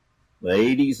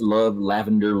Ladies love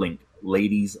Lavender Link.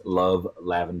 Ladies love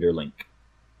Lavender Link.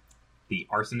 The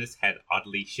arsonist had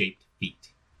oddly shaped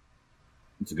feet.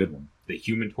 It's a good one. The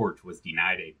Human Torch was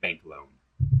denied a bank loan.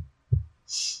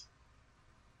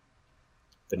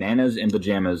 Bananas and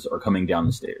pajamas are coming down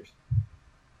the stairs.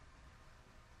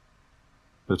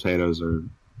 Potatoes are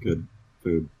good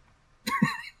food.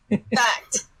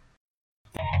 Fact.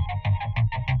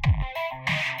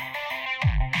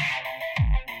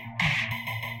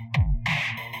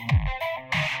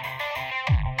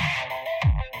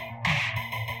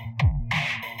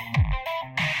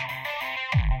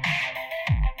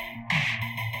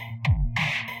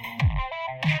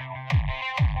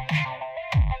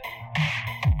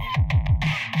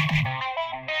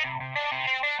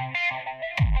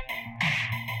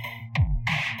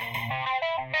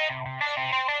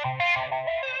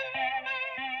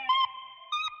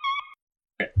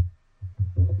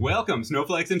 Welcome,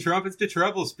 Snowflakes and Trumpets, to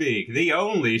Trouble Speak, the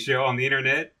only show on the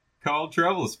internet called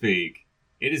Trouble Speak.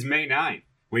 It is May 9th.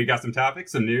 We got some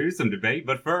topics, some news, some debate,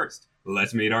 but first,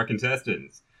 let's meet our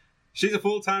contestants. She's a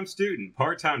full-time student,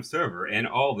 part-time server, and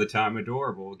all the time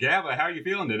adorable. Gabba, how are you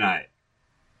feeling tonight?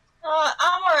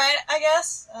 I'm alright, I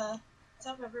guess. What's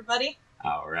up, everybody?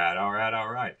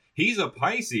 Alright. He's a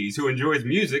Pisces who enjoys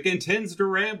music and tends to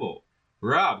ramble.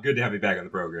 Rob, good to have you back on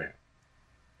the program.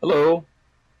 Hello.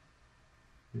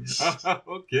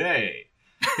 Okay.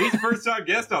 He's a first-time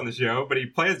guest on the show, but he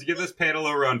plans to give this panel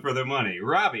a run for their money.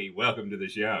 Robbie, welcome to the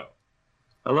show.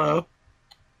 Hello.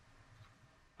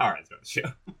 All right, let's go to the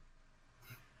show.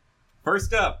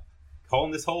 First up,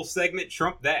 calling this whole segment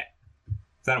Trump That.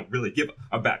 Because I don't really give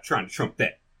about trying to Trump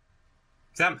that.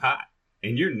 Because I'm hot,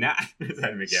 and you're not. That's how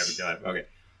to make Gavin laugh. Okay.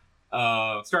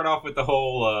 Start off with the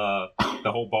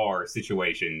whole Barr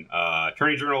situation.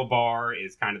 Attorney General Barr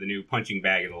is kind of the new punching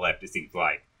bag of the left, it seems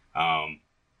like.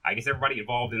 I guess everybody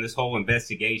involved in this whole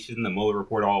investigation, the Mueller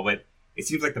report, all of it, it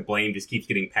seems like the blame just keeps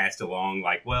getting passed along.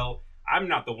 Like, well, I'm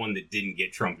not the one that didn't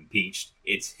get Trump impeached.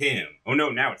 It's him. Oh, no,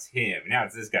 now it's him. Now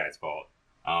it's this guy's fault.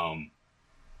 I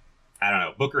don't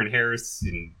know. Booker and Harris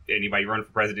and anybody running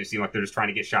for president seem like they're just trying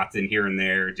to get shots in here and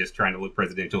there, just trying to look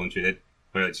presidential and shit.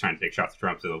 Clearly just trying to take shots at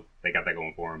Trump, so they got that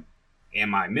going for him.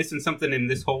 Am I missing something in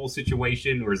this whole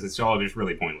situation, or is this all just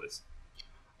really pointless?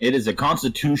 It is a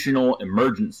constitutional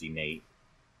emergency, Nate.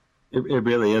 It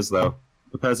really is, though.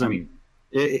 The president,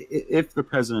 if the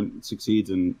president succeeds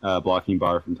in blocking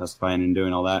Barr from testifying and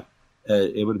doing all that,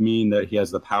 it would mean that he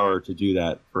has the power to do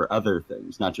that for other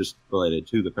things, not just related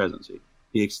to the presidency.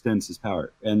 He extends his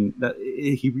power, and that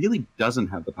he really doesn't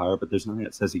have the power, but there's nothing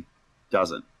that says he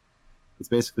doesn't. It's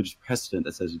basically just precedent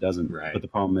that says he doesn't. Right. But the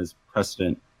problem is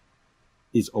precedent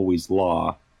is always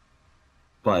law.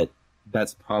 But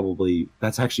that's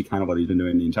actually kind of what he's been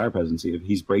doing the entire presidency. If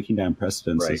he's breaking down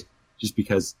precedents Right. just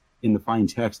because in the fine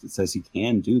text it says he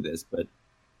can do this, but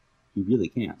he really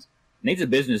can't. Nate's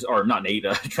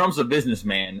a Trump's a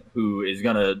businessman who is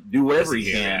going to do whatever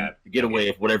he can to get away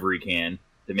with whatever he can,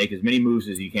 to make as many moves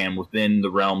as he can within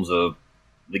the realms of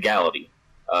legality.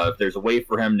 If there's a way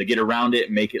for him to get around it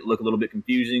and make it look a little bit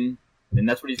confusing, then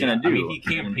that's what he's going to do. I mean, he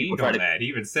campaigned on that. He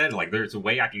even said, like, there's a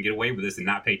way I can get away with this and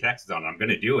not pay taxes on it. I'm going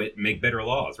to do it and make better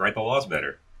laws, write the laws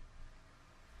better.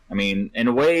 I mean, in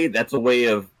a way, that's a way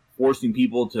of forcing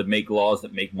people to make laws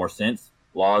that make more sense,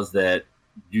 laws that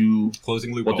do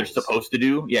Closing loopholes. what they're supposed to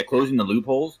do. Yeah, closing the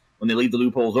loopholes. When they leave the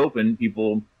loopholes open,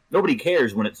 nobody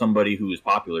cares when it's somebody who is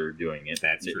popular doing it.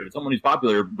 That's true. If it's someone who's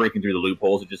popular breaking through the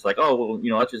loopholes, it's just like, oh,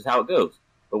 well, that's just how it goes.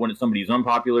 But when it's somebody who's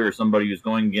unpopular or somebody who's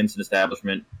going against an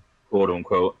establishment, quote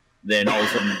unquote, then all of a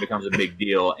sudden it becomes a big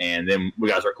deal, and then we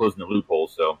got to start closing the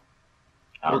loopholes. So,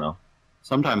 I don't know.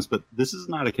 Sometimes, but this is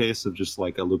not a case of just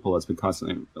like a loophole that's been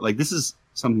constantly, like, this is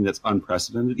something that's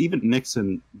unprecedented. Even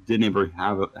Nixon didn't ever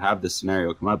have this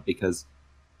scenario come up because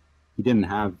he didn't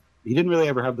really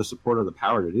ever have the support or the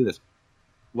power to do this.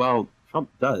 Well, Trump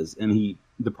does, and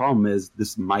the problem is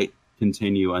this might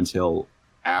continue until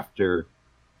after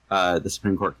the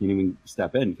Supreme Court can even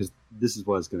step in, because this is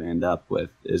what it's going to end up with,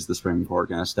 is the Supreme Court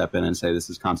going to step in and say this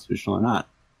is constitutional or not.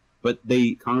 But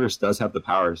Congress does have the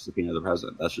power to subpoena the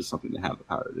president. That's just something they have the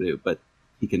power to do, but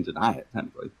he can deny it,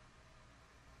 technically.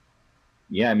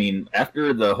 Yeah, I mean,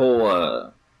 after the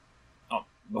whole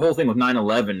thing with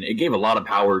 9/11, it gave a lot of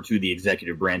power to the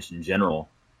executive branch in general,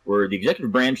 where the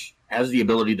executive branch has the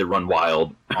ability to run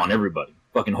wild on everybody,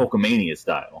 fucking Hulkamania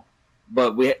style.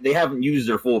 But they haven't used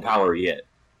their full power yet.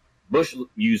 Bush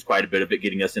used quite a bit of it,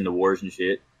 getting us into wars and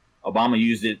shit. Obama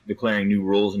used it, declaring new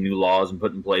rules and new laws and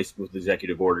put in place with the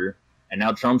executive order. And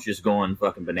now Trump's just going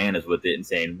fucking bananas with it and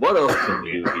saying, what else can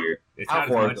we do here? It's How not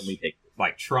far as can we much take this?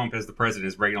 like Trump as the president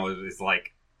is breaking all this. It's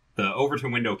like the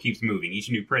Overton window keeps moving. Each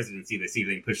new presidency, they see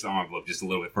they can push the envelope just a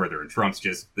little bit further, and Trump's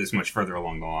just this much further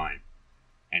along the line.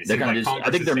 And it They're seems kind like of just, Congress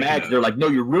I think is they're taking mad 'cause they're like, no,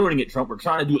 you're ruining it, Trump. We're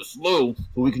trying to do it slow so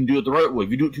we can do it the right way.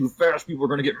 If you do it too fast, people are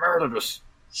going to get mad at us.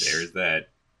 There's that.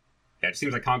 Yeah, it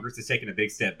seems like Congress is taking a big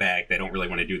step back. They don't really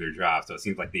want to do their job, so it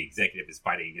seems like the executive is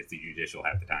fighting against the judicial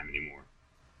half the time anymore.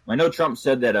 I know Trump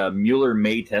said that Mueller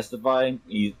may testify.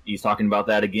 He's talking about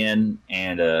that again,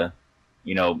 and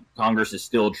Congress is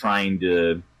still trying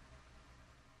to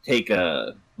take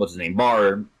what's his name,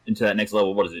 Barr, into that next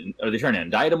level. What is it? Are they trying to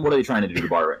indict him? What are they trying to do to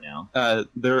Barr right now?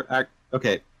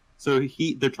 So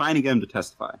they're trying to get him to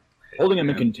testify, Holding him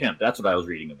in contempt. That's what I was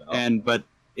reading about.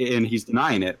 and he's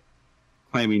denying it,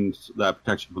 claiming that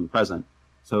protection from the president.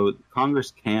 So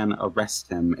Congress can arrest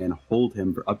him and hold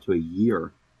him for up to a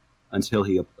year until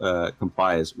he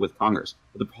complies with Congress.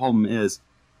 But the problem is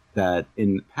that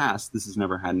in the past, this has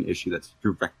never had an issue that's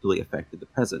directly affected the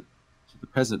president. So the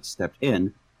president stepped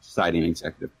in, citing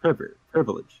executive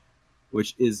privilege,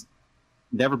 which is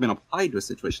never been applied to a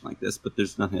situation like this, but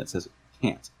there's nothing that says it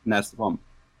can't. And that's the problem.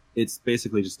 It's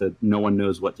basically just that no one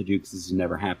knows what to do because this has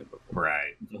never happened before.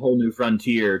 Right. It's a whole new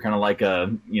frontier, kind of like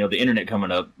the internet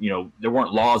coming up. There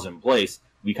weren't laws in place.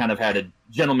 We kind of had a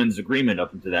gentleman's agreement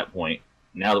up until that point.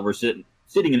 Now that we're sitting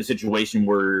in a situation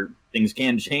where things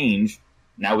can change,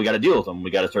 now we got to deal with them.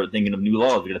 We got to start thinking of new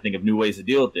laws. We got to think of new ways to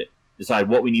deal with it. Decide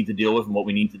what we need to deal with and what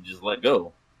we need to just let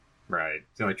go. Right.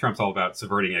 So like Trump's all about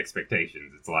subverting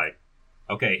expectations. It's like,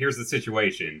 okay, here's the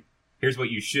situation. Here's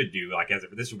what you should do. Like, as if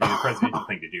this would be the presidential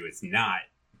thing to do. It's not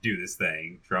do this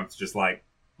thing. Trump's just like,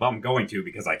 well, I'm going to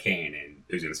because I can, and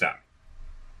who's going to stop me?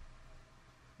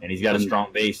 And he's got a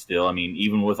strong base still. I mean,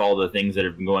 even with all the things that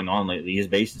have been going on lately, his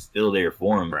base is still there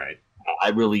for him. Right. I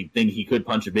really think he could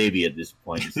punch a baby at this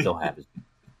point and still have his.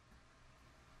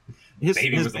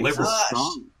 Baby was a base liberal. is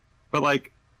strong. But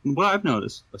like what I've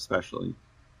noticed, especially,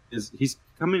 is he's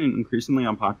becoming increasingly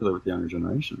unpopular with the younger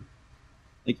generation.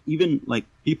 Like even like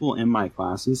people in my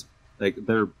classes, like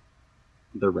they're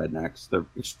rednecks. They're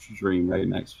extreme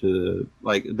rednecks.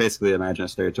 Like basically, imagine a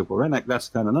stereotypical redneck. That's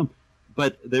kind of them.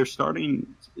 But they're getting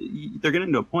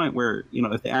to a point where,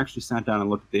 if they actually sat down and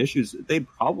looked at the issues, they'd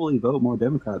probably vote more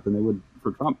Democrat than they would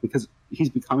for Trump because he's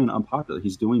becoming unpopular.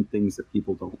 He's doing things that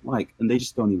people don't like, and they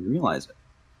just don't even realize it.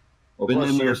 Well,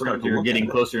 plus you're getting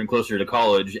closer and closer to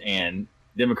college, and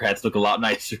Democrats look a lot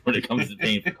nicer when it comes to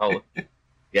paying for college.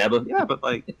 Yeah, but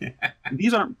like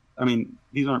these aren't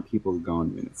people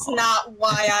going to It's not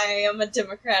why I am a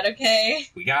Democrat, okay?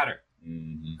 We got her.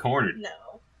 Mm-hmm. Cornered. No.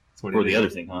 That's what For it the is. other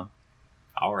thing, huh?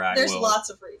 All right. There's lots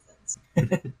of reasons.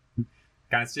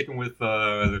 Kind of sticking with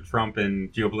the Trump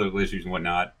and geopolitical issues and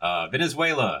whatnot.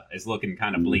 Venezuela is looking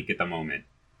kind of bleak at the moment.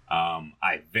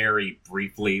 I very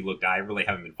briefly looked. I really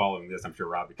haven't been following this. I'm sure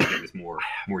Robbie can give us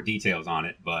more details on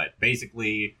it. But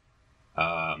basically,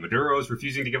 Maduro is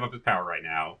refusing to give up his power right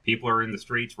now. People are in the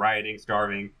streets rioting,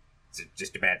 starving. It's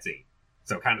just a bad scene.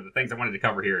 So kind of the things I wanted to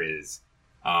cover here is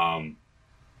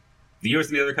the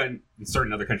U.S. and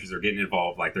certain other countries are getting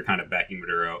involved. Like they're kind of backing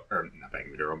Maduro, or not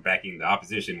backing Maduro, backing the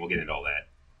opposition. We'll get into all that.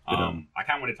 I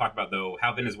kind of want to talk about, though,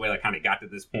 how Venezuela kind of got to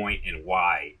this point and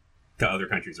why the other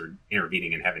countries are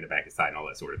intervening and having to back his side and all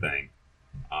that sort of thing.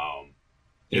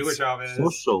 Hugo Chavez.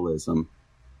 Socialism.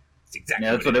 It's exactly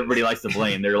Yeah, that's what everybody likes to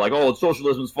blame. They're like, oh, it's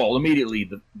socialism's fault immediately.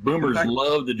 The boomers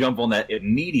love to jump on that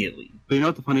immediately. But you know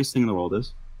what the funniest thing in the world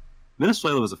is?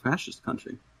 Venezuela was a fascist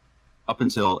country up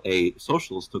until a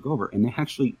socialist took over, and they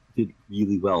actually did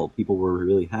really well. People were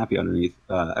really happy underneath,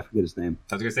 I forget his name.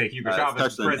 I was going to say, Hugo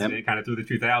Chavez was president kind of through the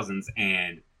 2000s,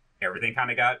 and everything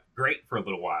kind of got great for a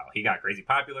little while. He got crazy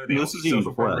popular. This is even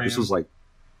before that. This was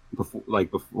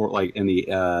before in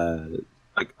the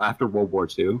after World War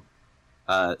II,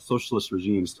 socialist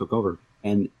regimes took over,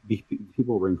 and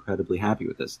people were incredibly happy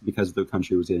with this because the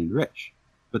country was getting rich.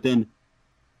 But then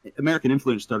American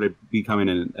influence started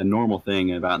becoming a normal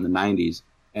thing about in the 90s,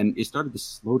 and it started this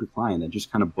slow decline that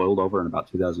just kind of boiled over in about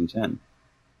 2010,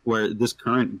 where this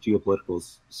current geopolitical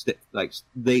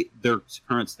their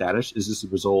current status is just a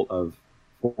result of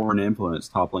foreign influence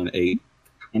toppling a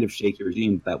kind of shaky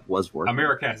regime that was working.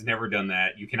 America has never done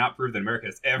that. You cannot prove that America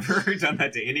has ever done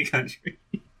that to any country.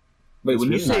 Wait,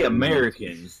 when you say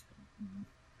Americans,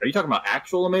 are you talking about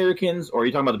actual Americans, or are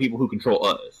you talking about the people who control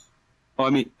us? Oh,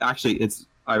 I mean, actually, it's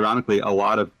ironically a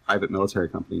lot of private military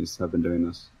companies have been doing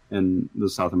this in the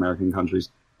South American countries.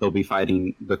 They'll be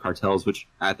fighting the cartels, which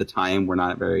at the time were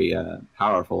not very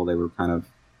powerful. They were kind of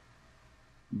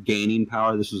gaining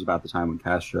power. This was about the time when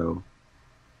Castro's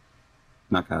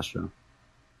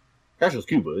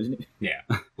Cuba, isn't it? Yeah,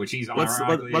 which he's all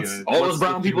those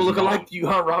brown people look alike to you,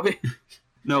 huh, Robbie?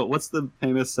 No, what's the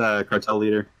famous cartel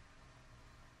leader?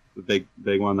 the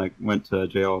big one that went to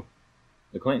jail.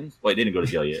 The Clintons? Wait, they didn't go to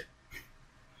jail yet.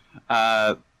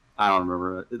 I don't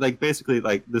remember. Like basically,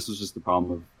 like this was just the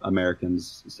problem of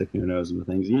Americans sticking their nose into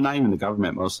things. You're not even the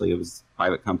government. Mostly, it was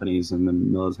private companies and the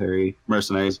military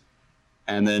mercenaries.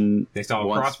 And then They saw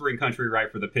a prospering country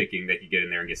ripe for the picking. They could get in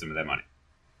there and get some of that money.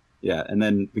 yeah, and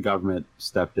then the government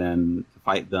stepped in to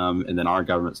fight them, and then our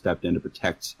government stepped in to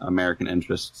protect American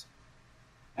interests.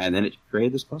 And then it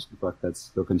created this clusterfuck that's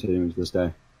still continuing to this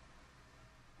day.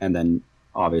 And then,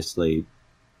 obviously,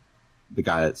 the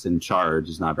guy that's in charge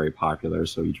is not very popular,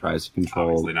 so he tries to control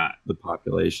Obviously not. the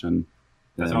population.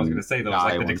 That's what I was going to say, though. It was Guy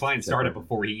like the wants decline to started take over.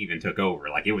 before he even took over.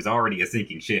 Like, it was already a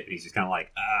sinking ship, and he's just kind of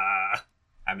like,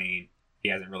 I mean, he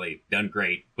hasn't really done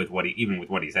great with what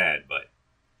he's had, but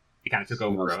he kind of took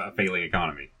over a failing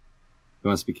economy. He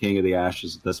wants to be king of the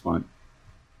ashes at this point.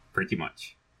 Pretty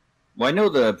much. Well, I know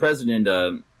the president,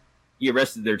 he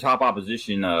arrested their top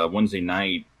opposition Wednesday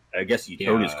night. I guess he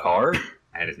towed his car.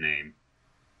 I had his name.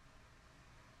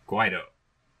 Guaido.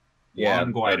 Yeah,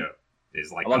 Juan Guaido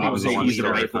is like A lot of people was say the one he's the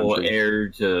leader of the rightful country. heir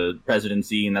to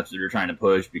presidency, and that's what they're trying to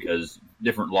push because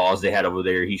different laws they had over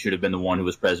there. He should have been the one who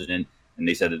was president, and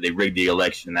they said that they rigged the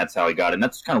election, and that's how he got it. And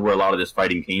that's kind of where a lot of this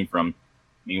fighting came from.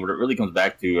 I mean, what it really comes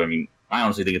back to, I mean, I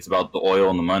honestly think it's about the oil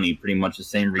and the money. Pretty much the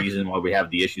same reason why we have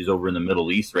the issues over in the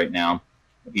Middle East right now.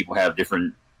 People have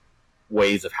different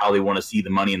ways of how they want to see the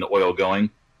money and the oil going.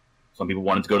 Some people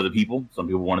want it to go to the people. Some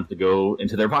people want it to go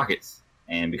into their pockets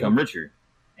and become richer.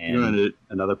 And You know,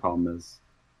 another problem is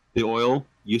the oil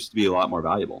used to be a lot more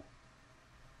valuable.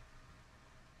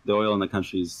 The oil in the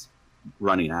country's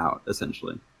running out,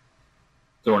 essentially.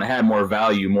 so when it had more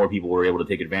value, more people were able to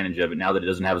take advantage of it. Now that it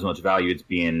doesn't have as much value, it's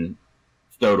being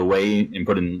stowed away and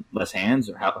put in less hands.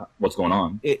 Or what's going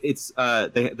on?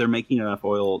 They're making enough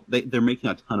oil. They're making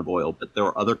a ton of oil, but there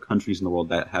are other countries in the world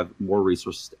that have more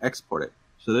resources to export it.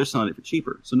 So they're selling it for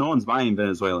cheaper. So no one's buying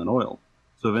Venezuelan oil.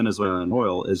 So Venezuelan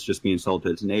oil is just being sold to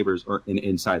its neighbors or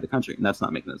inside the country, and that's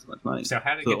not making as much money. So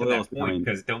how did it So get to oil that is point? becoming-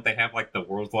 Because don't they have like the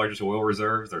world's largest oil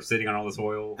reserves? They're sitting on all this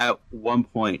oil. At one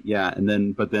point, yeah,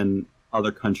 but then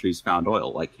other countries found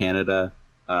oil, like Canada.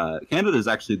 Canada is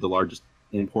actually the largest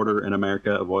importer in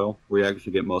America of oil. We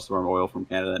actually get most of our oil from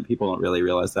Canada, and people don't really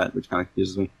realize that, which kind of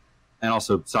confuses me. And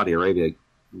also, Saudi Arabia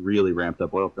really ramped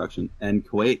up oil production, and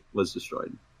Kuwait was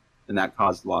destroyed, and that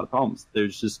caused a lot of problems.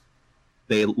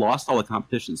 They lost all the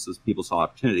competition, so people saw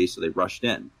opportunity, so they rushed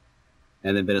in,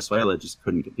 and then Venezuela just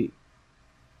couldn't compete.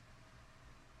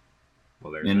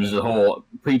 Well, And there's a whole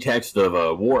pretext of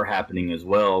a war happening as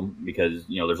well, because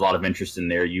there's a lot of interest in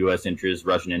there: U.S. interest,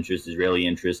 Russian interest, Israeli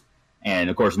interest, and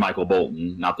of course Michael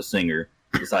Bolton, not the singer,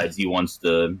 decides he wants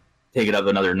to take it up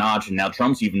another notch, and now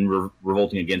Trump's even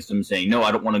revolting against him, saying, "No,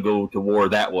 I don't want to go to war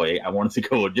that way. I want it to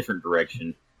go a different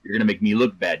direction. You're going to make me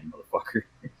look bad, you motherfucker."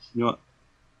 You know what?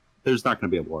 There's not going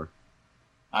to be a war.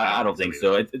 I don't think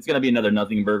so. It's going to be another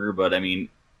nothing burger, but I mean,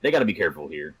 they got to be careful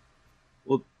here.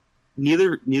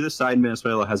 Neither side in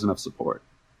Venezuela has enough support.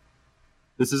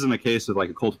 This isn't a case of like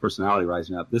a cult of personality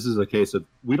rising up. This is a case of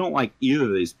we don't like either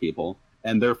of these people,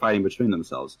 and they're fighting between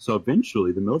themselves. So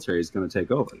eventually, the military is going to take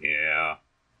over, Yeah.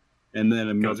 and then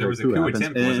a Because there military was a coup coup happens,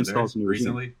 attempt, and it wasn't there, installs a new regime.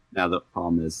 recently? Now the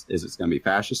problem is it's going to be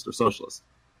fascist or socialist.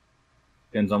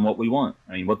 Depends on what we want.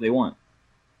 I mean, what they want.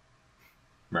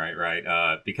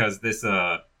 Right. Because this,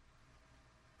 I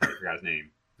forgot his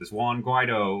name. This Juan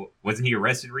Guaido, wasn't he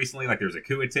arrested recently? Like there was a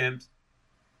coup attempt,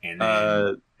 and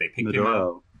then they picked him up.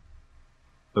 Maduro,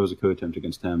 there was a coup attempt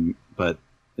against him, but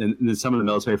and then some of the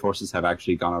military forces have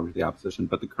actually gone over to the opposition.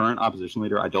 But the current opposition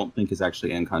leader, I don't think is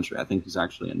actually in country. I think he's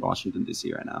actually in Washington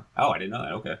D.C. right now. Oh, I didn't know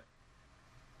that. Okay.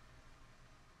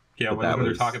 Yeah, But when that they're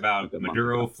was talking a about good month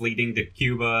Maduro ago. fleeing to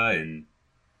Cuba, and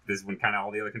this is when kind of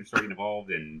all the other countries started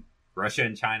involved, and Russia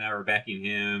and China are backing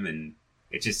him, and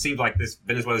it just seems like this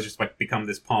Venezuela's just like become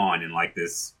this pawn in like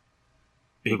this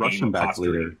big The game Russian of backed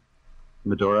posturing. leader,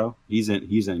 Maduro, he's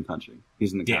in country.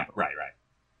 He's in the Yeah, capital. right.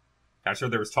 I'm sure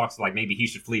there was talks like maybe he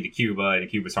should flee to Cuba, and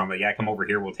Cuba's talking about, yeah, come over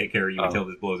here, we'll take care of you Oh. until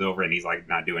this blows over, and he's like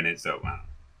not doing it. So,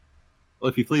 Well,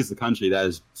 if he flees the country, that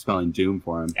is spelling doom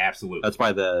for him. absolutely, That's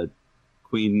why the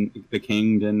king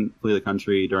didn't flee the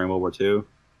country during World War II.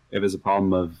 It was a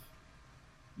problem of,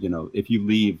 if you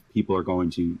leave, people are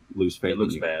going to lose faith It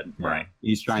looks in you. bad. right.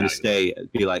 He's trying to It's not stay,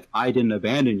 be like, I didn't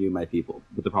abandon you, my people.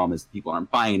 But the problem is people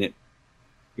aren't buying it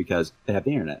because they have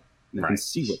the internet. And they can Right.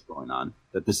 see what's going on.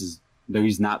 That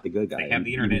he's not the good guy. They have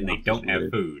the internet and they don't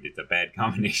have food. It's a bad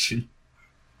combination.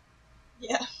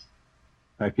 Yeah.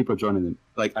 Right, people are joining them.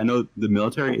 Like, I know the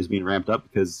military is being ramped up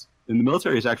and the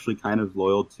military is actually kind of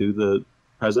loyal to the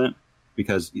president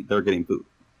because they're getting food.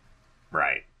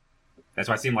 Right. That's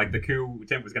why it seemed like the coup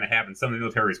attempt was going to happen. Some of the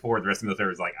military was for it. The rest of the military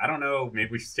was like, I don't know,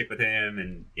 maybe we should stick with him.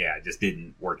 And yeah, it just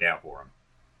didn't work out for him.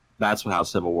 That's how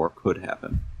civil war could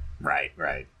happen. Right.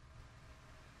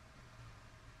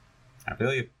 I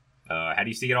feel you. How do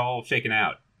you see it all shaking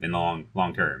out in the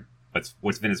long term?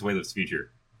 What's Venezuela's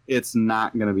future? It's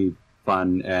not going to be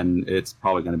fun, and it's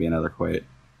probably going to be another Kuwait.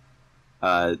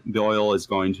 The oil is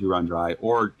going to run dry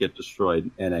or get destroyed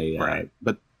in a. Right.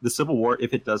 But the civil war,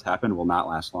 if it does happen, will not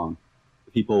last long.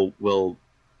 People will.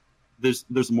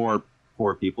 There's more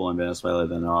poor people in Venezuela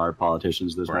than there are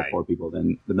politicians. There's more poor people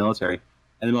than the military,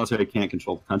 and the military can't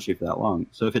control the country for that long.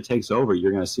 So if it takes over,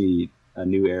 you're going to see a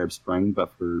new Arab Spring,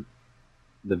 but for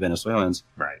the Venezuelans.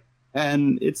 Right.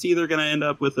 And it's either going to end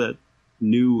up with a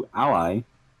new ally,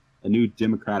 a new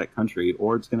democratic country,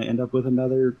 or it's going to end up with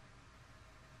another,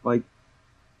 like,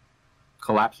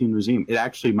 collapsing regime. It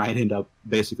actually might end up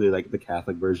basically like the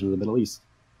Catholic version of the Middle East.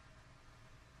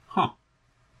 Huh.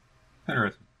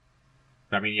 Interesting.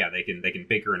 I mean, yeah, they can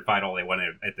bicker and fight all they want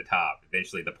at the top.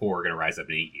 Eventually, the poor are going to rise up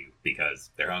and eat you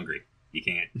because they're hungry. You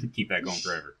can't keep that going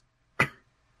forever.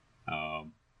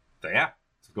 So yeah,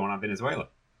 what's going on in Venezuela?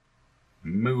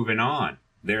 Moving on.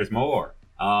 There's more.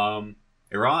 Iran.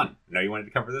 I know you wanted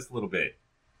to cover this a little bit.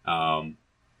 I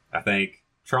think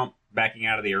Trump backing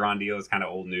out of the Iran deal is kind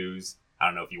of old news. I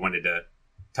don't know if you wanted to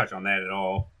touch on that at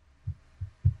all.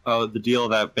 Oh, the deal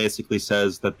that basically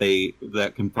says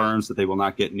that confirms that they will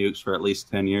not get nukes for at least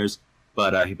 10 years.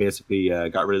 But he basically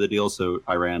got rid of the deal so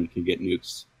Iran can get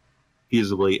nukes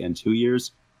feasibly in 2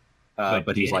 years.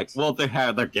 But he's like, well,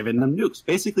 they're giving them nukes.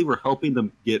 Basically, we're helping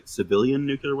them get civilian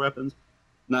nuclear weapons.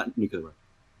 Not nuclear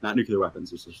weapons,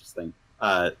 there's such a thing.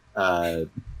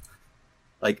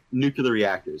 Like nuclear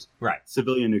reactors. Right.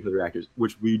 Civilian nuclear reactors,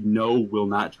 which we know will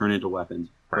not turn into weapons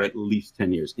for at least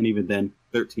 10 years. And even then,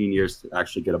 13 years to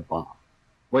actually get a bomb.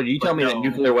 Wait, you tell me that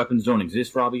nuclear weapons don't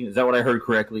exist, Robbie? Is that what I heard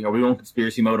correctly? Are we on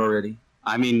conspiracy mode already?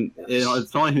 I mean,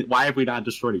 it's only why have we not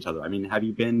destroyed each other? I mean, have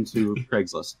you been to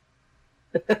Craigslist?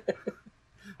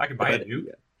 I can buy a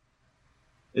nuke.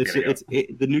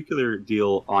 The nuclear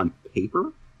deal on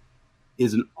paper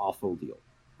is an awful deal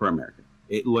for America.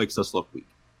 It makes us look weak.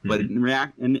 But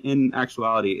in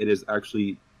actuality, it is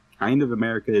actually kind of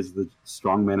America is the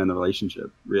strong man in the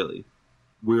relationship, really.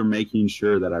 We're making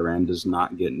sure that Iran does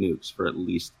not get nukes for at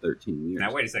least 13 years.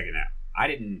 Now, wait a second now. I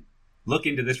didn't look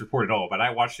into this report at all, but I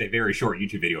watched a very short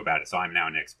YouTube video about it, so I'm now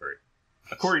an expert.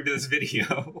 According to this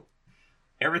video,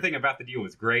 everything about the deal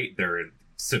was great. They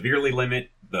severely limit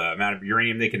the amount of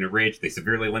uranium they can enrich. They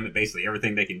severely limit basically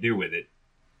everything they can do with it.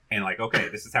 And like, okay,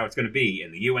 this is how it's going to be.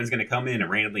 And the UN's going to come in and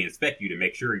randomly inspect you to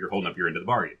make sure you're holding up your end of the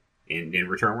bargain. And in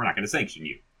return, we're not going to sanction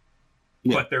you.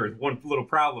 Yeah. But there is one little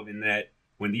problem in that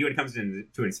when the UN comes in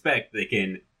to inspect, they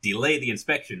can delay the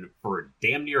inspection for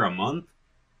damn near a month.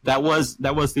 That was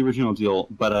the original deal.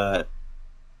 But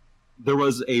there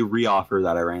was a reoffer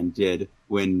that Iran did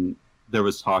when there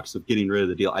was talks of getting rid of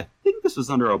the deal. I think this was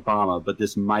under Obama, but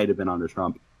this might have been under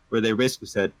Trump, where they basically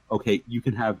said, okay, you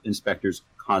can have inspectors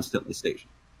constantly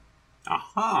stationed.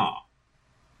 Aha.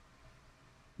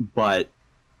 But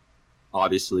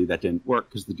obviously that didn't work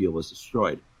because the deal was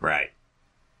destroyed. Right.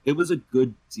 It was a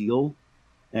good deal,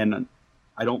 and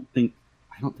I don't think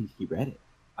he read it.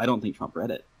 I don't think Trump read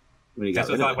it. That's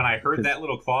what like when I heard that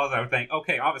little clause, I would think,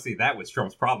 okay, obviously that was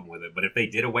Trump's problem with it. But if they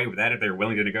did away with that, if they were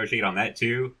willing to negotiate on that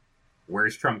too,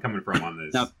 where's Trump coming from on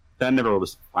this? Now, that never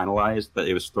was finalized, but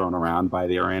it was thrown around by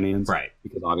the Iranians. Right.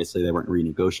 Because obviously they weren't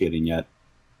renegotiating yet.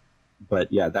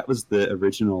 But yeah, that was the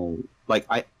original.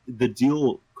 The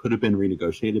deal could have been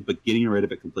renegotiated, but getting rid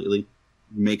of it completely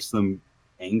makes them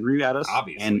angry at us.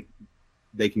 Obviously. And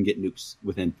they can get nukes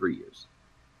within 3 years.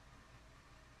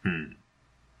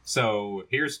 So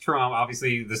here's Trump.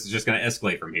 Obviously, this is just going to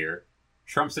escalate from here.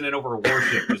 Trump's sending over a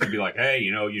warship just to be like, hey,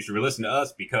 you should listen to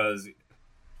us because...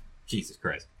 Jesus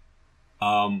Christ.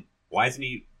 Why isn't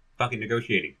he fucking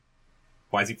negotiating?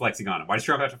 Why is he flexing on him? Why does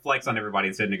Trump have to flex on everybody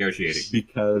instead of negotiating?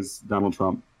 Because Donald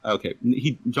Trump... Okay,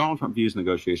 Donald Trump views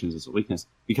negotiations as a weakness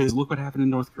because look what happened in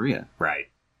North Korea. Right.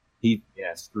 He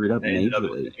screwed up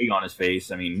majorly. Egg on his face.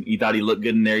 I mean, he thought he looked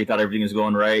good in there. He thought everything was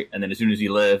going right. And then as soon as he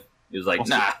left, he was like,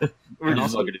 nah, we're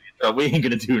just not going to do trouble. We ain't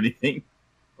going to do anything.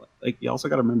 Like, you also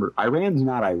got to remember, Iran's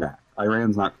not Iraq.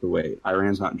 Iran's not Kuwait.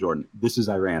 Iran's not Jordan. This is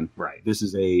Iran. Right. This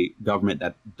is a government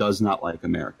that does not like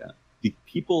America. The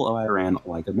people of Iran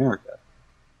like America.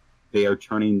 They are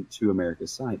turning to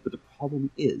America's side. But the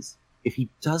problem is, if he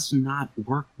does not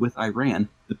work with Iran,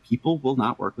 the people will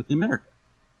not work with America.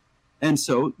 And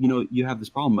so, you have this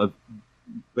problem of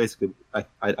basically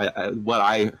what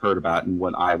I heard about and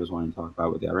what I was wanting to talk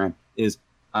about with Iran is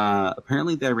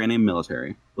apparently the Iranian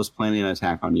military was planning an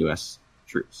attack on U.S.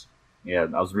 troops. Yeah,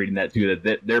 I was reading that too.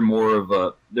 That they're more of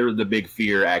a they're the big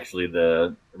fear. Actually,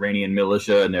 the Iranian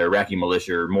militia and the Iraqi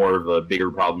militia are more of a bigger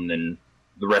problem than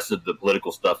the rest of the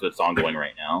political stuff that's ongoing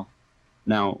right now.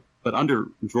 Now, but under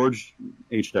George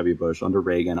H.W. Bush, under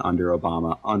Reagan, under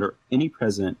Obama, under any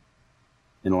president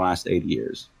in the last 80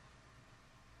 years,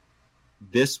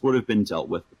 this would have been dealt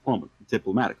with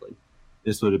diplomatically.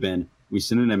 This would have been, we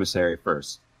send an emissary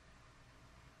first,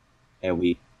 and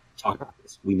we talk about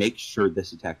this. We make sure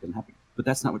this attack didn't happen. But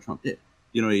that's not what Trump did.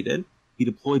 You know what he did? He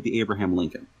deployed the Abraham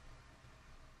Lincoln,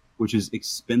 which is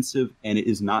expensive, and it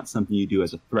is not something you do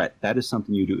as a threat. That is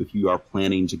something you do if you are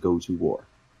planning to go to war.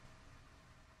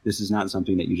 This is not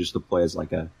something that you just deploy as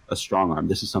like a strong arm.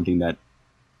 This is something that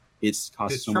it's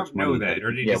cost Does so Trump much money. know that?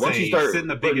 Or did Yeah, he once say, you start send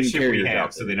the putting biggest ship we carriers have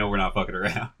out so there. they know we're not fucking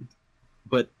around?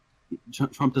 But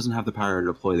Trump doesn't have the power to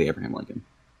deploy the Abraham Lincoln.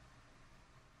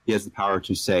 He has the power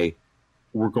to say,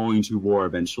 we're going to war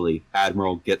eventually.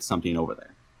 Admiral, get something over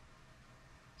there.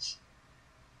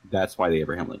 That's why the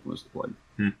Abraham Lincoln was deployed.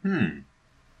 Mm-hmm.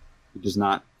 He does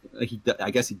not.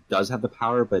 I guess he does have the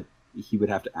power, but he would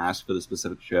have to ask for the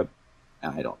specific ship,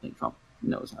 and I don't think Trump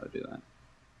knows how to do that.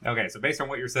 Okay, so based on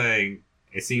what you're saying,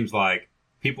 it seems like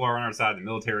people are on our side, the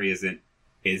military isn't.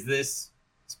 Is this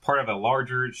part of a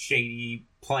larger, shady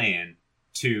plan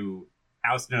to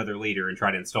oust another leader and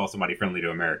try to install somebody friendly to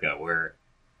America, where,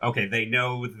 okay, they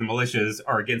know the militias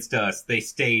are against us, they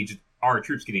staged our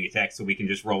troops getting attacked so we can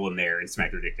just roll in there and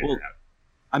smack their dictator out?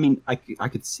 I mean, I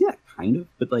could see that kind of,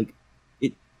 but like,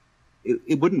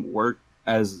 it wouldn't work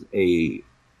as a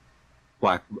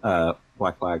black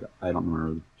flag. I don't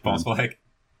remember the term.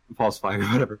 False flag or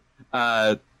whatever.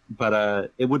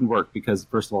 But it wouldn't work because,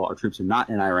 first of all, our troops are not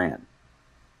in Iran.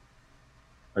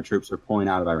 Our troops are pulling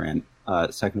out of Iran.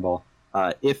 Second of all,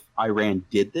 if Iran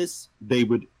did this, they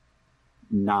would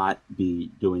not be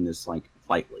doing this like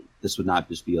lightly. This would not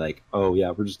just be like, oh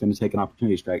yeah, we're just going to take an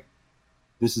opportunity strike.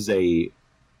 This is a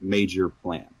major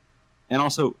plan. And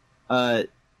also,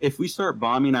 if we start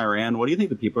bombing Iran, what do you think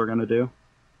the people are going to do?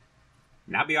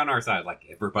 Not be on our side like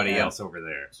everybody else over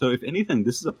there. So if anything,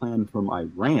 this is a plan from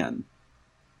Iran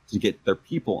to get their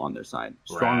people on their side,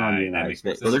 strong on the Right, that United makes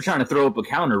States. sense. So they're trying to throw up a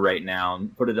counter right now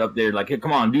and put it up there like, hey,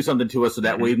 come on, do something to us so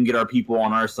that way we can get our people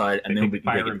on our side, and They then take we the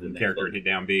can fire take it to the and next character level. and hit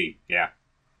down B. Yeah.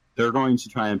 They're going to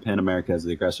try and pin America as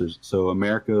the aggressors. So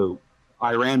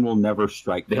Iran will never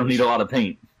strike. They don't first. need a lot of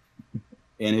paint.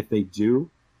 And if they do,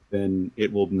 then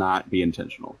it will not be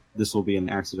intentional. This will be an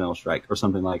accidental strike or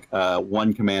something like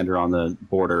one commander on the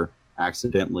border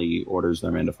accidentally orders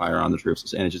their men to fire on the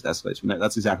troops, and it just escalates from there.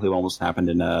 That's exactly what almost happened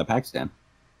in Pakistan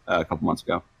a couple months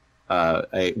ago.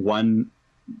 One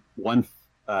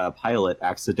pilot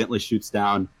accidentally shoots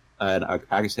down a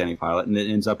Pakistani pilot, and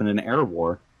it ends up in an air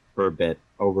war for a bit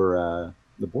over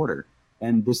the border.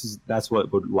 And that's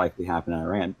what would likely happen in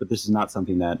Iran. But this is not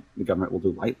something that the government will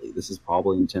do lightly. This is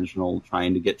probably intentional,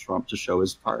 trying to get Trump to show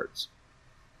his cards.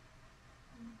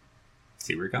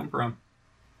 See where you come from.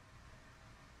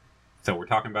 So we're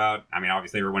talking about, I mean,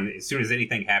 obviously, as soon as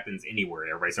anything happens anywhere,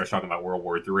 everybody starts talking about World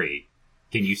War III.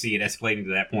 Can you see it escalating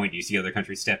to that point? Do you see other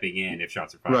countries stepping in if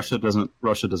shots are fired?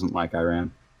 Russia doesn't like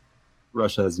Iran.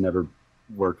 Russia has never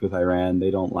worked with Iran. They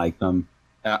don't like them.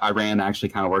 Iran actually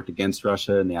kind of worked against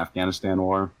Russia in the Afghanistan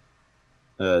war,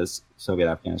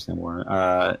 Soviet-Afghanistan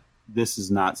war. This is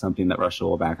not something that Russia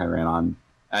will back Iran on.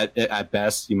 At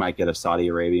best, you might get a Saudi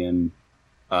Arabian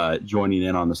joining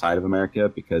in on the side of America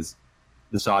because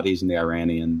the Saudis and the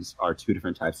Iranians are two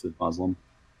different types of Muslim.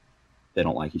 They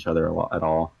don't like each other at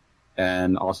all.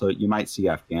 And also, you might see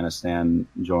Afghanistan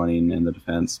joining in the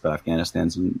defense, but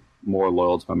Afghanistan's more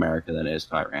loyal to America than it is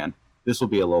to Iran. This will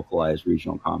be a localized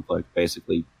regional conflict.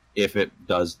 Basically, if it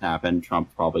does happen,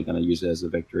 Trump's probably going to use it as a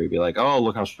victory, be like, oh,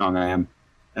 look how strong I am.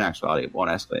 In actuality, it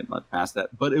won't escalate much past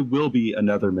that, but it will be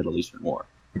another Middle Eastern war.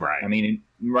 Right. I mean,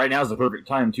 right now is the perfect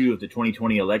time, too, with the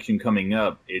 2020 election coming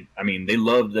up. They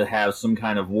love to have some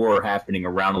kind of war happening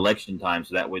around election time,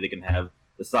 so that way they can have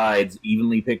the sides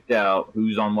evenly picked out,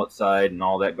 who's on what side, and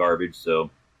all that garbage.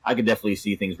 So I could definitely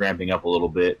see things ramping up a little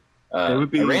bit.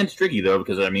 Iran's tricky, though,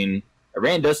 because,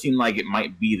 Iran does seem like it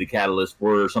might be the catalyst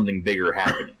for something bigger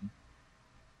happening.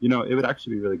 You know, it would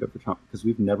actually be really good for Trump because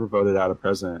we've never voted out a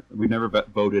president. We've never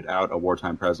voted out a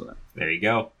wartime president. There you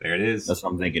go. There it is. That's what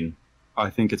I'm thinking. I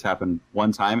think it's happened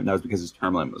one time, and that was because his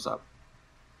term limit was up.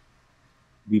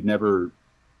 We've never,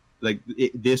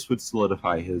 this would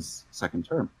solidify his second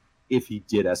term if he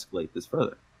did escalate this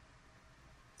further.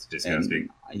 It's disgusting.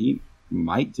 And he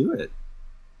might do it.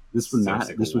 This would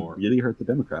This would really hurt the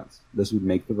Democrats. This would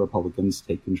make the Republicans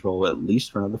take control at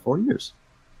least for another 4 years.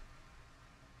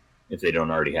 If they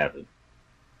don't already have it.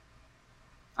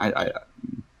 I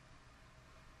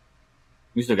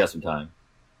We still got some time.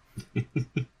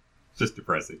 It's just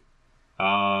depressing.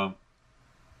 Unless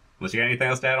you got anything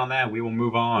else to add on that, we will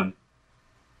move on.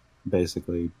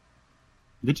 basically.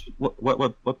 Did you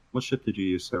what ship did you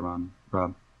use, Sir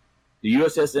Rob? The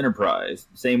USS Enterprise,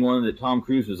 the same one that Tom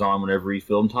Cruise was on whenever he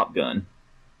filmed Top Gun.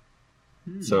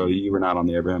 So you were not on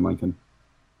the Abraham Lincoln.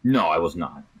 No, I was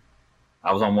not.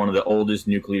 I was on one of the oldest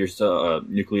nuclear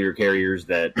carriers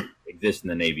that exist in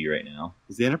the Navy right now.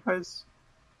 Is the Enterprise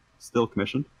still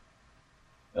commissioned?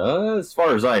 As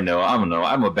far as I know, I don't know.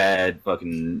 I'm a bad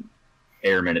fucking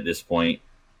airman at this point.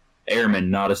 Airman,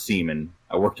 not a seaman.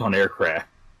 I worked on aircraft.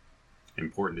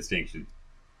 Important distinction.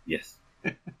 Yes.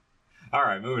 All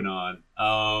right, moving on.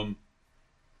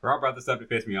 Rob brought this up to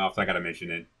piss me off, so I got to mention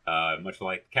it. Much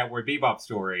like the Cowboy Bebop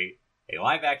story, a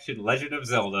live-action Legend of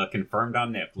Zelda confirmed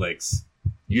on Netflix.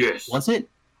 Yes. Was it?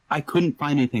 I couldn't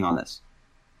find anything on this.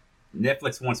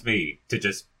 Netflix wants me to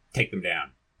just take them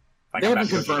down. Like, They I'm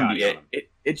haven't about to go confirmed it Gianni on yet. them.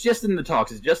 It's just in the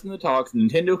talks. It's just in the talks.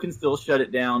 Nintendo can still shut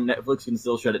it down. Netflix can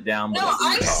still shut it down. but No, it's in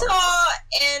I the talks. saw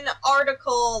an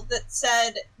article that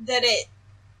said that it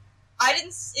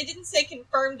didn't say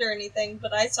confirmed or anything,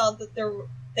 but I saw that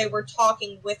they were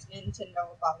talking with Nintendo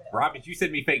about it. Rob, did you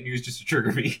send me fake news just to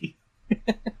trigger me?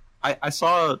 I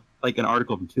saw like an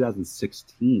article from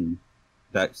 2016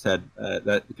 that said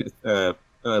that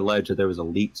alleged that there was a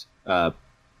leaked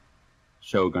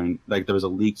show going, like there was a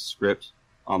leaked script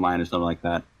online or something like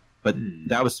that, but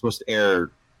that was supposed to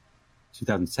air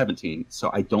 2017. So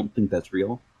I don't think that's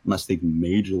real unless they've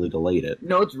majorly delayed it.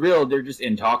 No, it's real. They're just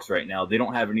in talks right now. They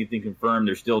don't have anything confirmed.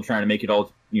 They're still trying to make it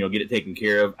all, get it taken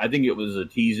care of. I think it was a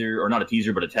teaser, or not a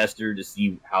teaser, but a tester to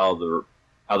see how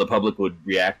the public would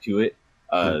react to it.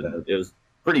 It was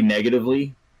pretty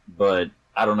negatively, but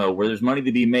I don't know. Where there's money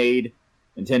to be made,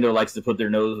 Nintendo likes to put their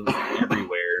nose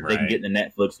everywhere. If they can Right. get into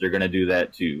Netflix, they're going to do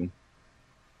that too.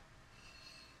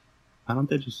 Why don't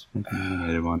they just make an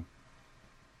animated one?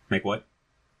 Make what?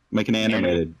 Make an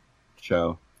animated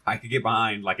show. I could get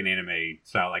behind like an anime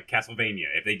style, like Castlevania.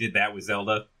 If they did that with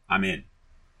Zelda, I'm in.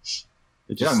 It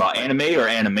You talking about anime or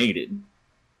animated?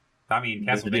 I mean,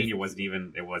 There's a Castlevania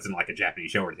wasn't like a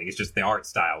Japanese show or anything. It's just the art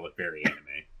style looked very anime.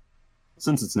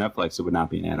 Since it's Netflix, it would not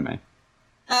be an anime,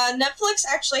 Netflix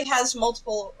actually has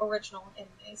multiple original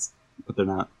animes. but they're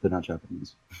not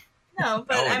Japanese. No,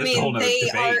 but Oh, I this is a whole mean, nother they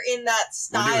debate. are in that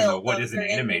We're doing style. the what of is an their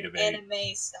anime debate.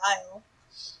 Anime style.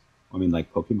 I mean,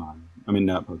 like Pokemon. I mean,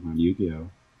 not Pokemon. Yu-Gi-Oh.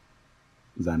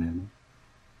 Is that an anime?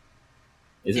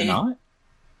 Is it Eh. not?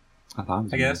 I thought it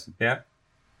was I guess, yeah.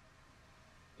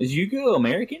 Is Yu-Gi-Oh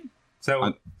American? So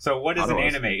what is I an don't know.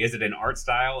 anime? Is it an art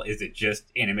style? Is it just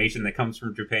animation that comes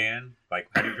from Japan? Like,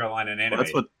 how do you draw a line in anime?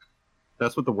 Well,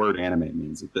 that's what the word anime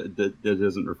means. It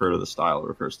doesn't refer to the style; it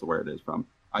refers to where it is from.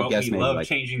 I But guess we maybe love like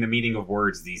changing the meaning of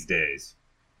words these days.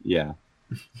 yeah.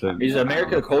 So, Is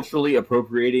America culturally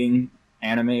appropriating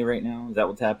anime right now? Is that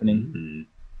what's happening? Mm-hmm.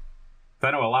 So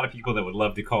I know a lot of people that would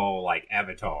love to call like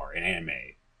Avatar an anime.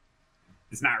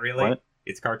 It's not really. What?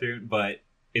 It's cartoon, but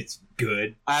it's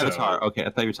good. Avatar? so- Okay, I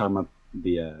thought you were talking about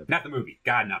the. Not the movie.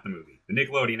 God, not the movie. The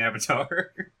Nickelodeon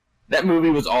Avatar. That movie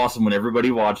was awesome when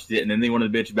everybody watched it, and then they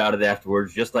wanted to bitch about it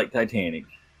afterwards, just like Titanic.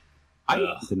 I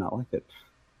Ugh. did not like it.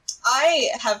 I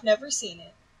have never seen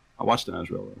it. I watched it when I was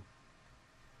real little.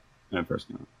 When it first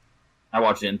came out. I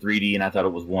watched it in 3D, and I thought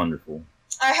it was wonderful.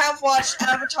 I have watched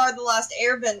Avatar: The Last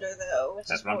Airbender, though, which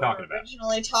That's is what I'm we talking were about.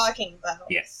 originally talking about.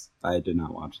 Yes. I did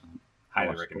not watch that. I Highly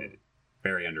watched recommended.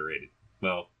 Very underrated.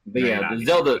 Well, But maybe yeah, not the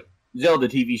anymore. Zelda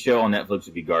TV show on Netflix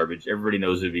would be garbage. Everybody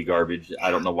knows it would be garbage.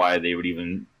 I don't know why they would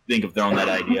even think of throwing that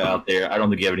idea out there. I don't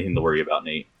think you have anything to worry about,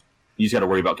 Nate. You just got to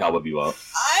worry about Cowboy Bebop.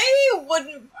 I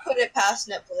wouldn't put it past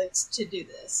Netflix to do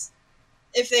this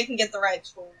if they can get the rights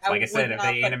for it. Like I said, would if not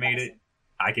they put it animate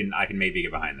past it, I can maybe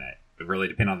get behind that. It really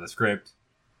depend on the script.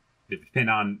 It depend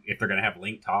on if they're gonna have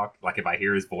Link talk. Like if I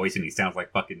hear his voice and he sounds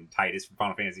like fucking Titus from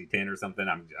Final Fantasy X or something,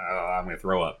 I'm gonna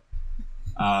throw up.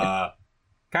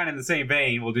 Kind of in the same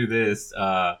vein, we'll do this.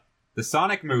 The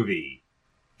Sonic movie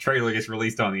trailer gets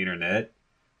released on the internet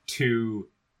to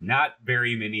not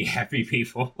very many happy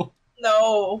people.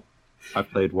 No. I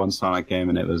played one Sonic game,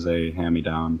 and it was a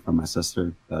hand-me-down from my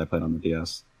sister that I played on the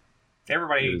DS. It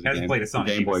Everybody was hasn't played a Sonic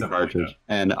Game game Boy with something like cartridge,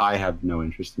 and I have no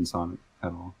interest in Sonic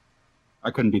at all. I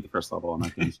couldn't beat the first level on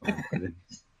that game, so I didn't.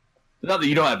 It's not that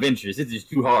you don't have interest; it's just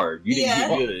too hard. You didn't Yeah.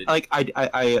 get good. Like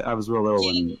I was real little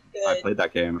when I Good. played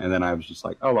that game, and then I was just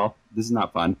like, oh well, this is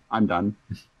not fun. I'm done,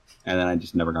 and then I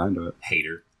just never got into it. that.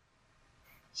 Hater.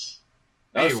 Us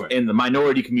Anyway. in the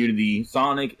minority community,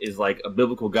 Sonic is like a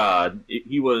biblical god.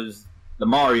 He was the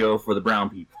Mario for the brown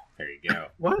people. There you go.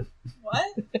 What? What?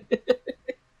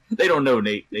 They don't know,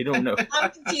 Nate. They don't know.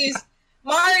 I'm confused.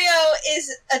 Mario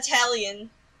is Italian.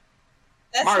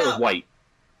 That's Mario's not white.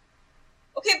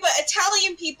 okay, but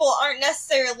Italian people aren't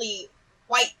necessarily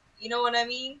white. You know what I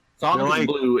mean? Sonic You're is like-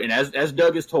 blue, and as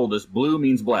Doug has told us, blue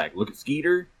means black. Look at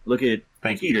Skeeter. Look at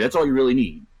Thank Skeeter. you. That's all you really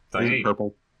need. So, He's hey,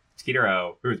 purple.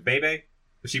 Skeeter, who's Bebe?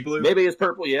 Is she blue? Baby is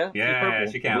purple, yeah. She's Yeah,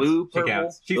 purple. she counts. Blue, She purple.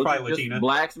 counts. She's Those probably are just Latina.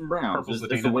 blacks and browns. Purple's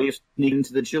It's a Latina. way of sneaking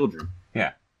to the children.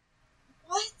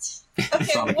 What? Okay,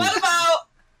 Sonic what is- about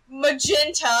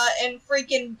magenta and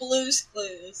freaking Blue's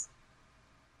Clues?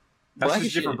 That's Black just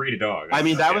as a different shit. breed of dog. I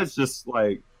mean, that Okay. was just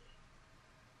like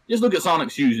Just look at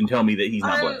Sonic's shoes and tell me that he's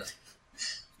not Um, black.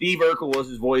 Steve Urkel was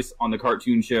his voice on the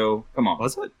cartoon show. Come on.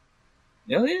 was it?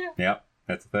 Hell yeah. Yep,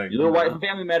 that's the thing. Your little white from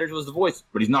Family Matters was the voice,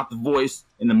 but he's not the voice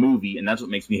in the movie, and that's what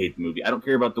makes me hate the movie. I don't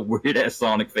care about the weird ass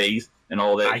Sonic face and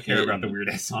all that. I care shit. about the weird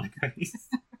ass Sonic face.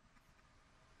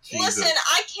 Listen,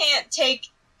 I can't take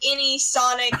any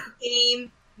Sonic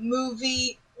game,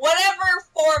 movie, whatever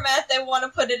format they want to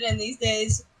put it in these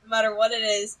days, no matter what it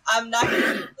is. I'm not going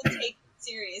to take it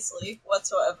seriously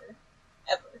whatsoever.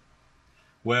 Ever.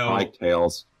 Well, I like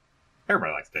Tails.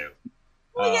 everybody likes Tails.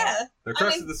 Well, yeah. The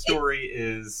crux mean, of the story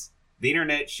is the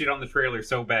internet shit on the trailer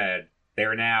so bad they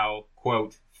are now,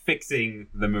 quote, fixing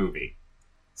the movie.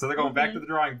 So they're going back to the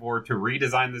drawing board to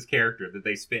redesign this character that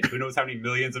they spent who knows how many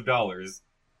millions of dollars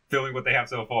filming what they have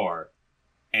so far,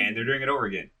 and they're doing it over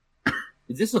again.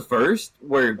 Is this the first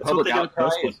where That's what public they did with outcry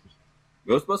is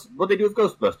Ghostbusters. Ghostbusters? What they do with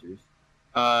Ghostbusters?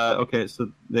 Okay,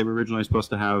 so they were originally supposed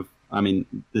to have. I mean,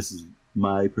 this is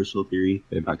my personal theory.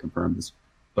 They've not confirmed this,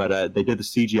 but they did the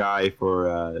CGI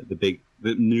for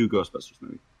the new Ghostbusters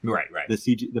movie. Right.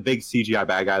 The big CGI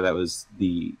bad guy that was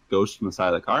the ghost from the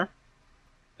side of the car.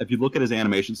 If you look at his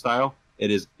animation style, it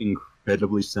is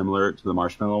incredibly similar to the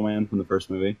Marshmallow Man from the first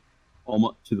movie,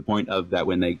 almost to the point of that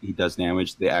when he does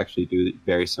damage, they actually do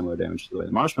very similar damage to the way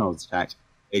the Marshmallow is attacked,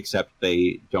 except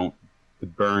the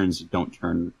burns don't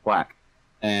turn black.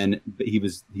 And he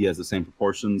has the same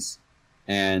proportions,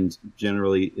 and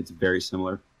generally it's very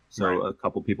similar. So Right. a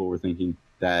couple people were thinking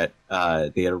that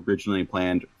they had originally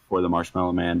planned for the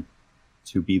Marshmallow Man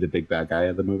to be the big bad guy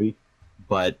of the movie,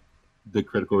 but the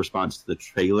critical response to the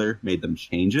trailer made them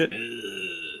change it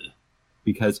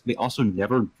because they also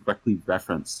never directly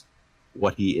reference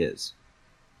what he is.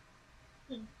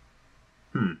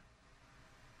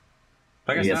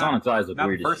 I guess Yeah, not, Sonic's eyes look not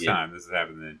weird the as first shit. time this has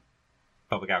happened. Then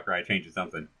public outcry changes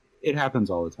something. It happens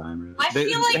all the time. Really. I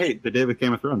feel like- hey, they did with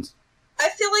Game of Thrones. I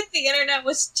feel like the internet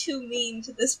was too mean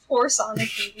to this poor Sonic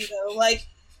movie, though. Like,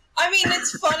 I mean,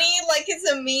 it's funny, like, it's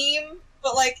a meme,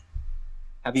 but, like,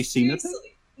 Have you seen it?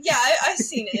 seriously. Yeah, I've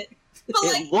seen it. But,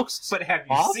 like, It looks But have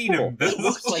you awful. seen him? It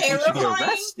looks like he should be terrifying.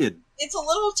 arrested. it's a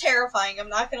little terrifying, I'm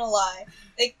not gonna lie.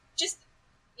 They just...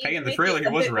 Hey, in the make trailer it he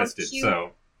a was bit more arrested, cute.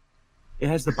 so It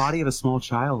has the body of a small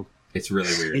child. it's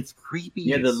really weird. It's creepy.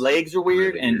 Yeah, the legs are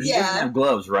weird, really and weird. he doesn't Yeah. have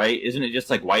gloves, right? Isn't it just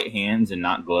like white hands and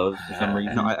not gloves for some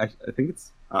reason? No, I think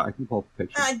it's. I can pull up a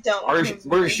picture. I don't Are remember.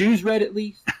 were his shoes red at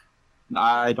least?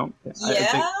 I don't. Yeah? I think,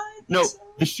 I think no, so.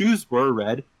 the shoes were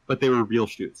red, but they were real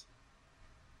shoes.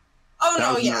 Oh, that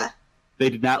no, was yeah. They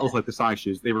did not look like the Sonic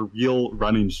shoes. They were real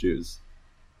running shoes.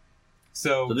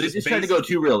 So, So they just just tried to based, go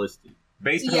too realistic.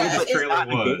 based on Yeah, what the it's trailer not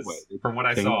in a good was, way. They from what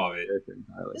I changed saw of the it, character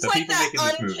entirely. It's the like people that making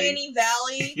this movie- uncanny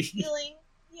valley feeling,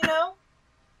 you know?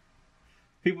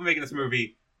 people making this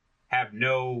movie have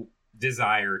no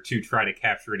desire to try to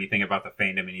capture anything about the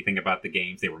fandom, anything about the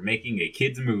games. They were making a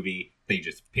kids movie. They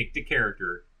just picked a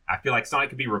character. I feel like Sonic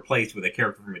could be replaced with a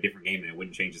character from a different game, and it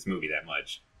wouldn't change this movie that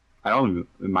much. I don't even.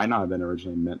 It might not have been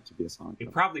originally meant to be a Sonic.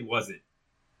 It probably wasn't.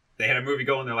 They had a movie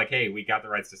going. They're like, "Hey, we got the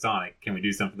rights to Sonic. Can we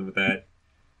do something with that?"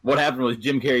 What happened was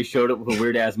Jim Carrey showed up with a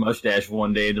weird ass mustache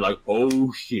one day, and they're like,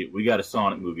 "Oh shit, we got a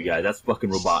Sonic movie, guys. That's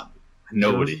fucking Robotnik. I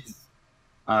know it is."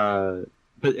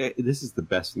 But this is the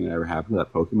best thing that ever happened to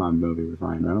that Pokemon movie with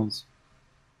Ryan Reynolds.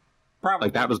 Probably.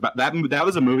 Like that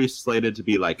was a movie slated to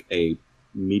be like a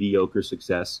mediocre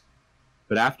success.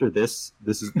 But after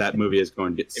that movie is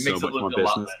going to get It so makes it much look more a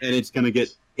lot business, better. and it's going to get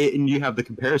it. And you have the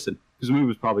comparison because the movie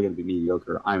was probably going to be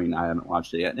mediocre. I mean, I haven't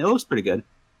watched it yet, and it looks pretty good,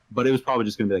 but it was probably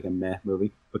just going to be like a meh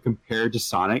movie. But compared to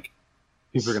Sonic,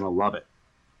 people are going to love it,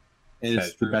 and That's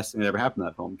it's the true. best thing that ever happened to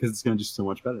that film because it's going to do so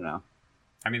much better now.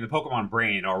 I mean, the Pokemon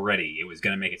brand already, it was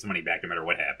going to make its money back no matter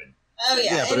what happened. Oh,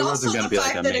 yeah. but and it also wasn't going the to be like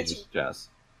fact a that major it's success.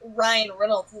 Ryan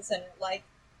Reynolds is in it, like,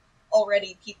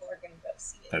 already people are going to go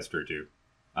see it. That's true, too.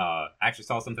 I actually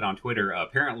saw something on Twitter.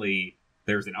 Apparently,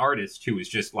 there's an artist who was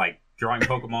just, like, drawing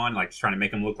Pokemon, like, just trying to make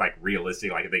them look, like,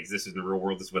 realistic, like, if they existed in the real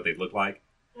world, this is what they'd look like.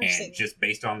 I've seen And it. just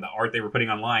based on the art they were putting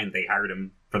online, they hired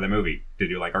him for the movie to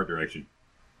do, like, art direction.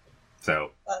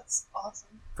 So That's awesome.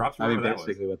 props for I mean, whoever that was.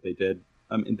 basically what they did.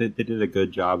 They did a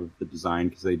good job of the design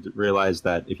because they realized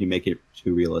that if you make it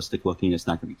too realistic looking, it's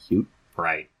not going to be cute.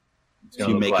 Right. It's If gonna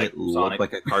you look make like it look Sonic.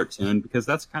 like a cartoon, because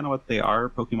that's kind of what they are.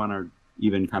 Pokemon are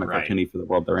even kind of Right. cartoony for the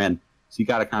world they're in. So you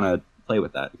got to kind of play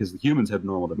with that because the humans have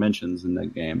normal dimensions in the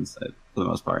games for the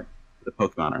most part. The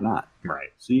Pokemon are not. Right.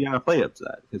 So you got to play up to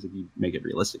that because if you make it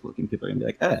realistic looking, people are going to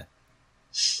be like,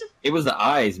 It was the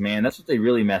eyes, man. That's what they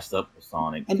really messed up with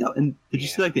Sonic. I know. And did you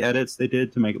see like the edits they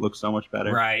did to make it look so much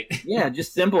better? Right. Yeah,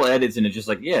 just simple edits, and it's just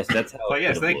like, yes, that's how. But it yes,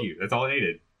 could've thank looked. you. That's all I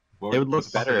needed. It would look What the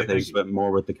fuck better did if they think just you? went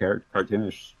more with the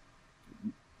cartoonish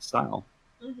style.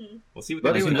 Hmm. We'll see what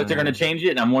But they it do. seems like they're going to change it,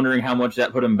 and I'm wondering how much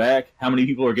that put them back, how many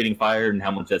people are getting fired, and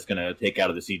how much that's going to take out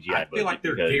of the CGI I budget. feel like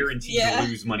they're because- guaranteed Yeah. to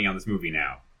lose money on this movie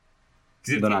now.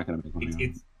 'Cause They're not going to make money. It's, on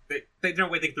it. it's, they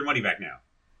don't way they get their money back now.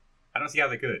 I don't see how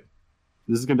they could.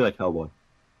 This is going to be like Hellboy,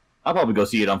 I'll probably go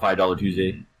see it on $5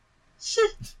 Tuesday.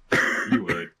 You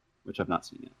would. which I've not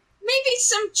seen yet. Maybe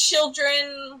some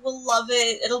children will love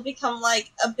it. It'll become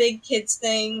like a big kids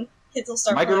thing. Kids will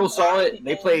start. My playing girls saw with it.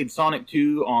 They people. played Sonic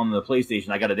 2 on the PlayStation.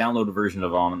 I got a downloaded version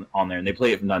of it on there, and they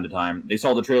play it from time to time. They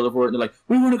saw the trailer for it, and they're like,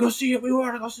 "We want to go see it. We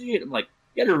want to go see it." I'm like,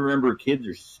 "You got to remember, kids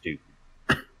are stupid."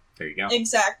 There you go.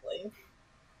 Exactly.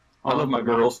 I love my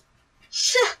girls.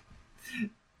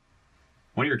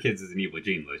 One of your kids is an evil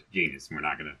genius. We're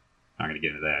not gonna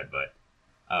get into that, but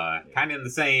kind of in the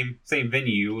same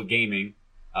venue, gaming.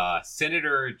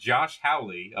 Senator Josh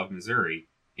Hawley of Missouri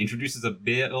introduces a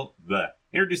bill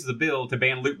to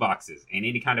ban loot boxes and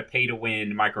any kind of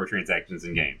pay-to-win microtransactions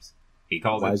in games. He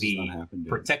calls Why it is this the not happening?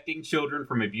 Protecting Children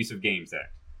from Abusive Games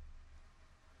Act.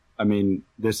 I mean,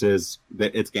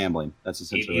 it's gambling. That's It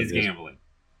essentially is what it is. gambling.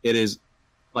 It is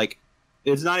like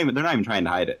it's not even. They're not even trying to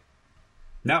hide it.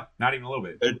 No, not even a little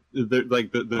bit. They're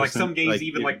like Like some games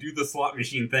even it- like do the slot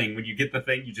machine thing when you get the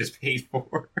thing you just paid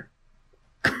for.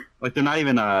 like they're not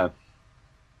even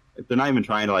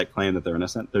trying to like claim that they're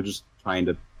innocent. They're just trying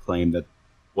to claim that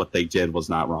what they did was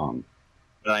not wrong.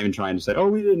 They're not even trying to say, "Oh,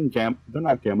 we didn't gamble." They're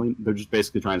not gambling. They're just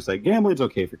basically trying to say gambling's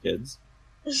okay for kids.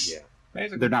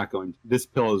 Basically. They're not going. This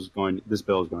bill is going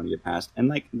to get passed, and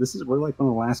like we're like one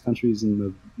of the last countries in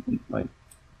the like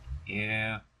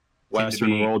Yeah. Western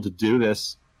be. world to do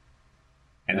this,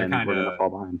 And they're kind we're gonna of fall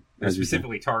behind. they're as you said.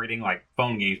 specifically targeting like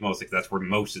phone games mostly because that's where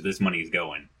most of this money is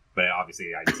going. But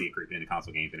obviously, I can see it creeping into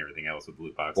console games and everything else with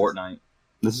loot boxes. Fortnite.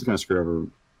 This is going to screw over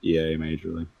EA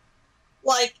majorly.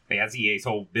 Like, Hey, that's EA's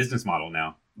whole business model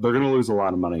now. They're going to lose a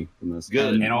lot of money from this.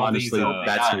 Good. And all honestly, these,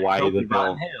 that's God, why hope the we rot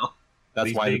bill. in hell. That's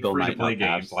These why the big bill might free-to-play not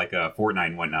games pass. like Fortnite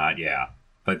and whatnot, yeah.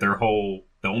 But their whole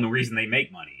the only reason they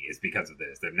make money is because of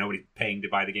this. There's nobody paying to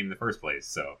buy the game in the first place.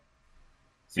 So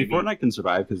See, maybe- Fortnite can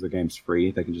survive because the game's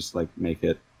free. They can just like make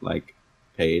it like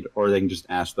paid, or they can just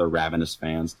ask their ravenous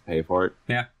fans to pay for it.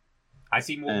 I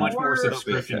see And- much more Or-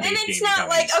 subscription and based it's games not coming.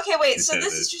 like, okay, wait, so instead of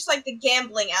this is just like the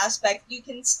gambling aspect. You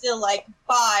can still, like,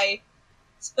 buy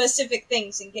specific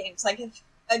things in games. Like, if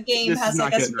a game This is has, not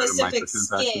like, a getting rid of specific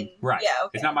microtransactions. skin. Right. Yeah, okay.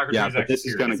 It's not microtransactions. Yeah, but this is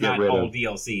period. gonna It's get not rid all of-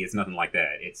 DLC. It's nothing like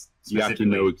that. It's You have to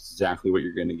specifically- know exactly what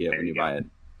you're going to get There when you you go. buy it,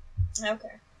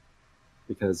 Okay.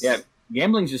 because Yeah,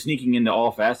 gambling's just sneaking into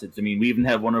all facets. I mean, we even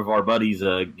have one of our buddies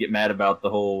get mad about the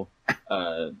whole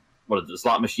what is it,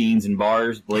 slot machines and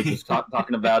bars. Blake was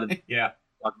talking about it, Yeah,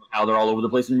 talking about how they're all over the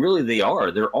place, and really they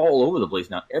are. They're all over the place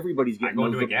now. Everybody's I getting go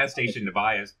into a those- gas station to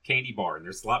buy a candy bar, and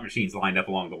there's slot machines lined up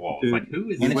along the walls. Dude. Like, who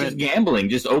is And this? it's just gambling,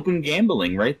 just open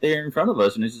gambling right there in front of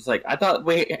us. And it's just like, I thought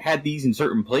we had these in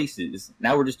certain places.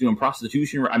 Now we're just doing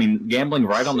prostitution. I mean, gambling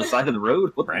right on the side of the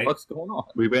road. What the Right. fuck's going on?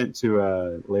 we went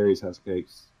to Larry's House of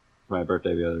Cakes for my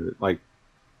birthday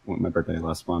my birthday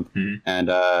last month, Mhm. and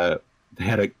they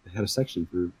had a section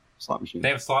for slot machines. They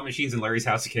have slot machines in Larry's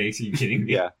House of Cakes. Are you kidding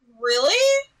me? Yeah,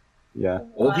 Really? yeah.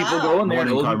 Old people Wow. go in there, One and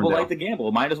in old people Carbondale. like to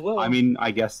gamble. Might as well. I mean,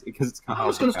 I guess because it's I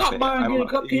was gonna stop by and get a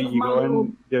cupcake from You my go little-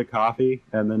 in, get a coffee,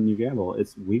 and then you gamble.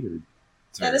 It's weird.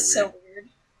 It's That very is so weird. weird.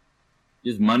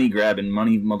 just money grabbing,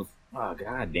 oh,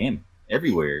 god damn.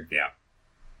 Everywhere.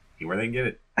 See where they can get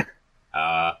it.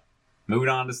 Moving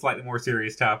on to a slightly more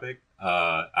serious topic.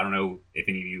 I don't know if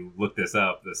any of you looked this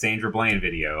up. The Sandra Bland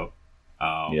video.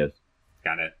 Yes.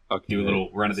 Kind of Okay, do a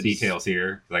little run of the this is- details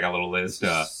here because I got a little list. This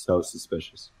is so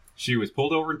suspicious. She was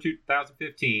pulled over in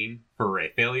 2015 for a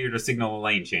failure to signal a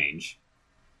lane change.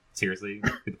 Seriously,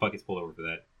 who the fuck gets pulled over for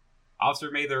that? Officer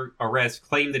made the arrest,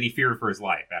 claimed that he feared for his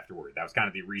life afterward. That was kind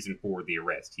of the reason for the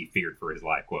arrest. He feared for his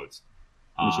life, quotes.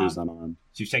 And she was unarmed.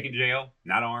 She was taken to jail,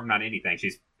 not armed, not anything.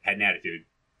 She's had an attitude,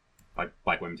 like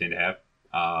black women tend to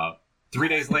have. 3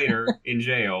 days later, in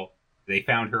jail, they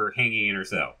found her hanging in her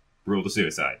cell, ruled a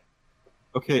suicide.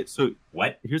 Okay, so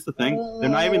What? here's the thing: they're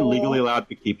not even legally allowed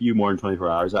to keep you more than 24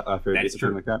 hours after That is something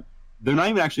true. like that. They're not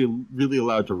even actually really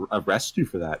allowed to arrest you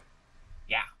for that.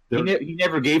 Yeah. He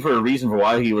never gave her a reason for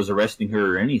why he was arresting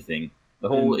her or anything. The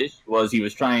whole issue was he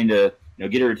was trying to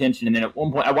get her attention, and then at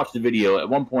one point, I watched the video. At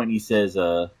one point, he says,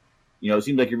 it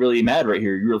seems like you're really mad right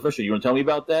here. You're really frustrated. You want to tell me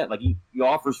about that? Like, he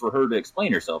offers for her to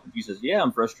explain herself. And she says, yeah,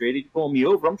 I'm frustrated. You pulled me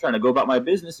over. I'm trying to go about my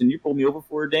business, and you pulled me over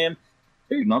for a damn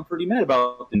thing. I'm pretty mad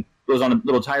about it. And goes on a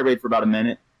little tirade for about a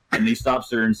minute, and he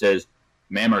stops her and says,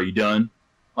 ma'am, are you done?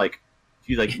 Like,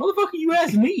 she's like, motherfucker, you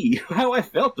asked me how I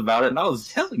felt about it, and I was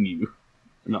telling you.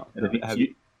 No, And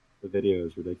the video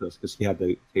is ridiculous because he had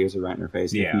the taser right in her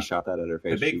face. And Yeah. if he shot that at her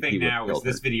face. The big thing he would now have is killed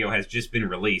this her. video has just been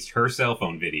released. Her cell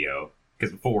phone video,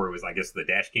 because before it was, I guess, the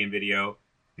dash cam video.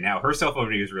 Now her cell phone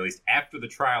video is released after the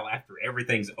trial, after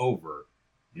everything's over.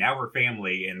 Now her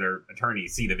family and their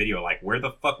attorneys see the video like, where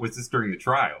the fuck was this during the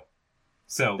trial?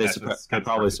 So They, that's what's they kind of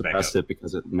probably sparked back suppressed up. it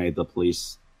because it made the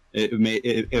police. It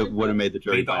would have made the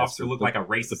jury Made the biased. officer look like a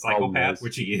racist the problem psychopath, is-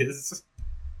 which he is.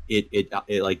 It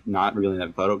like not really in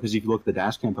that photo because if you look at the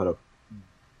dash cam photo,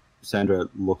 Sandra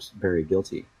looks very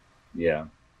guilty. Yeah.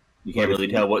 You can't But if really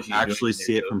you tell what she's actually doing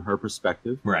see it there, from her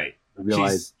perspective. Right. I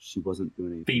realized she wasn't doing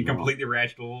anything. Being wrong. completely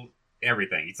irrational,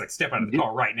 everything. He's like, step out of the Yeah.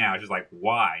 car right now. It's just like,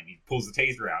 why? And he pulls the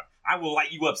taser out. I will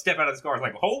light you up. Step out of this car. It's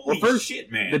like, holy Well, first,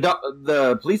 shit, man.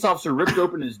 the police officer ripped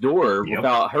open his door Yep.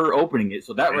 without her opening it,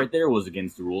 so that Right. right there was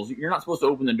against the rules. You're not supposed to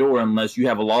open the door unless you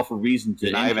have a lawful reason to.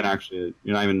 You're not even actually.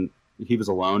 You're not even. If he was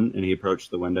alone and he approached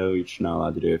the window, you're not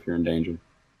allowed to do it if you're in danger.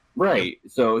 Right.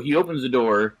 So he opens the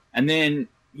door, and then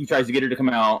he tries to get her to come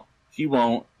out. She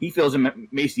won't. He feels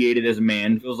emaciated as a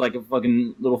man. Feels like a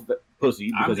fucking little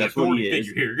pussy I'm because the that's what authority he is.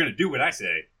 figure here. You're going to do what I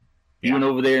say. He went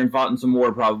over there and fought in some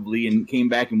war probably, and came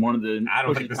back and wanted to. I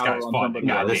don't push think his this power guy's on fought somebody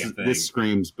the else. goddamn This thing. this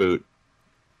screams boot.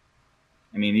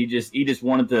 I mean, he just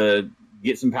wanted to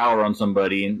get some power on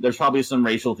somebody, and there's probably some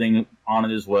racial thing on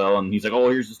it as well. And he's like, "Oh,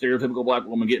 here's the stereotypical black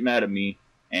woman getting mad at me,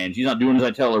 and she's not doing as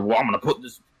I tell her. Well, I'm gonna put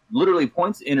this." Literally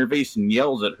points in her face and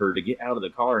yells at her to get out of the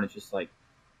car, and it's just like,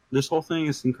 This whole thing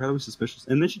is incredibly suspicious.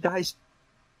 And then she dies,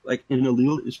 like in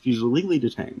illegal. She's illegally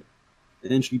detained,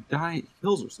 and she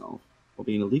kills herself while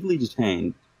being illegally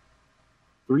detained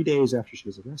 3 days after she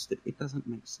was arrested. It doesn't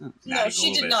make sense. Not No, even a she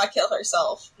little did bit. not kill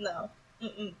herself. No.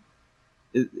 Mm-mm.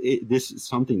 This is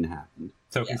something that happened.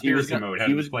 So Yeah. conspiracy mode. How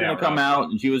she did was this play gonna out, come Rob? out,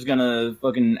 and she was gonna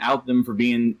fucking out them for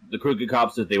being the crooked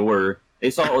cops that they were. They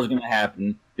saw what was gonna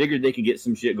happen, figured they could get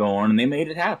some shit going, and they made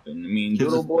it happen. I mean,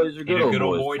 good old boys are In good a old good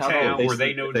old boys. boy That's how it town is. where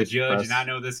they know They the judge suppress- and I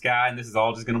know this guy, and this is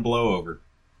all just going to blow over.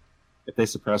 If they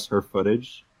suppress her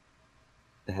footage,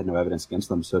 they had no evidence against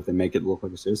them. So if they make it look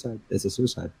like a suicide, it's a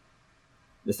suicide.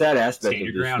 The sad aspect Stand of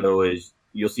your this, ground. though, is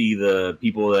you'll see the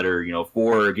people that are,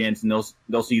 for or against, and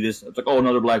they'll see this. It's like, oh,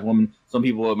 another black woman. Some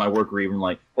people at my work are even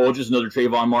like, oh, just another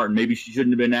Trayvon Martin. Maybe she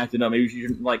shouldn't have been acting up. Maybe she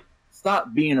shouldn't. Like,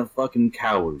 stop being a fucking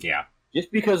coward. Yeah. Just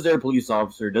because they're a police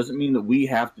officer doesn't mean that we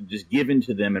have to just give in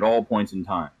to them at all points in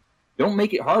time. Don't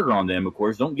make it harder on them, of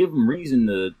course. Don't give them reason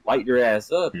to light your ass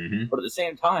up. Mm-hmm. But at the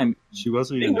same time, She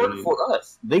wasn't they even. work for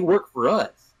us. They work for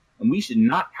us. And we should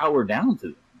not cower down to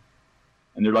them.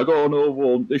 And they're like, oh, no,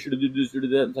 well, they should have did this or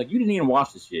did that. It's like, you didn't even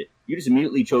watch this shit. You just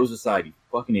immediately chose a side, you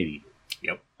fucking idiot.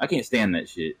 Yep. I can't stand that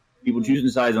shit. People choosing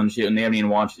sides on shit and they haven't even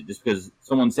watched it just because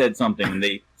someone said something and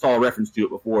they saw a reference to it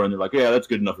before and they're like, yeah, that's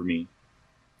good enough for me.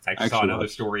 I actually saw Actually another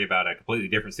watched. story about a completely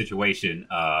different situation.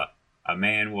 A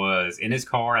man was in his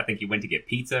car. I think he went to get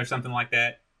pizza or something like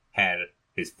that. Had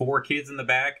his 4 kids in the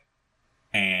back,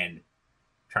 and I'm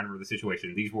trying to remember the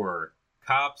situation. These were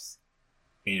cops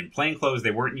in plain clothes.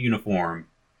 They weren't in uniform.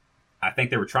 I think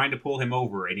they were trying to pull him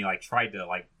over, and he tried to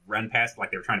run past,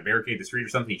 like they were trying to barricade the street or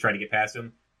something. He tried to get past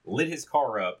him, lit his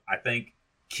car up. I think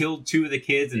killed 2 of the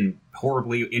kids and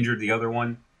horribly injured the other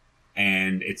one.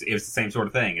 And it was the same sort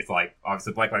of thing. It's like,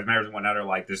 obviously, Black Lives Matter and whatnot are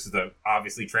like, this is the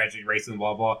obviously tragedy, racism,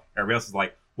 blah, blah. Everybody else is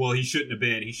like, well, he shouldn't have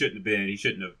been. He shouldn't have been. He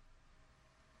shouldn't have.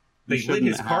 They You lit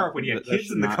his shouldn't car have- up when he had that kids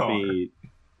should in the not car.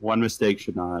 one mistake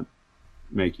should not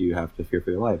make you have to fear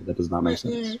for your life. That does not make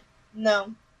sense. Mm-mm.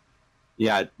 No.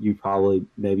 Yeah,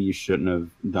 maybe you shouldn't have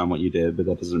done what you did, but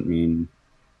that doesn't mean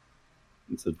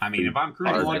it's a. I mean, if I'm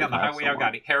cruising hard along to down the attack highway, I've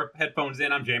got someone. headphones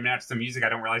in, I'm jamming out to some music, I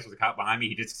don't realize there's a cop behind me,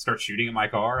 he just starts shooting at my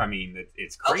car. I mean,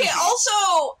 it's crazy. Okay,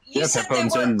 also, you Yeah, said they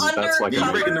headphones were in, that's like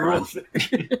You're breaking the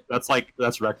undercover. rules.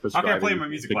 That's reckless Okay, I'm driving. playing my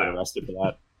music You could get loud. arrested for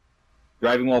that.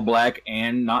 Driving while black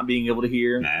and not being able to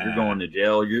hear, Nah. you're going to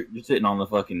jail. You're sitting on the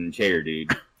fucking chair, dude.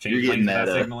 Change you're getting lanes without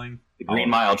that, signaling. The Green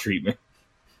Mile treatment.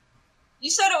 You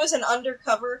said it was an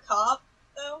undercover cop,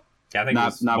 though? Yeah, I think it Not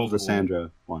was for the multiple-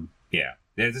 Sandra one. Yeah,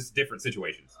 there's just different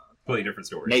situations. Completely different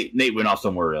stories. Nate went off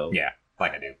somewhere else. Yeah.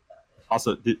 Like I do.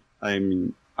 Also, I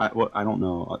don't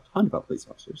know a ton about police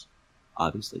officers.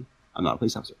 Obviously, I'm not a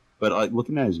police officer, but like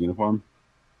looking at his uniform,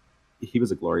 he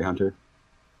was a glory hunter.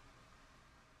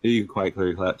 You could quite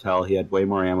clearly tell he had way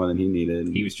more ammo than he needed.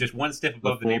 He was just one step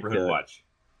above the neighborhood watch.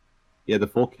 Yeah, the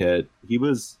full kit. He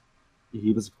was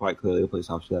quite clearly a police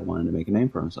officer that wanted to make a name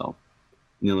for himself.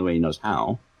 And the only way he knows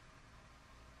how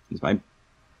is by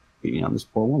beating on this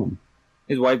poor woman.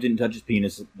 His wife didn't touch his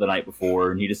penis the night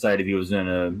before, and he decided he was going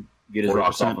to get his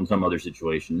rocks off in some other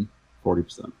situation.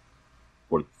 40%.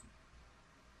 40%.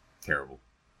 Terrible.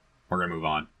 We're going to move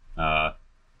on.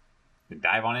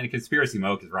 Dive on into conspiracy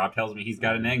mode because Rob tells me he's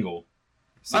got an angle.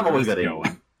 I've always got an angle.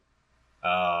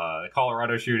 The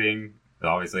Colorado shooting,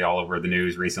 obviously all over the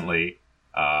news recently.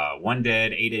 1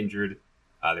 dead, 8 injured.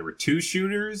 There were 2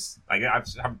 shooters. Like I've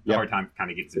had a hard time kind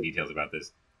of getting some details about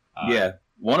this. Yeah,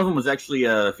 one of them was actually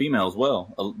a female as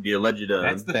well. The alleged.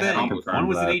 That's the thing. One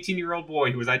was an 18-year-old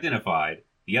boy who was identified.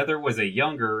 The other was a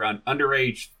younger,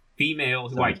 underage female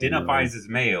who identifies as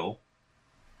male.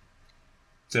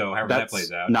 So however that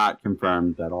plays out, not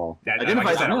confirmed at all.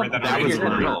 Identifies as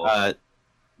male.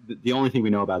 The only thing we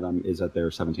know about them is that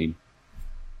they're 17.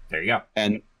 There you go.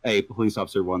 And a police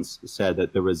officer once said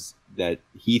that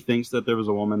he thinks that there was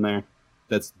a woman there.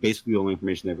 That's basically the only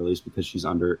information they've released because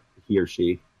he or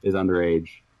she is underage.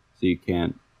 So you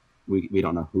can't, we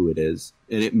don't know who it is.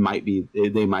 And it might be,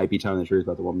 they might be telling the truth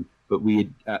about the woman, but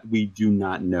we do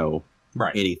not know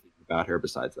anything about her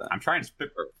besides that. I'm trying to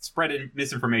spread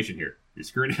misinformation here. You're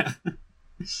screwing it.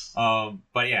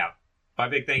 But yeah, my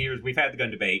big thing here is we've had the gun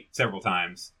debate several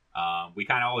times. We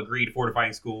kind of all agreed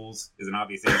fortifying schools is an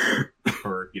obvious answer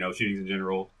for shootings in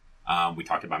general. We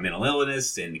talked about mental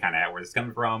illness and kind of where this is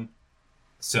coming from.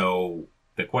 So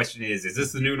the question is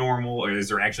this the new normal, or is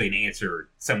there actually an answer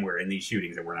somewhere in these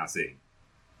shootings that we're not seeing?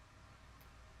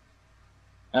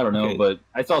 I don't know, but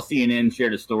I saw CNN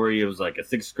shared a story. It was like a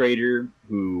 6th grader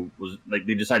who was like,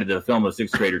 they decided to film a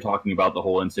 6th grader talking about the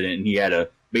whole incident, and he had a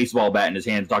baseball bat in his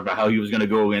hand, talking about how he was going to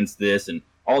go against this, and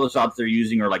all the shots they're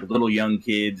using are like little young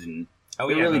kids, and they're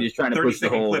really just trying to push the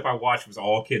whole. 30-second clip I watched was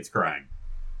all kids crying.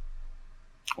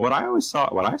 What I saw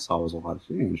was a lot of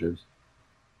teenagers.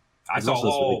 I saw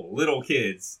all little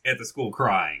kids at the school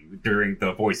crying during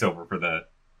the voiceover for the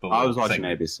I was watching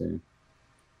segment. ABC.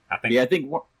 I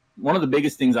think one of the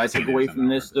biggest things I took away from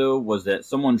this, though, was that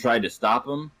someone tried to stop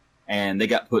them, and they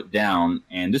got put down.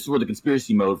 And this is where the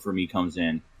conspiracy mode for me comes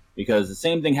in, because the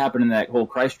same thing happened in that whole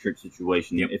Christchurch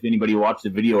situation. Yep. If anybody watched the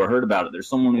video or heard about it, there's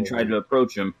someone who tried to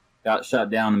approach him, got shot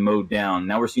down and mowed down.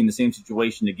 Now we're seeing the same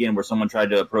situation again, where someone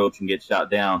tried to approach and get shot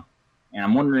down. And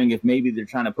I'm wondering if maybe they're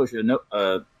trying to push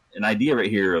an idea right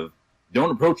here of,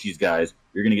 don't approach these guys,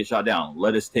 you're going to get shot down.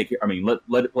 Let us take care. I mean,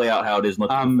 let it play out how it is, and let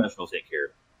the professionals take care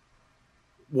of it.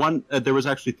 There was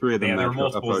actually 3 of them. Yeah, there were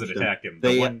multiples that attacked him.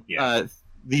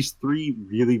 These 3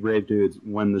 really brave dudes,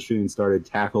 when the shooting started,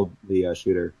 tackled the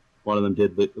shooter. One of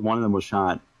them was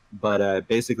shot, but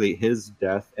basically his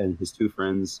death and his 2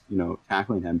 friends,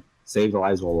 tackling him, saved the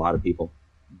lives of a lot of people.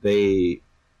 They're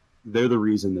the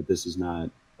reason that this is not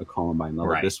a Columbine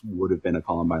level. Right. This would have been a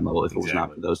Columbine level if it was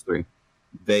not for those 3.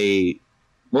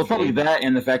 Well, it's probably that,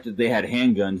 and the fact that they had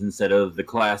handguns instead of the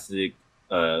classic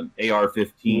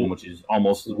AR-15, which is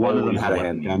almost one of them had a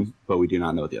handgun, but we do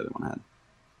not know what the other one had.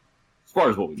 As far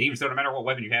as what we know. So no matter what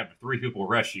weapon you have, if 3 people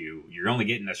rush you, you're only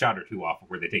getting a shot or 2 off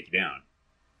before they take you down.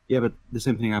 Yeah, but the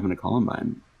same thing happened to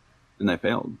Columbine, and they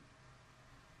failed.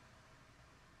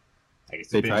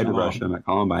 They tried to rush them at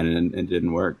Columbine, and it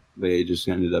didn't work. They just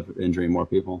ended up injuring more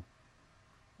people.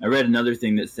 I read another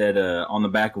thing that said on the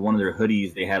back of one of their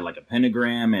hoodies, they had like a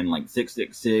pentagram and like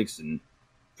 666, and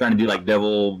trying to do like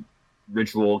devil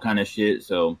ritual kind of shit.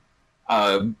 So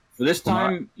for this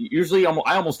time, usually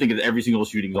I almost think that every single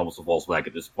shooting is almost a false flag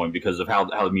at this point because of how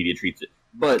the media treats it.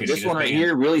 But this one right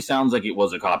here really sounds like it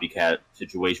was a copycat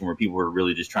situation where people were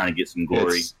really just trying to get some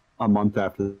glory. It's a month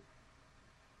after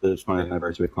the 20th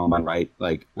anniversary of Columbine, right?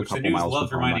 Like which the news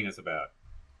loves reminding us about.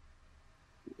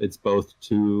 It's both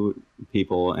 2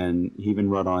 people, and he even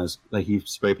wrote on he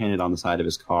spray painted on the side of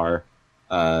his car,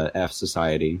 F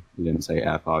Society. He didn't say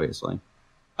F, obviously.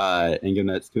 And given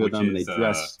that it's 2 of them, and they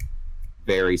dress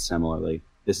very similarly,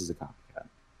 this is a copycat.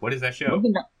 What is that show?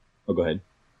 Go ahead.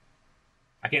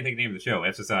 I can't think of the name of the show.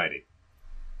 F Society.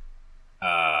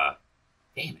 Damn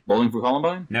it. Bowling for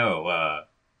Columbine? No,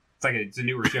 it's a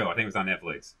newer show. I think it was on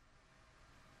Netflix.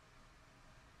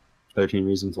 13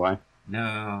 Reasons Why?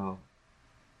 No.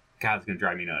 God, it's going to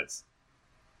drive me nuts.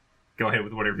 Go ahead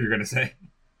with whatever you're going to say.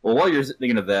 Well, while you're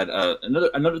thinking of that,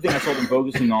 another thing I saw them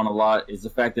focusing on a lot is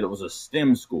the fact that it was a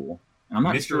STEM school. And I'm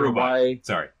not sure why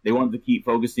they wanted to keep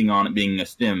focusing on it being a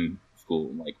STEM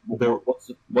school? Like,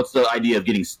 what's the idea of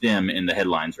getting STEM in the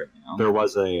headlines right now? There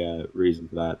was a reason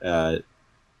for that.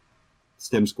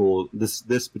 STEM school.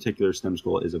 This particular STEM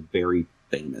school is a very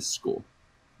famous school.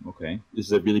 Okay. This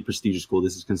is a really prestigious school.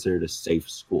 This is considered a safe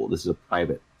school. This is a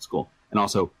private school, and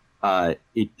also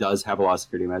it does have a lot of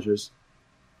security measures.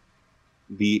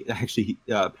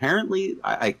 Apparently,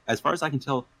 as far as I can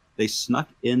tell, they snuck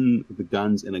in the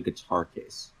guns in a guitar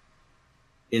case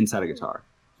inside a guitar,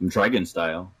 Some Trigun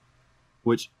style.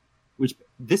 which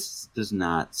this does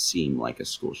not seem like a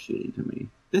school shooting to me.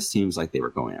 This seems like they were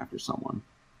going after someone.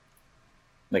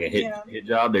 Like a hit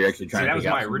job. They're actually trying that to was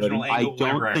take my out original somebody. angle. I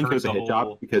don't whenever think it was a heard hit the job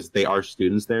whole- because they are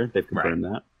students there. They've confirmed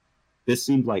that. This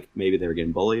seemed like maybe they were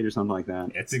getting bullied or something like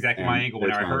that. That's exactly my And angle. they're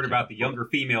When I trying heard to about the younger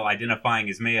female identifying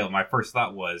as male, my first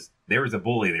thought was there was a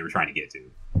bully they were trying to get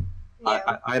to.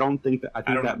 Yeah. I don't think that. I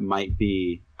think that might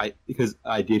be. Because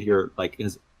I did hear like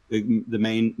the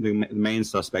main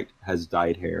suspect has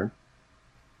dyed hair,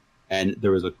 and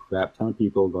there was a crap ton of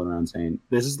people going around saying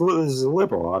this is a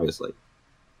liberal, obviously,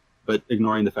 but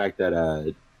ignoring the fact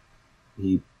that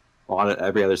he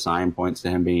every other sign points to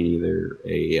him being either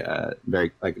a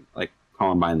very like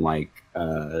Columbine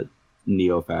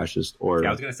neo-fascist or Yeah,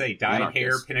 I was gonna say dyed hair,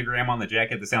 anarchist. pentagram on the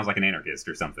jacket. That sounds like an anarchist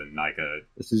or something. Like a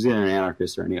This is either an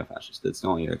anarchist or a neo-fascist. That's the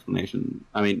only explanation.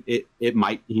 I mean, he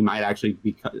might actually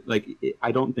be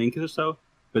I don't think so,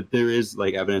 but there is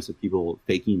like evidence of people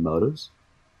faking motives.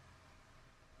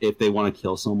 If they want to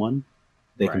kill someone,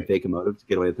 they can Right. fake a motive to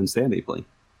get away with insanity plea.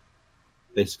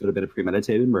 This could have been a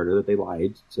premeditated murder that they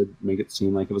lied to make it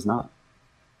seem like it was not.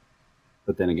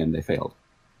 But then again, they failed,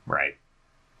 right.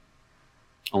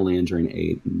 only injuring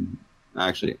 8, and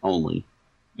actually only.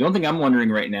 The only thing I'm wondering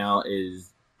right now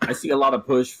is I see a lot of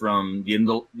push from the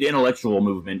intellectual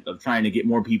movement of trying to get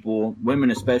more people,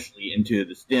 women especially, into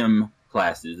the STEM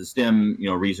classes, the STEM,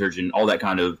 research and all that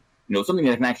kind of, something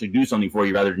that can actually do something for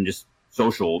you rather than just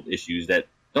social issues that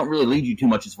don't really lead you too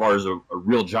much as far as a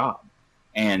real job.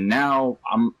 And now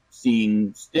I'm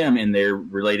seeing STEM in there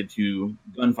related to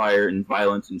gunfire and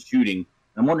violence and shooting.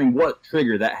 I'm wondering what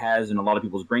trigger that has in a lot of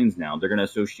people's brains now. They're going to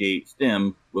associate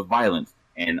STEM with violence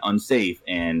and unsafe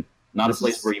and not a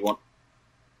place where you want.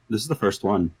 This is the first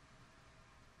one.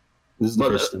 This is the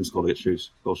first STEM school to get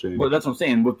school shooting. Well, that's what I'm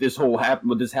saying. With this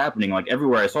with this happening, like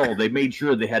everywhere I saw, they made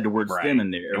sure they had the word Right. STEM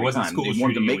in there. It Every wasn't time. school They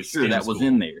wanted to shooting, it make was sure STEM that was school.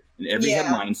 in there. And every Yeah.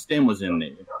 headline, STEM was in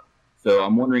there. So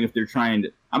I'm wondering if they're trying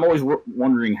to. I'm always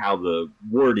wondering how the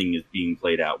wording is being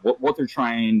played out. What they're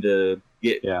trying to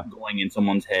get going in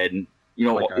someone's head. And,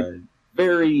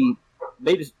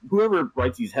 whoever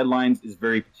writes these headlines is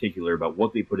very particular about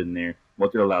what they put in there,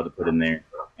 what they're allowed to put in there,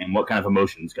 and what kind of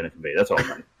emotion it's going to convey. That's all I'm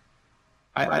trying to.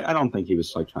 I don't think he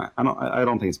was like trying. I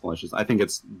don't think it's malicious. I think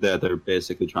it's that they're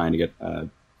basically trying to get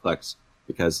clicks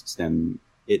because STEM.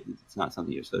 It's not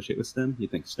something you associate with STEM. You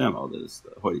think STEM, this is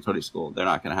the hoity-toity school. They're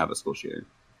not going to have a school shooter.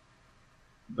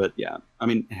 But yeah, I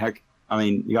mean,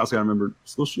 you also got to remember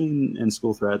school shooting and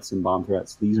school threats and bomb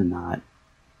threats. These are not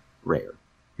rare,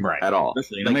 Right. at all.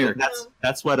 Especially in America.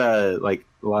 That's what a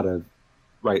lot of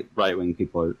right wing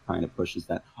people are trying to push is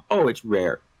that it's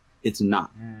rare. It's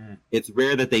not. It's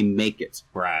rare that they make it.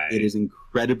 Right. It is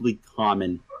incredibly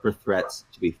common for threats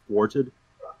to be thwarted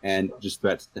and just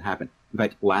threats to happen. In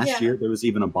fact, last year there was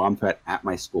even a bomb threat at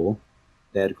my school.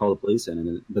 They had to call the police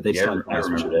in, but they still I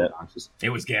remember that. It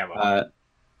was Gabo.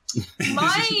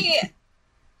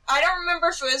 I don't remember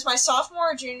if it was my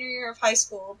sophomore or junior year of high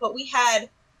school, but we had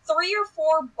 3 or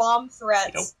 4 bomb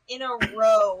threats in a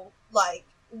row, like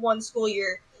one school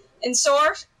year. And so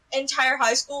our entire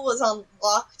high school was on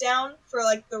lockdown for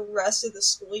like the rest of the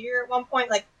school year at one point.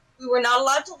 Like, we were not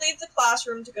allowed to leave the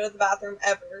classroom to go to the bathroom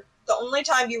ever. The only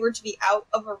time you were to be out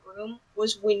of a room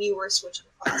was when you were switching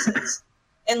classes.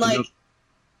 And like,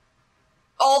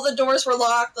 all the doors were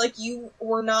locked. Like, you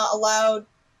were not allowed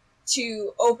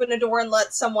to open a door and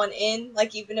let someone in.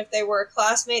 Like, even if they were a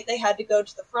classmate, they had to go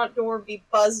to the front door, be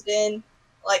buzzed in.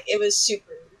 Like, it was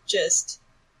super just...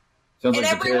 Sounds And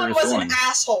like the everyone terrorist was an one.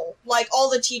 asshole. Like, all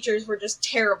the teachers were just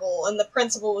terrible, and the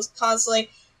principal was constantly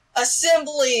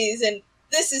assemblies, and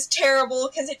this is terrible,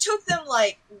 because it took them,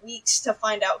 like, weeks to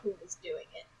find out who was doing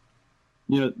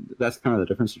it. That's kind of the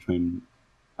difference between.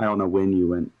 I don't know when you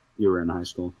were in high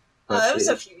school. It was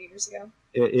a few years ago.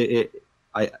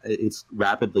 It's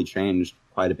rapidly changed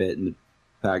quite a bit in the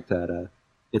fact that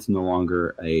it's no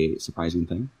longer a surprising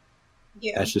thing.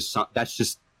 Yeah. That's just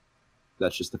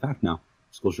a fact now.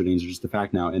 School shootings are just a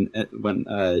fact now, and when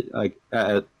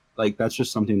that's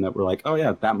just something that we're like, oh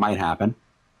yeah, that might happen.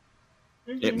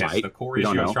 Mhm. It That's might. the core We issue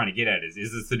don't I was know. trying to get at is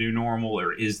this the new normal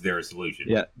or is there a solution?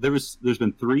 Yeah, there's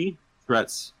been 3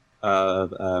 threats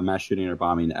of mass shooting or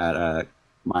bombing at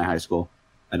my high school.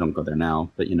 I don't go there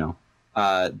now, but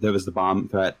there was the bomb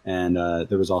threat, and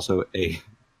there was also a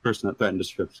person that threatened to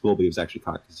strip school, but he was actually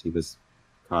caught because he was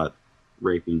caught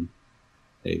raping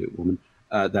a woman.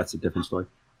 That's a different story.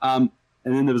 And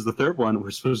then there was the third one,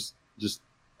 which was just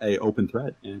a open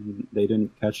threat, and they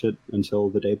didn't catch it until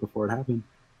the day before it happened.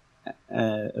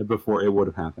 Before it would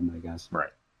have happened, I guess. Right.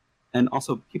 And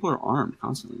also, people are armed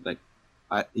constantly. Like,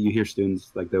 you hear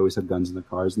students, like, they always have guns in their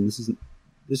cars, and this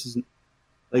isn't,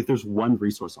 like, there's one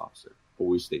resource officer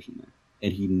always stationed there,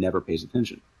 and he never pays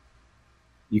attention.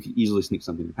 You can easily sneak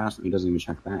something past him. He doesn't even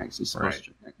check bags. He's supposed to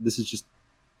check bags. This is just,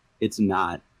 it's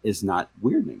not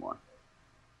weird anymore.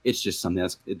 It's just something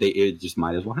it just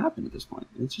might as well happen at this point.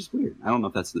 It's just weird. I don't know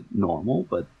if that's normal,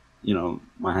 but,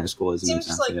 my high school isn't Seems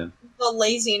exactly like the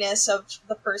laziness of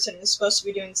the person who's supposed to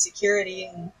be doing security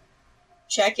and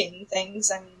checking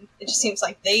things. I mean, it just seems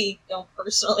like they don't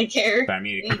personally care. But I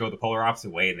mean, it could go the polar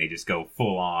opposite way, and they just go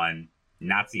full on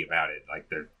Nazi about it. Like,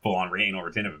 they're full on anal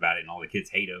retentive about it, and all the kids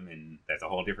hate them, and that's a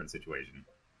whole different situation.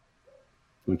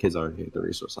 when kids already hate the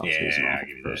resource officer. Yeah, I'll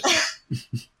give you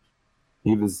that.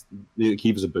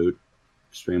 He was a boot,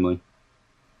 extremely.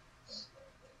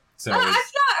 So I've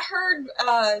not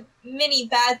heard many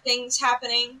bad things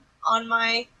happening on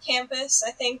my campus.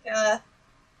 I think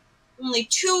only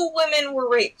 2 women were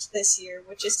raped this year,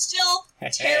 which is still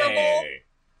terrible, hey.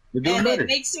 They're doing and better. it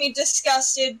makes me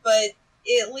disgusted, but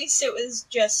at least it was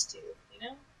just 2, you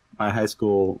know?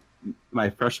 My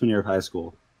freshman year of high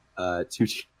school, 2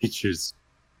 teachers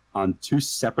on 2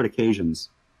 separate occasions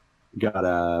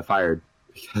got fired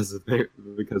because of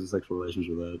sexual relations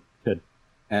with a kid.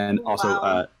 And also,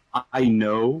 Wow. I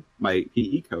know my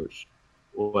PE coach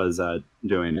was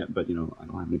doing it, but I don't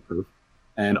have any proof.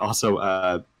 And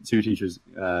also, 2 teachers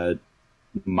were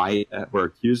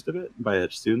accused of it by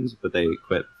students, but they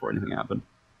quit before anything happened.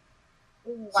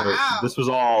 Wow. So this was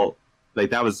all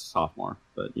that was sophomore,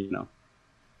 but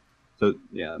So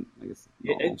yeah, I guess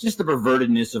It's just the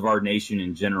pervertedness of our nation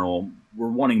in general. We're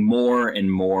wanting more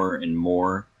and more and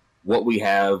more. What we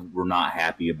have, we're not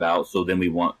happy about. So then we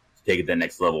want to take it to the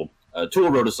next level. Tool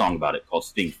wrote a song about it called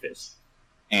Stink Fist.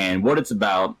 And what it's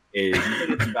about is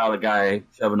it's about a guy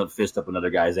shoving a fist up another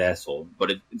guy's asshole.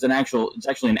 But it's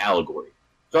actually an allegory.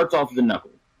 Starts off with a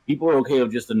knuckle. People are okay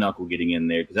with just a knuckle getting in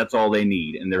there because that's all they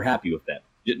need, and they're happy with that.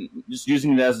 Just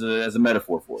using it as a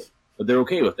metaphor for it. But they're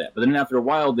okay with that. But then after a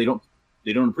while, they don't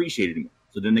appreciate it anymore.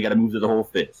 So then they got to move to the whole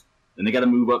fist. Then they got to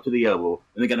move up to the elbow.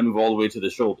 Then they got to move all the way to the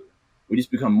shoulder. We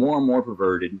just become more and more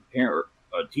perverted.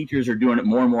 Teachers are doing it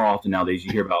more and more often nowadays.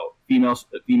 You hear about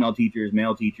female teachers,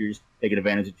 male teachers taking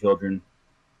advantage of children,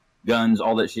 guns,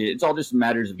 all that shit. It's all just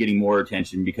matters of getting more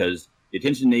attention because the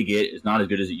attention they get is not as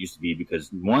good as it used to be because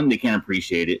 1, they can't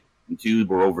appreciate it, and 2,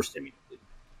 we're overstimulated.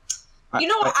 You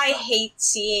know what I hate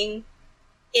seeing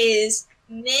is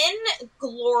men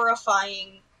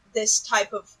glorifying this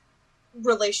type of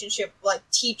relationship, like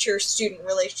teacher-student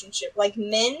relationship. Like,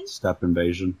 men step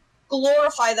invasion.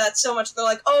 glorify that so much. They're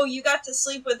like, oh, you got to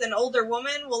sleep with an older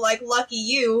woman? Well, like, lucky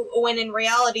you. When in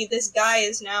reality, this guy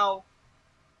is now,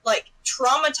 like,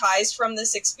 traumatized from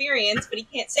this experience, but he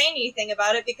can't say anything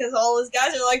about it because all his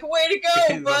guys are like, way to go,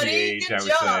 Depends on the buddy. age, I Good would say.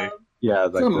 job. Yeah,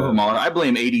 like Some of them are. I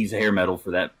blame 80s hair metal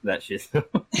for that shit.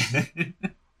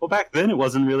 well, back then it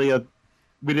wasn't really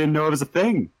we didn't know it was a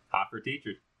thing. Hot for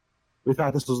teachers. We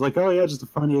thought this was like, oh yeah, just a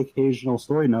funny occasional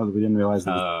story. No, we didn't realize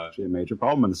that it was actually a major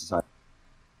problem in the society.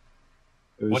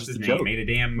 It was What's just his a name? joke. Made a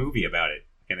damn movie about it.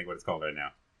 I can't think what it's called right now.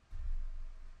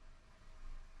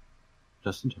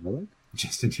 Justin Timberlake?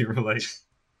 Justin Timberlake.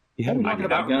 He had a Talking I movie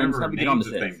about cannot guns, remember how we get on names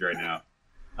the of set? things right now.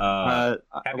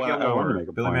 Happy I want to Gilmore, make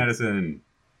a Billy point. Madison.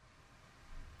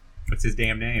 What's his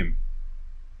damn name?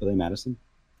 Billy Madison?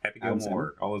 Happy Adam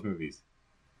Gilmore. All those movies.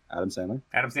 Adam Sandler?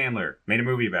 Adam Sandler made a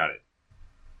movie about it.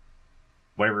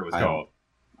 Whatever it was I called.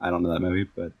 I don't know that movie,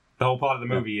 but The whole plot of the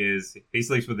movie is he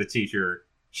sleeps with a teacher.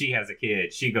 She has a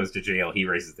kid. She goes to jail. He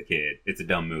raises the kid. It's a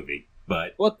dumb movie,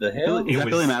 but What the hell? It is that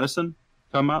was- Billy Madison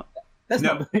talking about? That's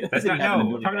no, not. that's not. didn't happen No,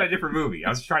 in we're the talking about a movie. different movie. I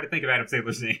was just trying to think of Adam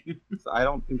Sandler's name. I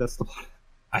don't think that's the plot.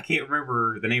 I can't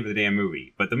remember the name of the damn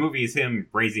movie, but the movie is him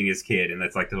raising his kid, and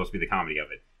that's like supposed to be the comedy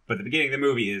of it. But the beginning of the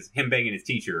movie is him banging his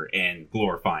teacher and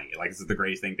glorifying it. Like, this is the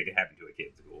greatest thing that could happen to a kid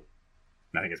in school.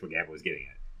 And I think that's what Gab was getting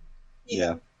at.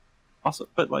 Yeah. Also,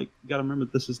 but you gotta remember,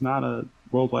 this is not a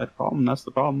worldwide problem. That's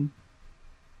the problem.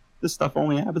 This stuff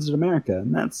only happens in America,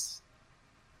 and that's.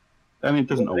 I mean, it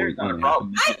doesn't Well, always there's not a only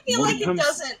problem. happen. I feel When like it it comes-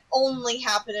 doesn't only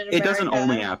happen in America. It doesn't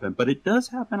only happen, but it does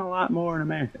happen a lot more in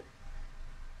America.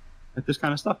 Like this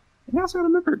kind of stuff. And you also gotta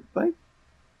remember,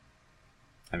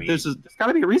 I mean, there's got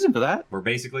to be a reason for that. we're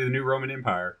basically the new Roman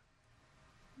Empire.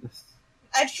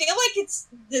 I feel like it's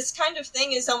this kind of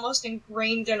thing is almost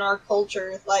ingrained in our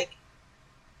culture, like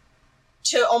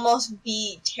to almost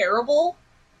be terrible.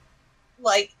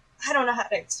 Like, I don't know how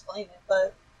to explain it,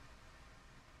 but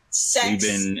sex. We've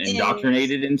been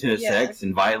indoctrinated into sex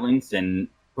and violence and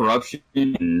corruption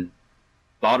and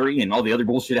lottery and all the other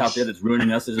bullshit out there that's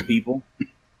ruining us as a people.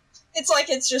 It's like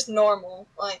it's just normal.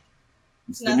 Like,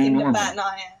 It's the nothing new to normal. bat an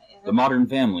eye at. You know? The Modern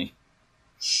Family.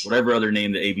 Whatever other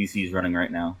name that ABC is running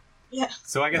right now. Yeah.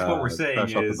 So I guess what we're saying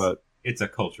Fresh off the is boat. it's a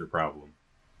culture problem.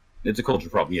 It's a culture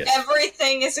problem, yes.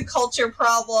 Everything is a culture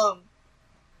problem.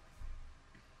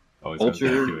 Always comes back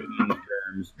Culture, to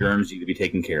it. germs need to be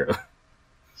taken care of.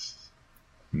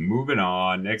 Moving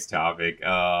on, next topic.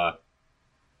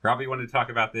 Probably wanted to talk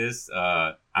about this.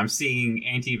 I'm seeing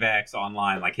anti-vax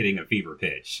online like hitting a fever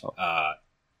pitch.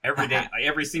 Every day,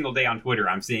 every single day on Twitter,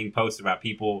 I'm seeing posts about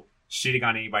people shitting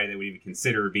on anybody that would even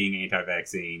consider being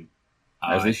anti-vaccine.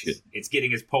 As they should. It's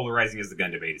getting as polarizing as the gun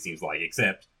debate, it seems like,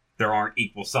 except there aren't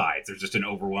equal sides. There's just an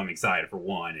overwhelming side for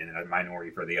one and a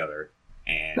minority for the other.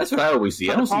 And That's what I always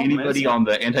see. I don't see anybody on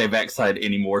the anti-vax side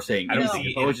anymore saying I don't anything. see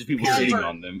It's always just people Ever. shitting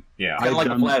on them. yeah, Kind of like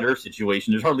the I've done- flat Earth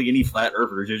situation. There's hardly any flat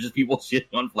Earthers. There's just people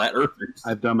shitting on flat Earthers.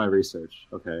 I've done my research.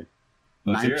 Okay,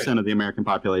 Let's hear it. 9% of the American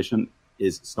population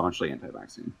is staunchly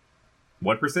anti-vaccine.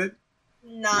 what percent?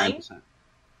 9. 9%. Sounds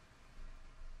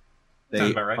They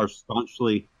about right. are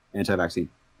staunchly anti-vaccine,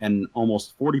 and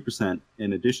almost 40%,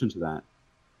 in addition to that,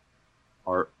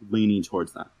 are leaning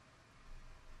towards that.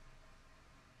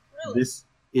 Really?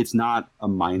 It's not a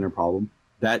minor problem.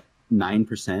 That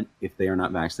 9%, if they are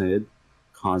not vaccinated,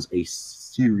 cause a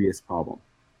serious problem.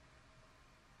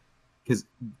 Because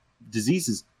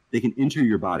diseases, they can enter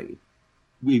your body,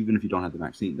 even if you don't have the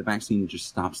vaccine. The vaccine just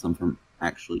stops them from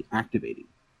actually activating.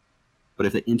 But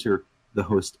if they enter the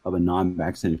host of a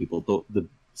non-vaccinated people, the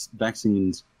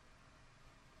vaccines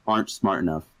aren't smart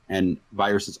enough, and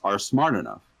viruses are smart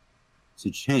enough to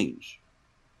change.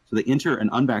 So they enter an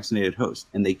unvaccinated host,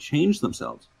 and they change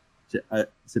themselves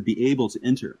to be able to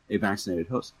enter a vaccinated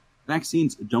host.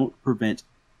 Vaccines don't prevent.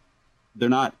 They're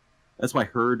not. That's why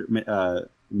herd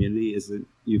immunity is.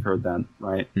 You've heard that,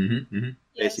 right? Mm-hmm, mm-hmm.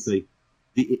 Yes. Basically,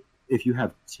 if you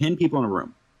have 10 people in a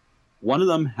room, one of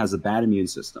them has a bad immune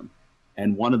system,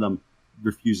 and one of them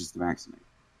refuses to vaccinate.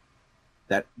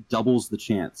 That doubles the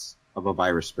chance of a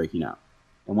virus breaking out.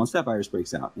 And once that virus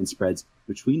breaks out and spreads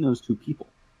between those two people,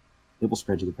 it will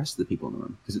spread to the rest of the people in the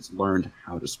room because it's learned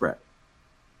how to spread.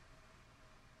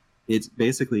 It's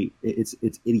basically it's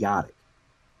idiotic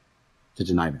to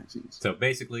deny vaccines. So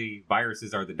basically,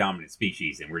 viruses are the dominant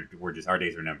species, and we're just our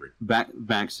days are numbered.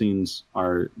 Vaccines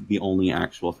are the only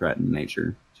actual threat in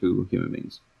nature to human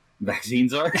beings.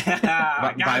 Vaccines are?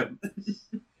 Got him.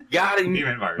 Got him!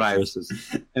 Human virus.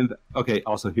 Viruses. And okay,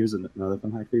 also here's another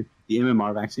fun fact for you: the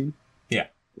MMR vaccine. Yeah,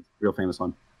 it's a real famous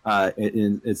one.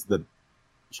 It's the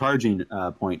charging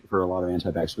point for a lot of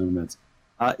anti-vax movements.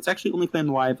 It's actually only claimed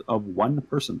the life of one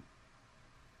person.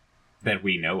 That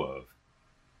we know of.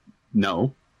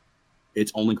 No,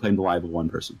 it's only claimed the life of one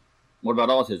person. What about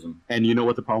autism? And you know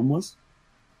what the problem was?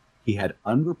 He had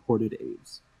unreported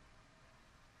AIDS.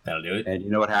 That'll do it. And you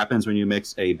know what happens when you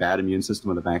mix a bad immune system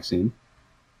with a vaccine?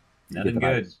 You Nothing get the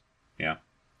good. virus. Yeah.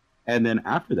 And then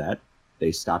after that,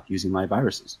 they stopped using live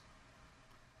viruses.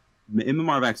 The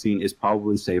MMR vaccine is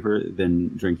probably safer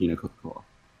than drinking a Coca-Cola.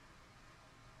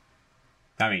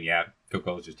 I mean, yeah,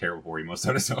 Coca-Cola's just terrible for you. Most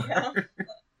sodas are. Yeah.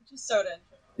 Just soda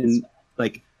in And general.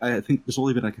 like, I think there's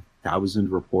only been like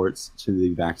 1,000 reports to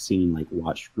the vaccine like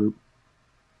watch group,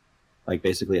 like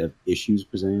basically of issues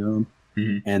presenting to them,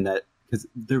 Mhm. and that because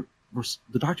the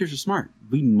doctors are smart.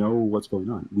 We know what's going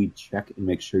on. We check and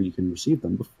make sure you can receive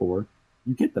them before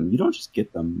you get them. You don't just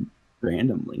get them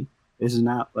randomly. This is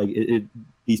not like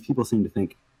these people seem to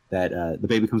think that the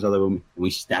baby comes out of the womb and we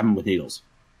stab them with needles.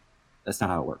 That's not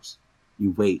how it works.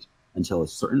 You wait until a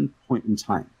certain point in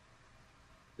time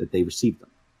that they receive them.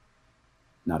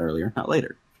 Not earlier, not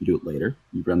later. If you do it later,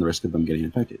 you run the risk of them getting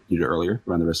infected. If you do it earlier,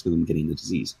 you run the risk of them getting the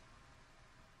disease.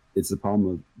 It's the problem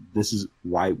of this is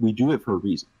why we do it for a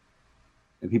reason.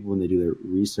 And people, when they do their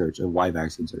research of why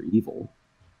vaccines are evil,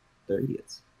 they're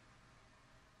idiots.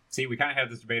 See, we kind of had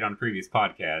this debate on a previous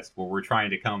podcast where we're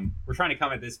trying to come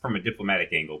at this from a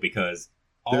diplomatic angle because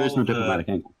There is no diplomatic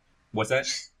angle. What's that?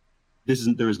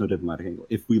 There is no diplomatic angle.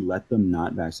 If we let them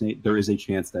not vaccinate, there is a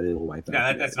chance that it'll wipe out.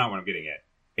 No, that's not what I'm getting at.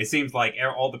 It seems like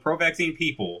all the pro-vaccine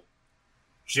people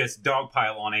just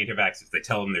dogpile on anti-vaxxers. They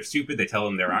tell them they're stupid. They tell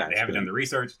them they haven't done the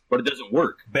research. But it doesn't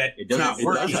work. But It it's not doesn't- it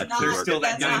working. doesn't There's work. still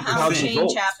that That's not how 9%. change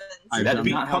results. happens. I That's don't-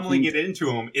 not how Pummeling things- it into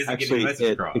them isn't getting Actually, the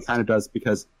message across. it kind of does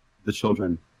because the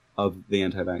children of the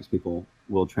anti-vax people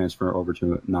will transfer over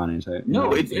to non-anti.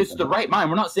 No, it's the right mind.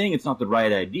 We're not saying it's not the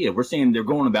right idea. We're saying they're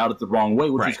going about it the wrong way,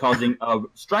 which is causing a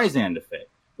Streisand effect,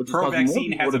 which is causing more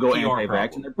people to go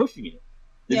anti-vax, and they're pushing it.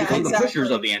 They become the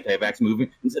pushers of the anti-vax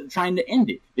movement instead of trying to end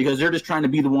it, because they're just trying to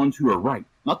be the ones who are right,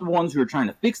 not the ones who are trying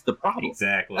to fix the problem.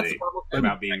 Exactly. That's the problem.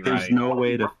 About being There's right. no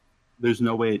way to. There's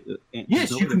no way. Yes,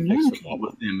 you communicate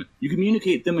with them. You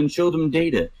communicate them and show them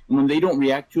data. And when they don't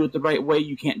react to it the right way,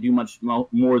 you can't do much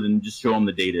more than just show them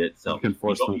the data itself. You can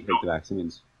force them to take the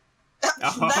vaccines.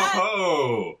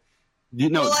 Oh. You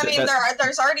know, well, I mean,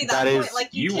 there's already that point. Like,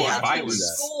 you want can't violence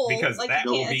school, because like, that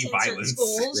you will can't be attend certain violence.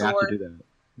 schools they have or to do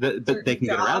that. But they can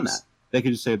get around that. They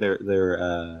can just say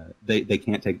they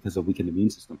can't take it because of a weakened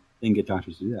immune system. They can get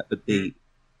doctors to do that,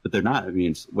 but they're not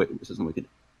immune system weakened.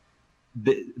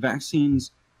 The vaccine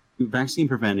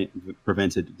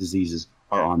prevented diseases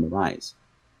are on the rise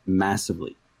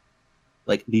massively.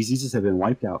 Like, diseases have been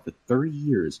wiped out for 30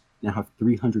 years, now have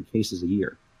 300 cases a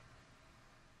year.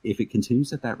 If it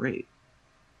continues at that rate,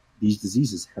 these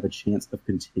diseases have a chance of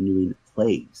continuing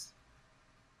plagues.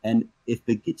 And if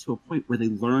they get to a point where they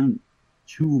learn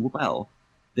too well,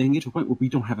 they can get to a point where we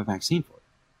don't have a vaccine for it.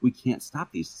 We can't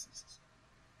stop these diseases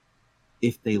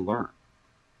if they learn.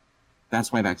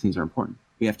 That's why vaccines are important.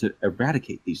 We have to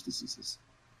eradicate these diseases.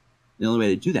 The only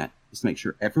way to do that is to make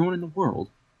sure everyone in the world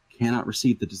cannot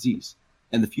receive the disease.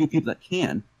 And the few people that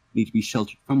can need to be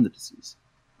sheltered from the disease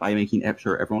by making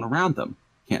sure everyone around them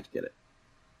can't get it.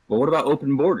 Well, what about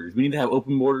open borders? We need to have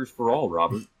open borders for all,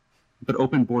 Robert. But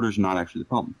open borders are not actually the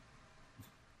problem.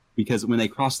 Because when they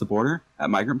cross the border at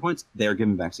migrant points, they are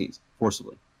given vaccines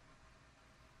forcibly.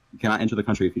 You cannot enter the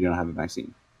country if you don't have a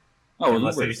vaccine. Oh,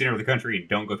 unless they just enter the country and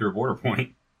don't go through a border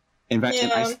point. In fact,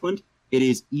 in Iceland, it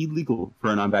is illegal for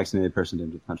an unvaccinated person to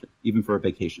enter the country, even for a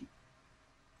vacation.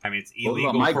 I mean, it's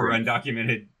illegal for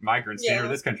undocumented migrants to enter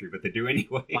this country, but they do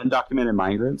anyway. Undocumented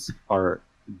migrants are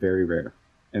very rare.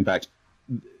 In fact,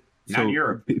 not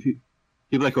Europe.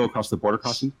 People that go across the border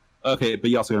crossing. Okay,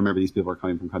 but you also got to remember these people are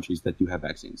coming from countries that do have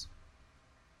vaccines.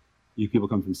 If people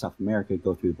come from South America,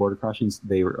 go through the border crossings,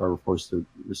 they are forced to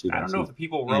receive vaccines. I don't know if the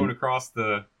people rowing across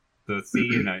the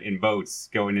sea in boats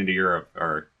going into Europe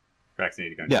are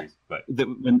vaccinated countries. Yeah, but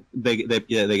when they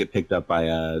get picked up by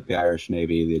the Irish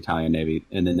Navy, the Italian Navy,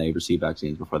 and then they receive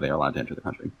vaccines before they are allowed to enter the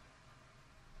country.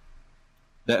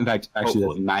 That, in fact, actually,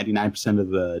 that's 99% of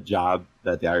the job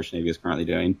that the Irish Navy is currently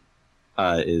doing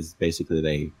is basically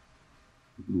they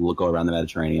go around the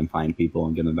Mediterranean, find people,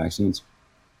 and give them vaccines.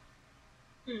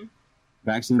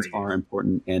 Vaccines are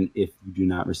important, and if you do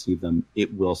not receive them,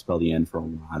 it will spell the end for a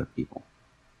lot of people.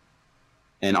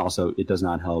 And also, it does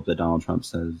not help that Donald Trump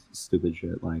says stupid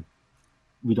shit like,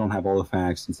 we don't have all the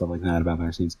facts and stuff like that about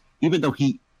vaccines, even though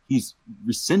he's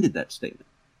rescinded that statement.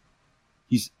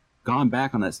 He's gone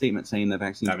back on that statement saying that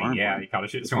vaccines aren't. Yeah, he caught a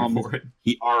shit storm for it.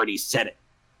 He already said it.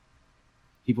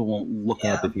 People won't look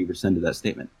up if he rescinded that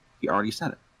statement. He already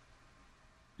said it.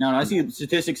 Now, I see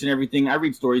statistics and everything. I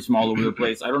read stories from all over the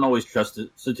place. I don't always trust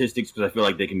statistics because I feel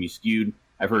like they can be skewed.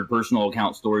 I've heard personal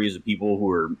account stories of people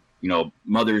who are,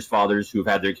 mothers, fathers who have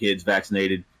had their kids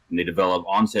vaccinated and they develop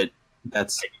onset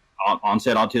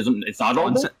autism. It's not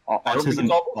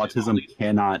autism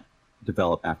cannot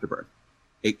develop after birth.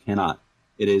 It cannot.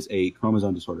 It is a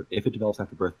chromosome disorder. If it develops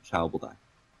after birth, the child will die.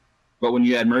 But when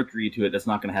you add mercury to it, that's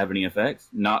not going to have any effects.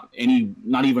 Not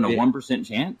even a 1%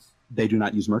 chance. They do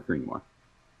not use mercury anymore.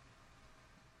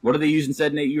 What do they use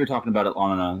instead, Nate? You were talking about it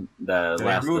on the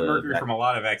last. They removed mercury from a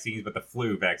lot of vaccines, but the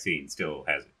flu vaccine still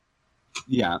has it.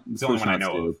 Yeah, it's the only one I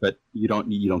know of. But you don't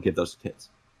give those to kids.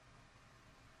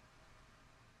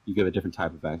 You give a different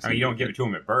type of vaccine. I mean, you don't give it to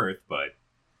them at birth, but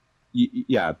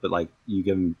but like you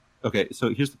give them. Okay,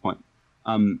 so here's the point.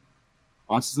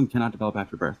 Autism cannot develop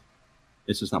after birth.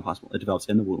 It's just not possible. It develops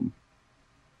in the womb.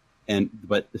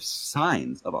 But the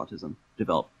signs of autism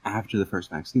develop after the first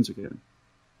vaccines are given.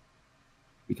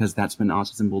 Because that's when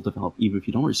autism will develop even if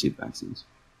you don't receive vaccines.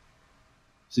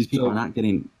 So these people are not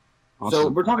getting autism. So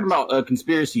we're talking about a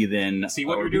conspiracy then. See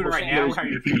what you're doing right now, how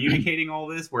you're communicating all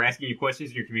this? We're asking you questions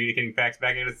and you're communicating facts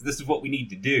back at us. This is what we need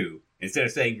to do. Instead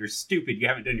of saying you're stupid, you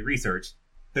haven't done your research,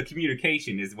 the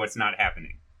communication is what's not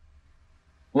happening.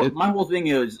 Well, my whole thing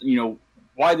is,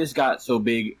 why this got so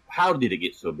big. How did it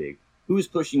get so big? Who's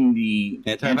pushing the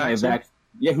anti-vax?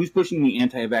 Yeah, who's pushing the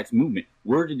anti-vax movement?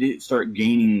 Where did it start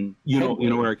gaining? You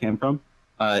know where it came from?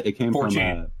 It came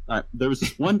 4chan. from. There was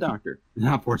this one doctor,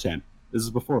 not 4chan. This is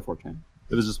before 4chan.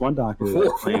 There was this one doctor.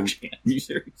 Before 4chan? Are you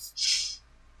serious?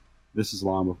 This is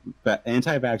long before.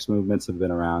 Anti-vax movements have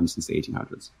been around since the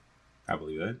 1800s. I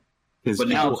believe that. But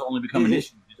now it's only become an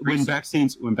issue. When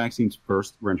vaccines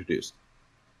first were introduced,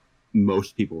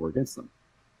 most people were against them.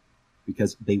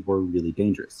 because they were really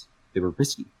dangerous. They were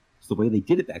risky. So the way they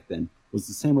did it back then was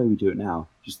the same way we do it now,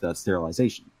 just without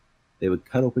sterilization. They would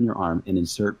cut open your arm and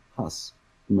insert pus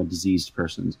from a diseased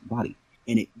person's body.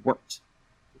 And it worked.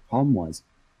 The problem was,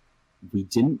 we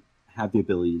didn't have the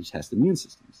ability to test immune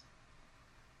systems.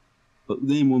 But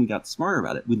then when we got smarter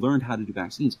about it, we learned how to do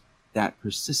vaccines. That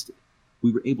persisted.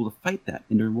 We were able to fight that.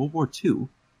 And during World War II,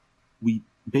 we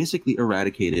basically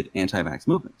eradicated anti-vax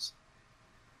movements.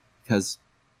 Because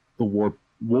World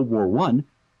War I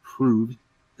proved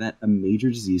that a major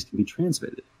disease can be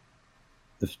transmitted.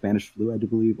 The Spanish flu, I do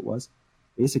believe it was.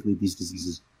 Basically, these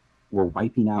diseases were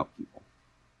wiping out people,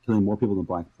 killing more people than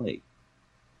Black Plague.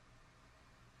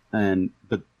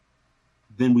 But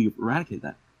then we eradicated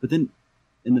that. But then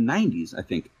in the 90s, I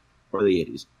think, or the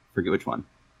 80s, forget which one.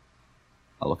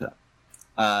 I'll look it up.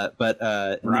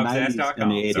 In the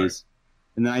 90s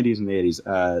and the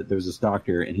 80s, there was this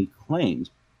doctor, and he claimed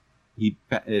he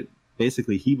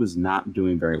was not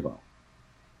doing very well.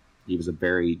 He was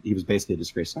basically a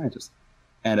disgraced scientist,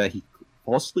 and he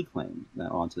falsely claimed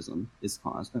that autism is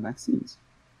caused by vaccines.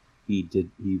 He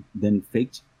then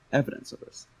faked evidence of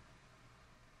this.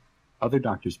 Other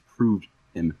doctors proved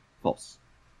him false.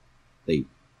 They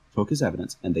took his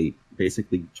evidence and they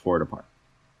basically tore it apart,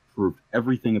 proved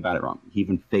everything about it wrong. He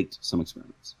even faked some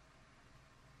experiments.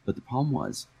 But the problem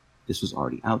was, this was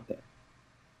already out there.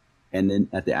 And then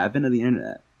at the advent of the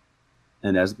internet,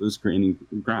 and as it was gaining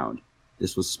ground,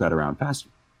 this was spread around faster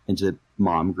into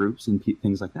mom groups and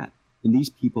things like that. And these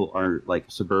people are like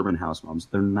suburban house moms.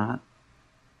 They're not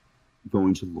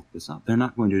going to look this up. They're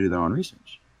not going to do their own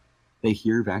research. They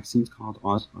hear vaccines cause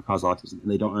autism,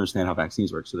 and they don't understand how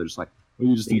vaccines work. So they're just like, "Oh,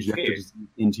 you just inject it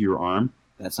into your arm?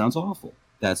 That sounds awful.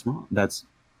 That's wrong.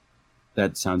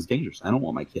 That sounds dangerous. I don't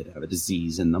want my kid to have a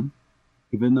disease in them,"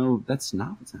 even though that's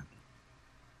not what's happening.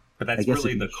 But that's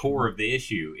really the core of the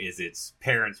issue, is it's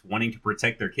parents wanting to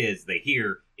protect their kids. They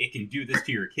hear it can do this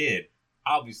to your kid.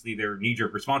 Obviously, their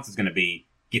knee-jerk response is going to be,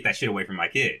 get that shit away from my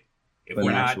kid. If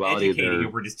we're not educating,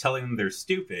 if we're just telling them they're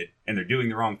stupid and they're doing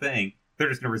the wrong thing, they're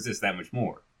just going to resist that much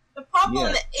more. The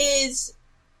problem is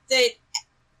that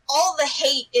all the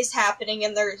hate is happening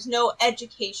and there's no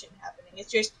education happening. It's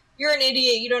just, you're an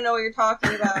idiot, you don't know what you're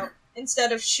talking about,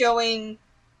 instead of showing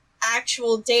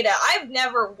actual data. I've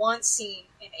never once seen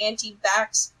an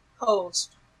anti-vax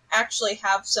post actually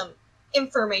have some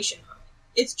information on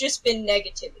it. It's just been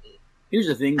negativity. Here's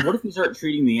the thing. What if we start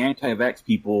treating the anti-vax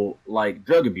people like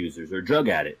drug abusers or drug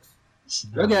addicts?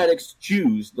 Drug addicts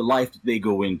choose the life that they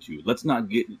go into. Let's not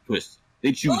get twisted.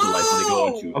 They choose the life that they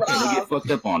go into. Okay, they get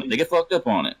fucked up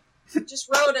on it. Just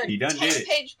wrote a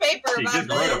 10-page paper about this. He just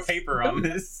wrote a paper on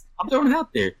this. I'm throwing it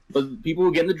out there. But people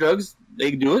who get in the drugs,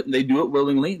 they do it, and they do it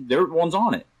willingly. They're the ones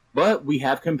on it. But we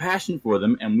have compassion for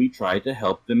them, and we try to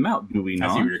help them out. Do we not?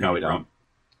 I see where you're coming from.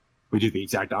 We do the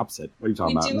exact opposite. What are you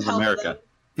talking about? This is America.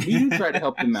 We do try to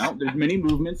help them out. There's many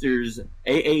movements. There's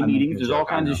AA meetings. There's all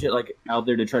kinds of shit like out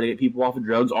there to try to get people off of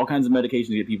drugs. All kinds of medications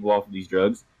to get people off of these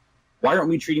drugs. Why aren't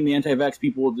we treating the anti-vax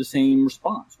people with the same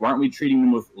response? Why aren't we treating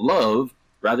them with love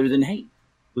rather than hate?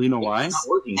 Well, you know why? It's not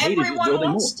working. Hate is just everyone building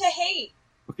wants more. to hate.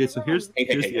 Okay, so here's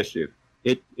the issue.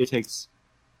 It takes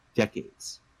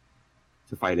decades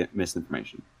to fight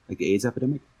misinformation. Like the AIDS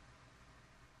epidemic.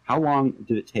 How long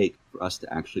did it take for us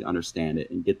to actually understand it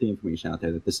and get the information out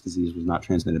there that this disease was not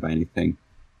transmitted by anything,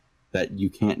 that you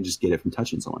can't just get it from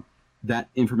touching someone? That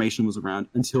information was around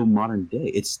until modern day.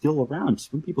 It's still around.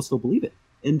 Some people still believe it.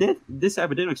 And this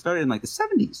epidemic started in like the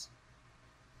 70s.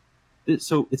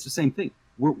 So it's the same thing.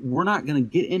 We're not going to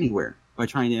get anywhere by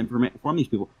trying to inform these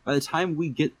people. By the time we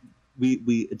do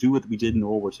what we did in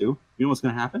World War II, you know what's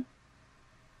going to happen?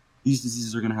 These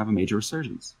diseases are going to have a major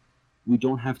resurgence. We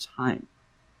don't have time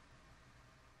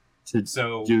to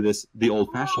do this the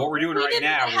old-fashioned. What we're doing right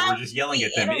now, where we're just yelling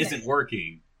at them, isn't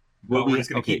working. But we're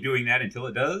just going to keep doing that until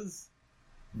it does?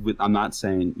 I'm not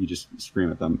saying you just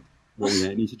scream at them. What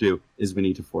we need to do is we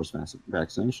need to force massive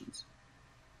vaccinations.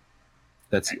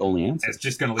 That's the only answer. It's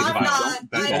just going to lead to violence.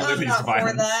 I'm not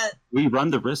for that. We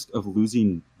run the risk of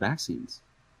losing vaccines.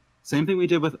 Same thing we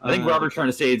did with... I think Robert's trying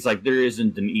to say it's like there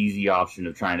isn't an easy option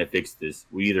of trying to fix this.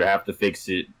 We either have to fix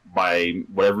it by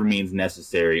whatever means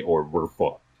necessary or we're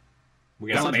fucked.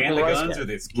 We got to ban the guns or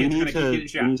this kid's going to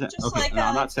keep getting shot. Okay, like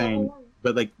I'm not saying...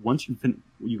 But like once you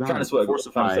got to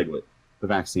forcify the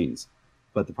vaccines.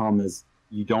 But the problem is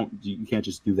you can't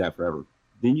just do that forever.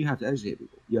 Then you have to educate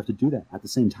people. You have to do that at the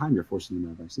same time you're forcing them to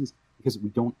have vaccines because we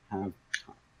don't have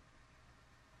time.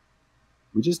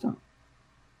 We just don't.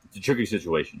 It's a tricky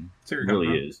situation. It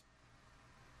really is.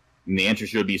 And the answer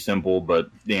should be simple, but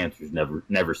the answer is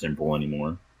never simple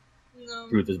anymore. No.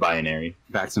 Truth is binary.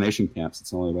 Vaccination camps.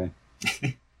 It's the only way.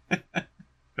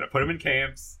 Gonna put them in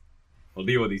camps. We'll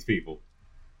deal with these people.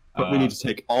 But we need to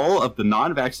take all of the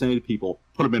non-vaccinated people,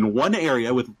 put them in one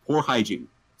area with poor hygiene.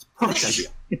 It's a perfect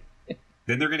idea.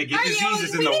 Then they're gonna get I mean,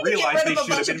 diseases we and they'll need to get realize rid they of a should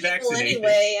have bunch been of people vaccinated.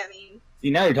 Anyway, I mean, See,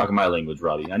 now you're talking my language,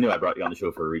 Robbie. I knew I brought you on the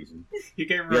show for a reason. You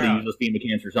came You gotta use around. those FEMA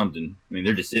cans for something. I mean,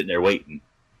 they're just sitting there waiting.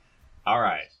 All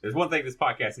right. There's one thing this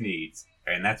podcast needs,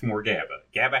 and that's more GABA.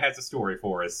 GABA has a story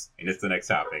for us, and it's the next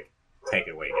topic. Take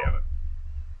it away, GABA.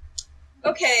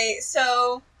 okay,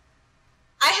 so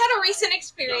I had a recent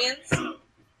experience,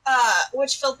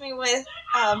 which filled me with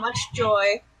much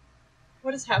joy.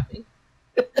 What is happening?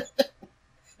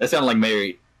 That sounded like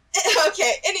Mary.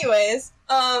 Okay, anyways,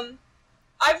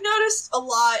 I've noticed a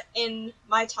lot in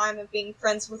my time of being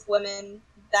friends with women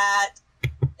that they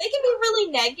can be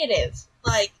really negative,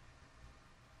 like,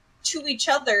 to each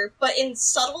other, but in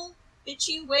subtle,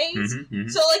 bitchy ways.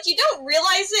 So, like, you don't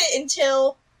realize it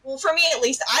until, well, for me at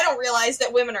least, I don't realize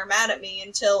that women are mad at me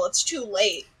until it's too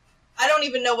late. I don't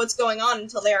even know what's going on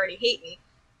until they already hate me.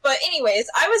 But anyways,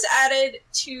 I was added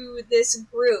to this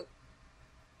group,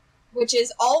 which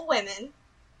is all women,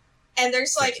 and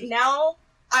there's, like, Sexist. now,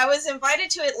 I was invited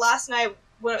to it last night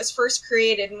when it was first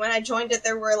created, and when I joined it,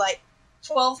 there were, like,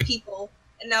 12 people,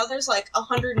 and now there's, like,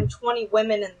 120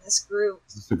 women in this group.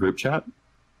 Is this a group chat?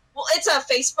 Well, it's a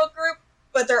Facebook group,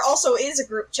 but there also is a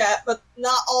group chat, but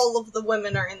not all of the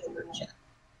women are in the group chat.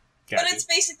 But it's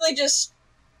basically just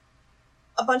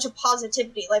a bunch of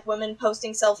positivity, like women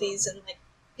posting selfies and like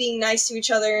being nice to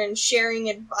each other and sharing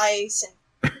advice,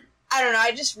 and I don't know,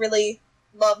 I just really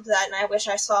loved that, and I wish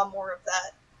I saw more of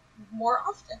that more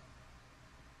often.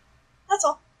 That's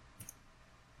all.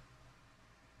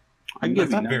 I can get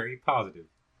That's that. very positive.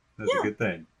 That's Yeah. a good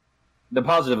thing. The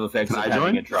positive effects Can of I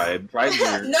having join? a tribe. Tribes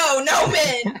are, No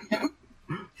men!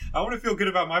 I want to feel good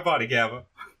about my body, GABA.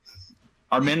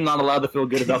 are men not allowed to feel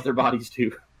good about their bodies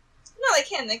too? No, they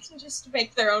can. They can just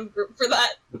make their own group for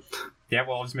that. Yeah,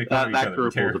 we'll all just make fun of That each other. We're group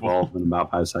will terrible. devolve in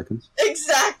about 5 seconds.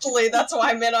 Exactly, that's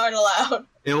why men aren't allowed.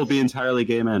 It will be entirely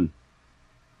gay men.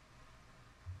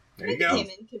 There you Maybe go.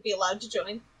 women could be allowed to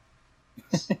join.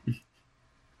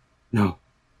 No.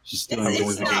 Just I'm It's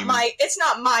going to not game. it's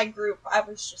not my group. I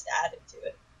was just added to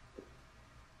it.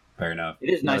 Fair enough. It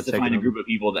is No, nice to take find it a group of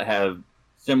people that have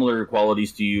similar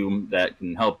qualities to you that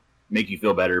can help make you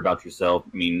feel better about yourself.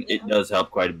 I mean, it Yeah. does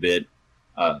help quite a bit.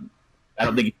 I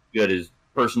don't think it's good as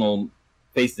personal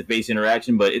face-to-face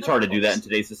interaction, but it's hard to do that in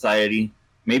today's society.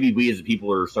 Maybe we as a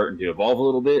people are starting to evolve a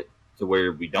little bit to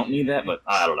where we don't need that, but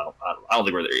I don't know. I don't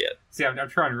think we're there yet. See, I'm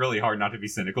trying really hard not to be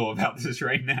cynical about this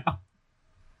right now.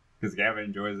 Because Gavin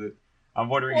enjoys it. I'm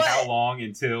wondering What? how long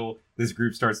until this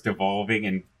group starts devolving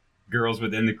and girls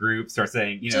within the group start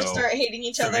saying, you know, Just start hating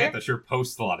each other. Samantha sure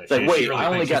posts a lot of It's like, shit. wait, She really I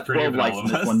only thinks she's got prettier 12 than likes all on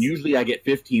of this us. one. Usually I get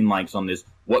 15 likes on this.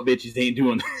 What bitches ain't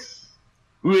doing?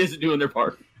 Who isn't doing their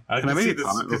part? I Can I can make see a this,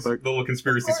 comment real this quick? little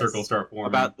conspiracy Of course. circle start forming.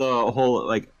 About the whole,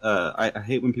 like, I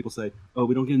hate when people say, oh,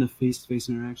 we don't get enough face-to-face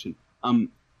interaction.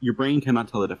 Your brain cannot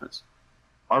tell the difference.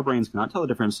 Our brains cannot tell the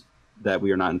difference that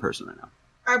we are not in person right now.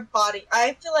 Our body.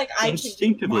 I feel like I can.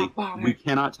 Instinctively, My body. we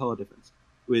cannot tell a difference.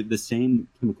 With the same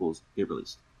chemicals get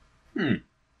released. So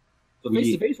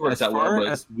face-to-face works as that far well, but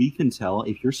as we can tell,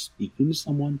 if you're speaking to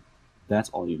someone, that's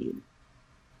all you need.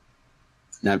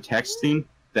 Now, texting,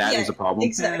 that is Yeah, a problem.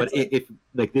 exactly. But if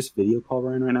like this video call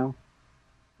we're in right now,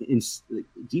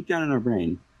 deep down in our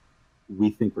brain,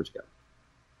 we think we're together.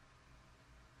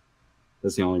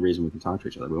 That's the only reason we can talk to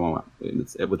each other. We won't.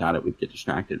 Without it, we'd get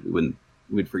distracted.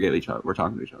 We'd forget each other. We're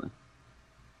talking to each other.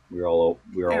 we're all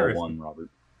Interesting. one, Robert.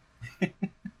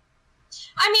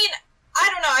 I mean, I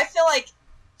don't know. I feel like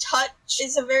touch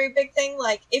is a very big thing.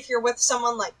 Like, if you're with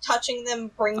someone, like, touching them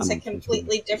brings I'm a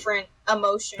completely different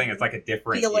emotion. I think it's like a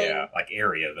different Feeling. like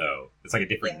area though. It's like a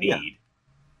different Yeah. need.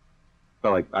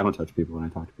 But like, I don't touch people when I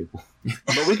talk to people.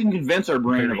 But we can convince our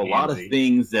brain of a Very lot of handsy.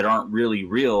 things that aren't really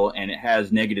real, and it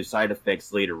has negative side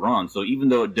effects later on. So even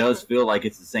though it does feel like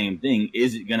it's the same thing,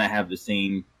 is it going to have the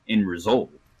same end result?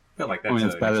 I feel like I that's mean,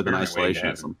 it's an better than experiment waiting to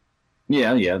happen.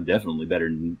 isolationism. Yeah, definitely better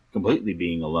than completely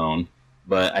being alone.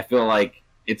 But I feel like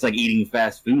it's like eating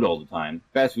fast food all the time.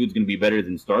 Fast food's going to be better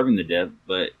than starving to death,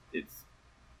 but it's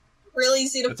really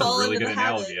easy to That's a fall really into good the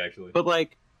habit. analogy, actually. But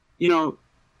like, you know,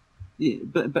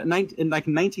 in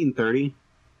 1930,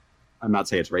 I'm not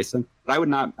saying it's racist, but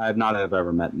I have not have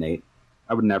ever met Nate.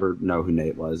 I would never know who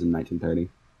Nate was in 1930.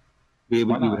 We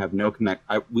Why not? would have no connect.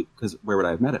 Because where would I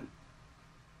have met him?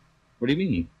 what do you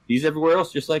mean? He's everywhere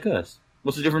else just like us.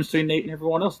 What's the difference between Nate and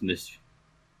everyone else in this?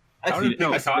 I would've-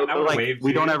 no, I thought- I would've like, waved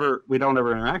we to don't you.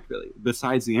 ever interact really,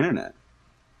 besides the internet.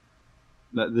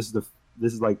 This is the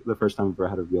this is like the first time I've ever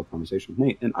had a real conversation with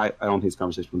Nate, and I don't think this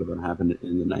conversation would have ever happened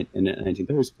in the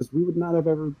 1930s because we would not have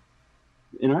ever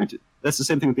interacted. That's the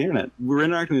same thing with the internet. We're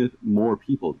interacting with more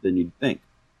people than you'd think.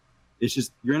 It's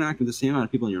just you're interacting with the same amount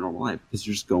of people in your normal life because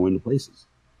you're just going to places.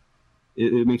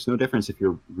 It makes no difference if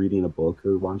you're reading a book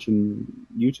or watching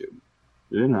YouTube.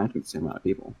 You're interacting with the same amount of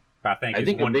people. I think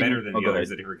it's one better than the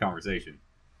others at every conversation.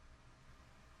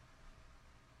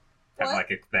 Have like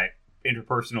that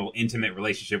interpersonal, intimate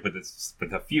relationship with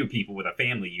a few people with a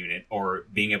family unit, or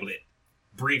being able to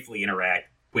briefly interact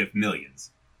with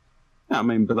millions. Yeah, I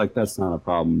mean, but like that's not a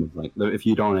problem. With, like if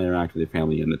you don't interact with your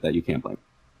family unit, that you can't blame.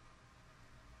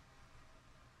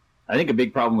 I think a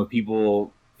big problem with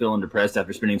people feeling depressed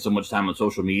after spending so much time on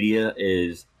social media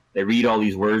is they read all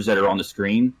these words that are on the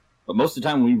screen, but most of the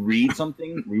time when we read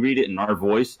something, we read it in our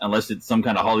voice, unless it's some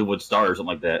kind of Hollywood star or something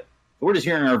like that. So we're just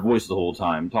hearing our voice the whole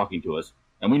time talking to us,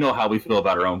 and we know how we feel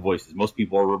about our own voices. Most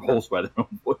people are repulsed by their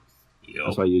own voice.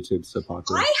 That's why YouTube's so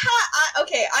popular.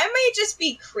 Okay, I may just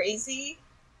be crazy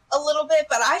a little bit,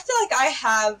 but I feel like I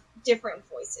have different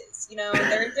voices. You know,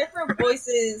 there are different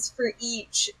voices for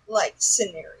each like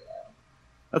scenario.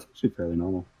 That's actually fairly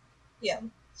normal. Yeah.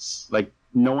 Like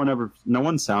no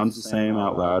one sounds the same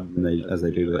out loud as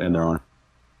they do in their own.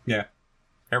 Yeah.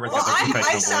 Well,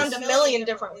 I sound a million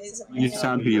different ways. You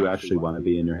sound who you actually want to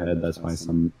be in your head. That's why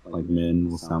some like men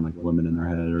will sound like women in their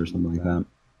head or something like that.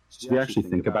 So if you actually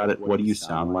think about it, what do you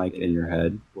sound like in your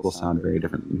head will sound very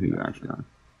different than who you actually are.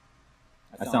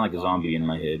 I sound like a zombie in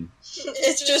my head.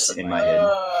 It's just in my head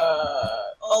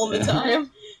all the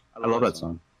time. I love that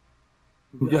song.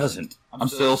 Who doesn't? I'm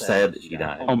still sad that she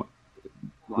died.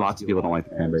 Lots of people don't like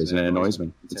the Cranberries, and it annoys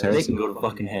me. It's they can go to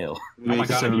fucking hell. Oh my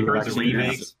god, have you heard the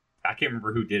remake? I can't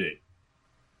remember who did it.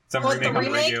 Some remake on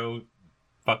the radio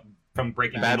from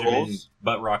Breaking Bad Benjamin, Wolves?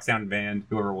 Butt Rock Sound Band,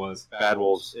 whoever it was. Bad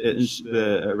Wolves.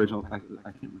 The original, I can't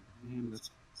remember the name. That's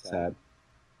sad.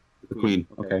 The Queen.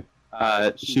 Okay.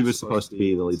 She was supposed to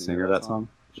be the lead singer of that song.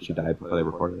 She died before they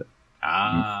recorded it.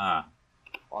 Ah.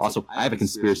 Also, I have a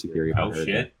conspiracy theory about her. Oh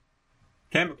shit.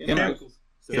 Chemicals.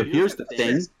 So here's the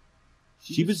thing.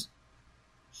 She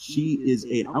is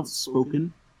an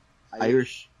outspoken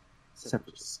Irish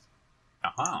separatist.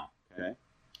 Uh-huh. Okay.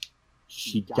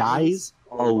 She dies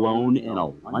alone in a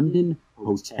London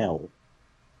hotel,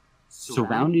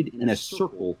 surrounded in a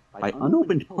circle by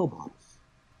unopened pill bottles.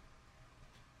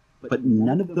 But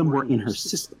none of them were in her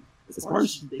system. As far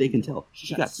as they can tell,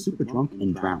 she got super drunk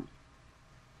and drowned.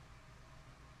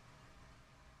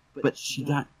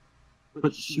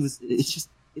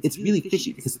 It's really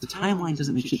fishy because the timeline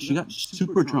doesn't make sense. She got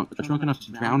super drunk enough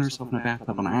to drown herself in a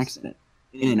bathtub on accident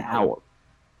in an hour.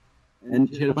 And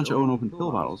she had a bunch of unopened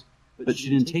pill bottles, but she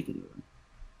didn't take any of them.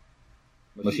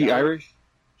 Was she Irish?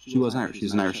 She was Irish.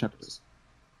 She's an Irish separatist.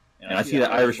 And I see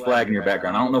that Irish flag in your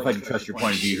background. I don't know if I can trust your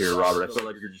point of view here, Robert. I feel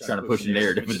like you're just trying to push a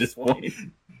narrative at this point.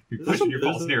 You're pushing your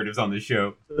false narratives on this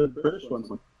show. The British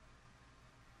ones.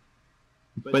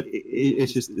 But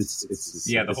it's just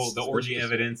the orgy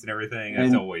evidence and everything.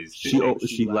 That's always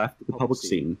she left the public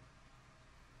scene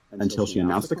until she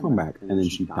announced a comeback, and then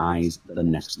she dies the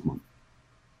next month.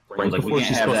 Right before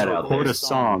she's supposed to record a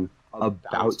song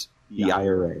about the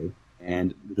IRA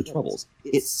and the Troubles.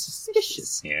 It's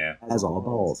suspicious as all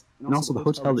balls. And also, the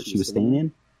hotel that she was staying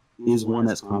in is one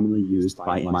that's commonly used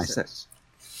by MI6.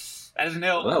 That doesn't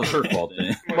help. Well, that was her fault,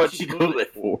 then. What'd she go there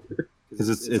for? Because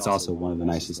it's also one of the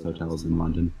nicest hotels in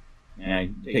London. Yeah,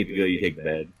 you take the good, you take the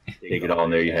bad. Take it all,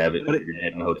 and there you have it. You're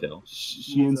dead in the hotel.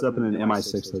 She ends up in an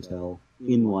MI6 hotel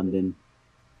in London.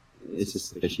 It's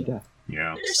just a fishy death.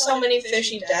 Yeah. There's so many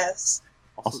fishy deaths.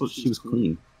 Also, she was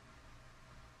clean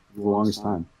for the longest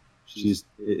time.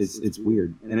 It's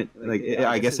weird, and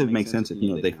I guess it makes sense if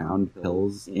they found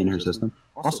pills in her system.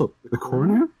 Also, the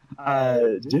coroner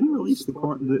didn't release the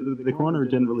coroner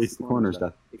didn't release the coroner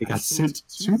stuff. It got sent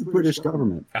to the British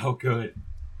government. Oh, good,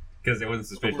 because it wasn't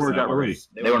suspicious. Before it got released.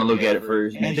 They want to look at it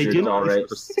first, and they didn't release it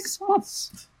for 6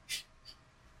 months.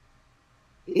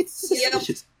 It's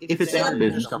suspicious. If it's in the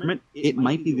British government, it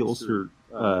might be the Ulster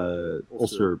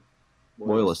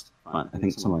Loyalist Front, I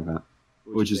think, something like that,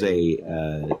 which is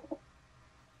a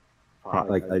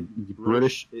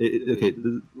British. A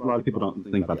lot of people don't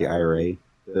think about the IRA,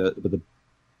 but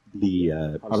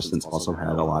the Protestants also had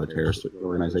a lot of terrorist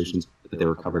organizations, but they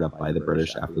were covered up by the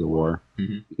British after the war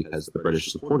because the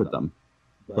British supported them.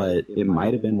 But it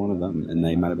might have been one of them, and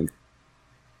they might have been.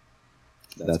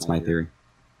 That's my theory.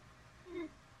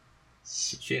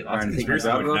 Shit, lots of conspiracy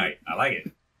tonight. I like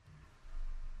it.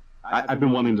 I've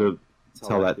been wanting to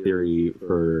tell that theory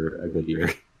for a good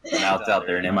year. Now it's out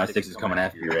there, and MI6 is coming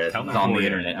after your ass. It's on the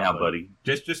internet now, buddy.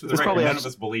 Just for the record, none of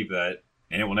us believe that.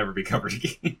 and it will never be covered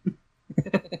again.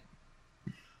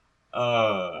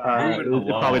 It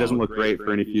probably doesn't look great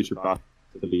for any future prophet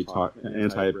to be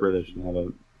anti-British and have a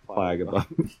flag above.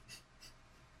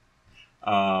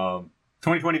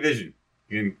 2020 vision.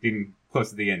 Getting close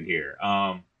to the end here.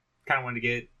 Kind of wanted to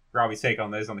get Robbie's take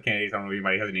on this, on the candidates. I don't know if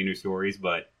anybody has any new stories,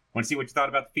 but want to see what you thought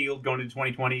about the field going into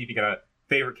 2020. If you got a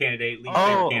favorite candidate, least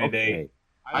favorite candidate. Okay.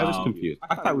 I was confused.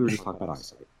 I thought we were just talking about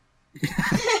eyesight.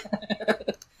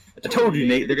 I told you,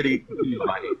 Nate, they're going to get confused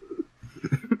by it.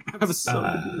 I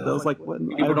was like, what?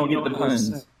 People don't get the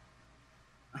puns.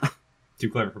 Too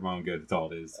clever for my own good, that's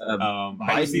all it is. Biden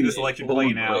How do you see this election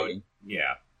playing out? away.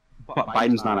 Yeah.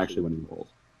 Biden's not actually winning the polls.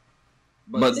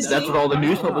 But that's what all the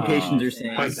news publications are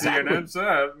saying. Like CNN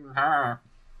said.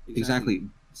 Exactly.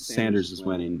 Sanders is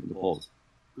winning the polls.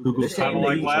 Google They're saying Kinda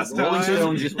like that last Rolling time.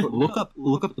 Stone just put, look up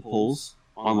the polls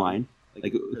online,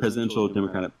 like presidential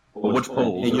Democratic polls. Which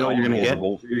polls? And you know what you're gonna get?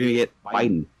 You're gonna get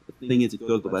Biden. The thing is, if you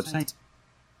go to the website,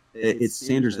 it's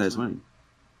Sanders that is winning.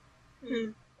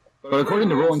 But according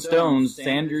to Rolling Stones,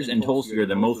 Sanders and Tulsi are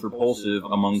the most repulsive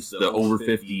amongst the over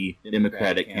 50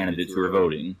 Democratic candidates who are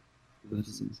voting. That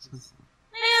doesn't make sense.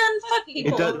 Man, fuck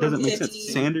people. Doesn't make 50.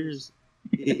 sense. Sanders,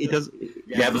 it does.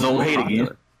 Gab's old hate again.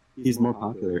 He's more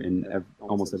popular in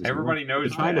almost every. Everybody knows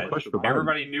They're trying that. to push for Biden.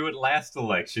 Everybody knew it last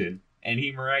election, and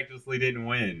he miraculously didn't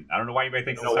win. I don't know why anybody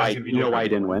thinks You know why? it's going to be You know why he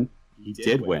different. didn't win? He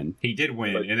did win. He did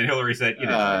win, and then Hillary said, "You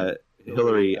know,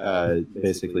 Hillary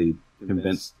basically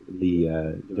convinced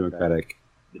the Democratic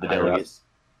The delegates.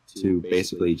 to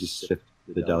basically just shift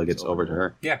the delegates over to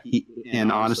her. Yeah.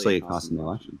 And honestly, it cost him the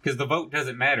election. because the vote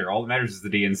doesn't matter. All that matters is the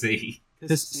DNC."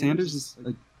 Because Sanders is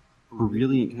like a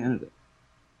brilliant candidate.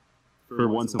 For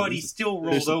once, But he still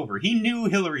rolled over. He knew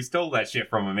Hillary stole that shit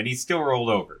from him, and he still rolled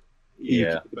over.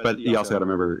 Yeah. But you also got to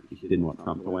remember he didn't want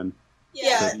Trump to win.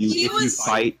 Yeah, So he was.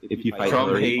 if you fight Trump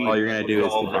Hillary, hate all you're gonna do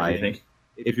is all divide. everything.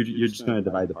 If you're just gonna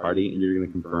divide the party, and you're gonna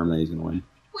confirm that he's gonna win.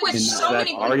 Which And so that's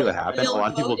many already people what happened. A lot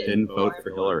of people voted didn't vote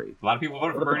for Hillary. A lot of people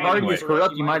voted But for if the Bernie party anyway. is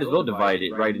corrupt, you might as well divide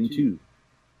it right in two.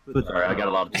 Sorry, I got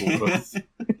a lot of cool quotes.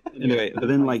 Anyway, but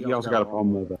then like you also got a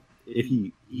problem with if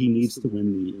he needs to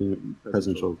win the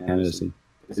presidential candidacy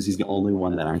because he's the only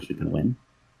one that actually can win.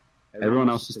 Everyone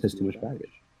else just has too much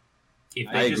baggage. If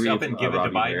I they just agree up with and give it to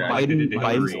Robbie Biden, there. like they did to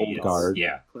Biden's Hillary, old it's- guard.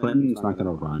 Yeah. Clinton's not going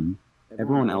to run.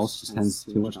 Everyone else just has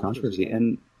too much controversy,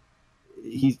 and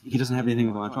he doesn't have anything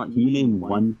with electronic. Can you name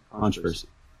one controversy?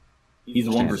 He's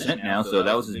 1% now, so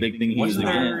that was his big thing. He was Wasn't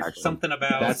there against. something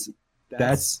about...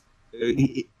 That's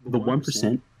the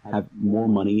 1% have more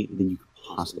money than you could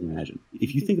possibly imagine.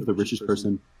 If you think of the richest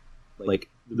person, like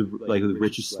the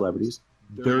richest celebrities,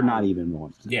 they're not even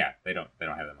 1%. Yeah, they don't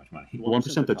have that much money. The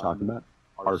 1% they're talking about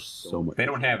are so much. They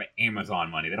don't have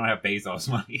Amazon money. They don't have Bezos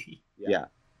money. Yeah.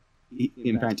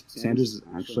 In fact, Sanders is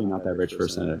actually not that rich for a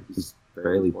senator. He's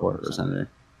fairly poor for a senator.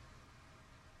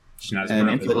 She's not as And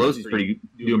Nancy corrupt as- Pelosi's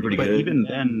doing pretty But good. even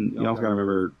then, you also got to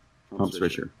remember Trump's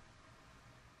richer.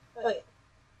 Wait,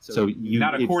 So you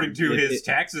Not according to if- his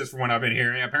taxes, from what I've been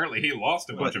hearing. Apparently, he lost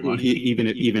a bunch of But money. even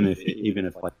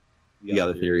if like the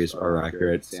other theories are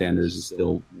accurate, Sanders is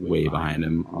still way behind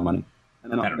him on money.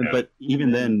 And, I don't know. but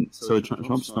even then, so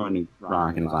Trump's throwing a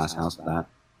rock in a glass house with that.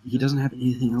 He doesn't have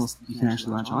anything else you can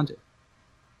actually latch onto.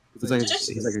 He's like a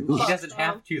He goose. doesn't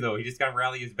have to, though. He just got to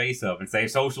rally his base up and say,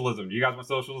 socialism. Do you guys want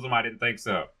socialism? I didn't think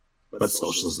so. But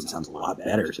socialism sounds a lot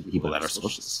better to people that are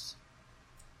socialists.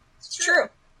 it's true.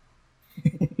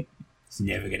 It's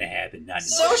never going to happen. Not in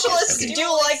Socialists Okay. do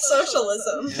like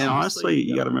socialism. And honestly,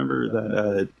 you got to remember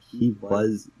that he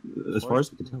was, as far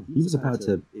as we can tell, he was about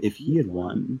to. If he had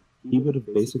won, he would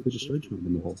have basically destroyed Trump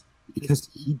in the polls because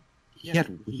he had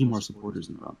way more supporters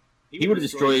than Trump. He would have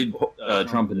destroyed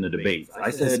Trump in the debates. I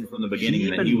said from the beginning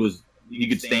that he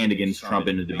could stand against Trump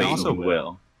in the debate also as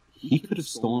well. He could have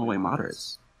stolen away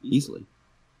moderates easily.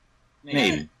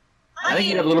 Maybe. I think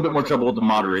he'd have a little bit more trouble with the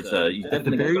moderates. He's At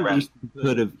the definitely very got the least, he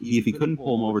could have. If he couldn't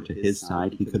pull him over to his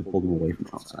side, he could have pulled him away from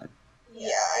Trump's side. Yeah,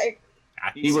 I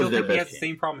He was still their think he has best the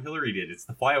same problem Hillary did. It's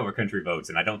the flyover country votes,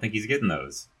 and I don't think he's getting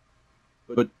those.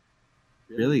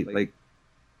 Really, like.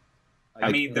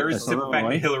 I mean, there is the some simple fact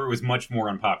that Hillary was much more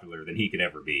unpopular than he could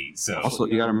ever be. So Also,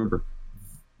 you got to remember,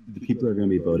 the people that are going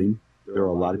to be voting. There are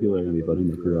a lot of people that are going to be voting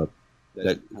that grew up.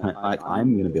 That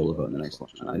I'm going to be able to vote in the next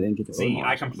election. I didn't get to vote. in see, the I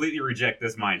last one. completely reject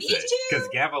this mindset Me too. because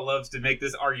Gava loves to make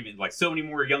this argument. Like so many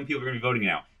more young people are going to be voting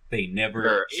now. They never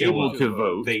They're show able up. to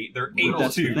vote. They're able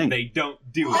That's the to. thing. They don't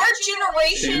do our it.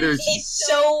 generation Sanders- is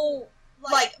so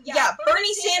like, yeah,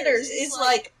 Bernie Sanders is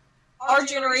like our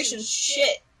generation's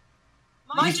shit.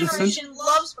 My He's the generation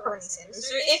loves Bernie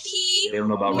Sanders. If he They don't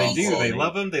know about They Ron do. Paul. They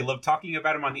love him. They love talking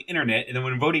about him on the internet. And then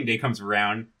when voting day comes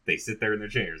around, they sit there in their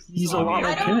chairs. He's a On the lot I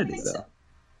like internet. don't Kennedy, think so. though.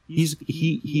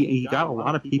 He got a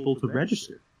lot of people to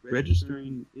register.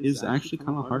 Registering is actually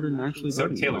kind of harder than actually So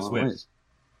voting. Taylor in a lot of Swift. ways.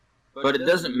 But it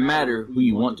doesn't matter who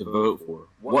you want to vote for.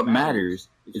 What matters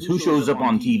is who shows up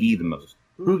on TV the most,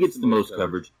 who gets the most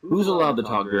coverage, who's allowed to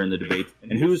talk during the debates,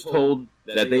 and who's told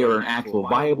that they are an actual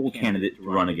viable candidate to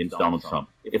run against Donald Trump.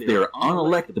 If they are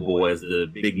unelectable, as the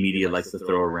big media likes to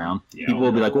throw around, people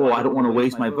will be like, "Oh, I don't want to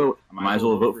waste my vote. I might as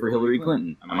well vote for Hillary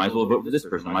Clinton. I might as well vote for this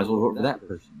person. I might as well vote for that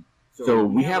person." So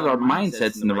we have our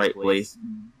mindsets in the right place,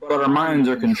 but our minds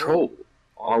are controlled.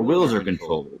 Our wills are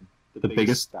controlled. The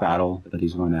biggest battle that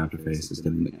he's going to have to face is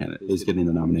getting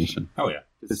the nomination. Oh, yeah.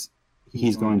 Because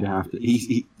he's going to have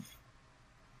to.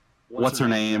 What's her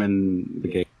name and the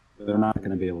gay? They're not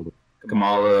going to be able to.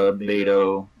 Kamala,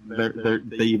 Beto.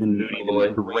 They even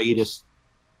the greatest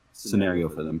scenario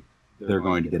for them. They're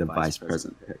going to get a vice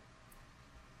president pick.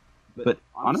 But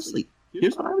honestly,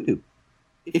 here's what I would do.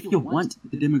 If you want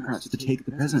the Democrats to take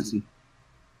the presidency,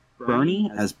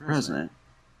 Bernie as president,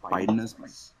 Biden as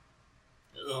vice.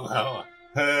 Oh,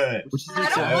 Which is I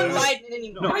don't want exactly- Biden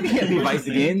anymore. No, he can't be vice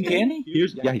again, can he?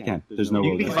 Yeah, he can. There's no You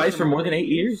rule. can be vice for more than 8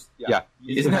 years? Yeah.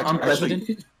 Isn't that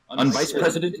unprecedented? Unvice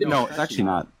precedented? No, it's actually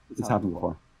not. It's happened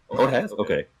before. Oh, it has?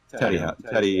 Okay.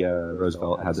 Teddy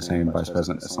Roosevelt had the same vice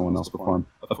president as someone else before him.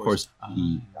 Of course,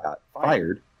 he got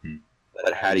fired,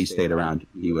 but had he stayed around,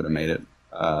 he would have made it.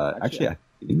 Actually, I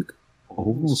think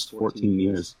almost 14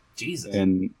 years. Jesus.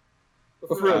 And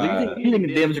But for real, do you think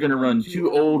the Dems are going to run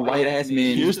 2 old white-ass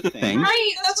men? here's the thing.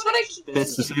 Right, that's what I keep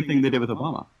It's the same thing they did with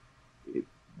Obama.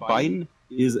 Biden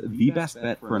is the best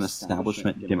bet for an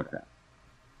establishment Democrat.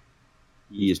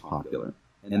 He is popular.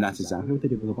 And that's exactly what they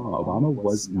did with Obama. Obama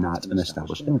was not an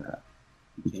established Democrat.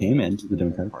 He came into the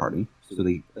Democratic Party, so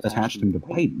they attached him to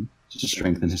Biden to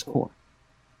strengthen his core.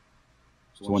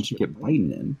 So once you get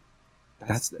Biden in,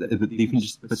 you can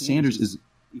just. But Sanders is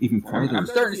even farther. I'm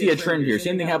starting to see a trend here.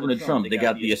 Same thing happened to Trump. They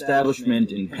got the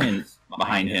establishment and Pence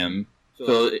behind him.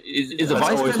 So is the That's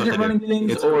vice always what president they do. running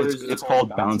things, It's, or it's, is it's called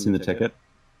balancing the ticket.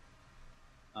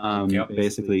 Yep.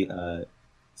 Basically,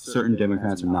 certain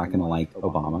Democrats are not going to like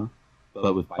Obama,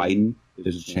 but with Biden,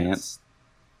 there's a chance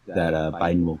that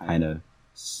Biden will kind of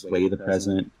sway the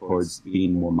president towards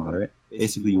being more moderate.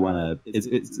 Basically, you want to.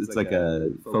 It's like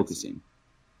a focusing,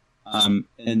 and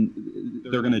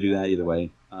they're going to do that either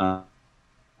way. They're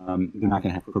not going to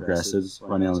have progressives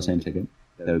running on the same ticket.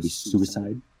 That would be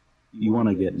suicide. You want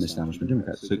to get an establishment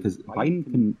Democrat, because Biden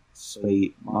can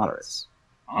sway moderates.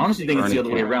 I honestly think it's the other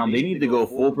way around. They need to go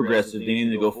full progressive. They need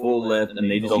to go full left, and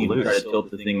they just need to try to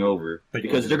tilt the thing over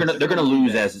because they're gonna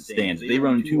lose as it stands. If they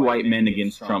run 2 white men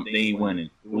against Trump, they ain't winning.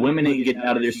 The women ain't getting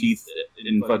out of their seats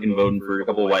and fucking voting for a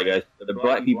couple of white guys. The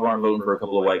black people aren't voting for a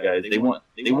couple of white guys. They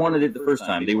wanted it the first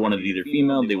time. They wanted either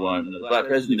female. They wanted a black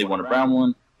president. They want a brown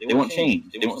one. They want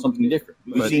change. They want something different.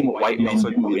 We've seen what white men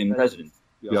do in presidents.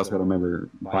 You also got to remember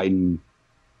Biden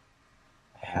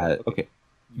had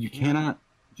you cannot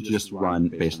just run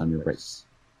based on your race.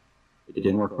 It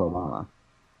didn't work for Obama.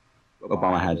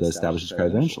 Obama had to establish his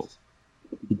credentials.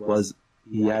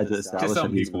 He had to establish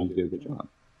that he was going to do a good job.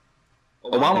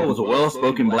 Obama was a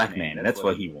well-spoken black man, and that's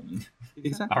why he won.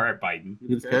 Exactly. All right, Biden.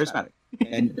 He was charismatic,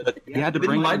 and he had to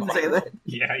Didn't bring. Biden say that?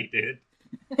 Yeah, he did.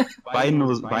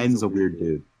 Biden's a weird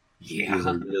dude. He's a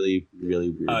Yeah. really,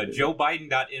 really weird. Dude.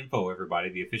 JoeBiden.info, everybody,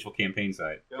 the official campaign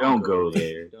site. Don't go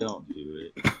there. Don't do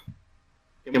it.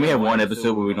 Can we have one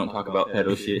episode where we don't talk about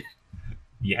pedo shit?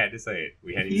 You had to say it.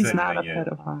 We hadn't even He's said not a anything yet.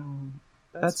 pedophile.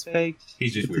 That's fake.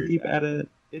 He's just It's weird. a deep edit.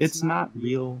 It's not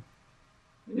real.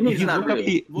 It's If you not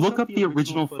look up the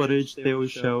original footage they always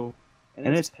show,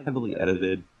 and it's heavily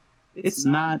edited. It's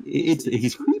not.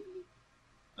 He's creepy.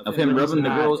 Of him rubbing the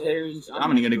girl's hairs?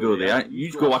 I'm not gonna go there. You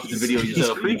just go watch the video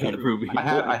yourself. You can't prove it.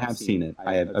 I have seen it.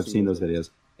 I've seen those videos,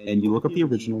 and you look up the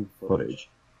original footage,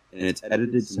 and it's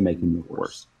edited to make him look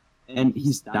worse. And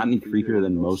he's not any creepier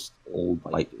than most old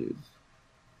white dudes.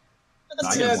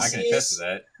 That's I no can attest to excuse.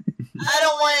 that. I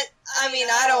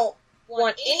don't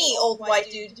want any old white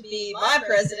dude to be my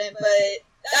president, but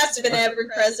that's been every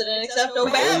president except The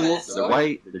Obama. old, the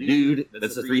white, the dude.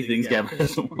 That's the 3 things Gavin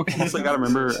doesn't want. You also got to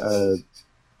remember.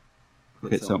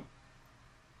 Okay, so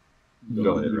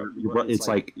Go ahead, it's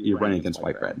like you're running against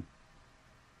white bread.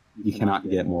 You cannot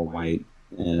get more white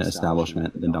in an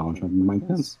establishment than Donald Trump and Mike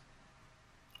Pence.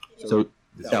 So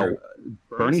now,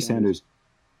 Bernie Sanders,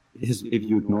 if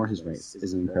you ignore his race,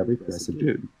 is an incredibly progressive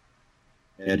dude,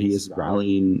 and he is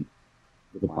rallying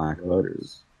the black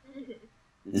voters.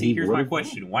 And See, he here's my would've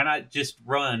question. Why not just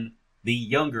run the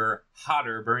younger,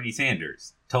 hotter Bernie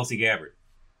Sanders, Tulsi Gabbard?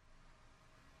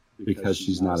 Because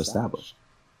she's not established.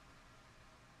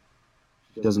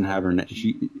 She doesn't have her.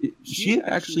 She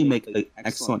actually make an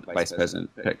excellent vice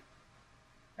president pick.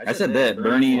 I said that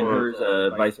Bernie and her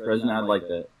as vice president. I'd like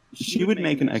that. She would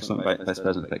make an excellent vice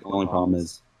president pick. The only problem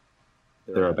is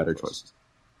there are better choices.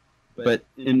 But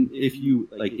if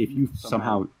you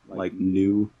somehow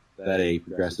knew that a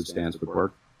progressive stance would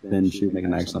work, then she would make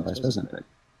an excellent vice president pick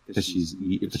because she's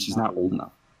not old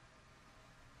enough.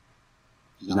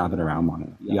 She's not been around long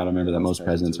enough. You got to remember that most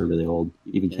presidents are really old.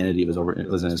 Even Kennedy was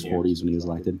in his 40s when he was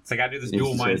elected. It's like I do this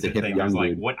dual mindset thing. I was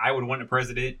like, what I would want a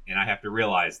president, and I have to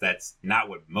realize that's not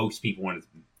what most people want.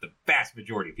 The vast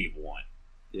majority of people want.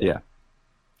 Yeah.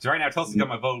 So right now, Tulsi's got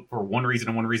my vote for one reason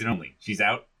and one reason only. She's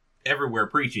out everywhere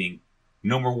preaching,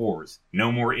 no more wars,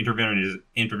 no more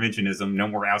interventionism, no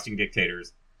more ousting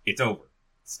dictators. It's over.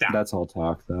 Stop. That's all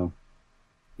talk, though.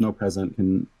 No president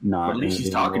can not. But at least she's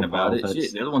talking about it.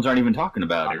 Shit, the other ones aren't even talking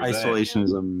about it.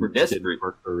 Isolationism We're desperate. didn't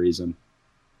work for a reason.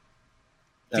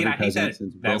 See, I hate that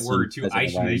Wilson word too. has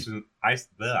Isolation. I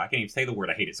can't even say the word.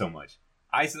 I hate it so much.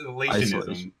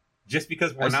 Isolationism. Just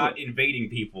because we're not invading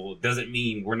people doesn't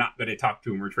mean we're not going to talk to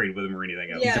them or trade with them or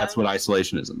anything else. Yeah. That's what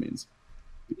isolationism means.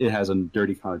 It has a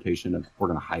dirty connotation of we're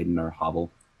going to hide in our hovel,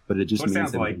 but it just So it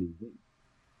means sounds like-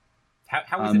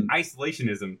 How is it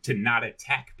isolationism to not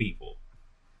attack people?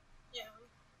 Yeah.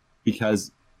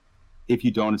 because if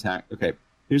you don't attack, okay,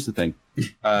 here's the thing.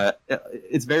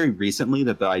 It's very recently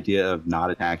that the idea of not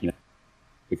attacking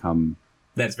become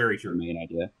That's very the true. main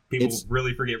idea. People It's-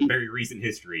 really forget very recent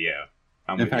history. Yeah.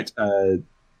 In fact, the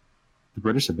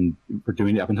British were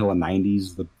doing it up until the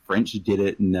 90s. The French did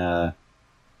it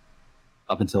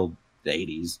up until the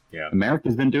 80s. Yeah.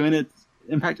 America's been doing it.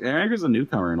 In fact, America's a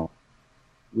newcomer and all.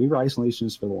 We were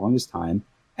isolationists for the longest time,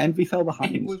 and we fell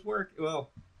behind. it was work. Well,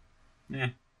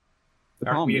 The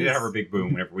problem we did is, have our big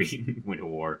boom whenever we went to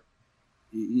war.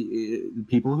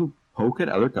 people who poke at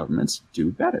other governments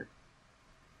do better.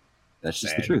 That's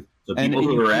just the Sad. truth. So And people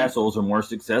who you are can't- assholes are more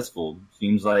successful.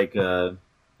 Seems like the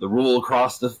rule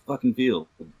across the fucking field.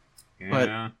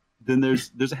 Yeah. Then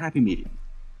there's a happy medium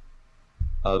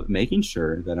of making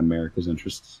sure that America's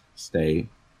interests stay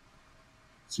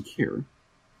secure,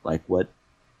 like what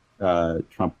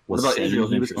Trump What was about saying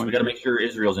Israel's he was interests? going We to got to do. make sure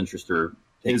Israel's interests are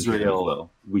taken care of as Israel. well.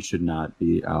 We should not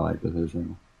be allied with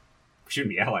Israel. We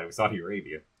shouldn't be allied with Saudi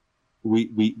Arabia.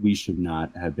 We should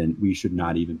not have been. We should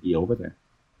not even be over there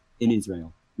in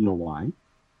Israel. You know why?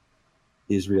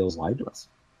 Israel's lied to us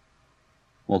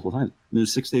multiple times. In the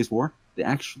 6 Days War, they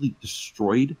actually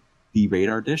destroyed the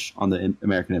radar dish on the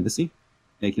American embassy,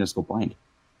 making us go blind.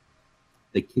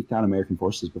 They kicked out American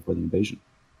forces before the invasion.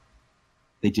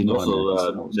 They didn't know Also,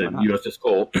 Americans know what was the going on. USS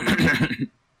Cole.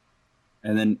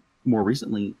 And then more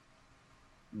recently,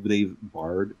 they've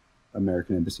barred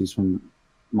American embassies from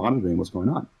monitoring what's going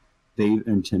on. They've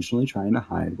intentionally trying to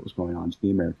hide what's going on to the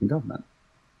American government.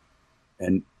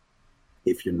 And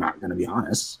if you're not going to be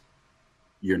honest,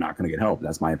 you're not going to get help.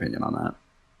 That's my opinion on that.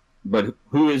 But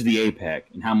who is the APAC,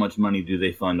 and how much money do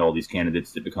they fund all these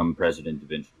candidates to become president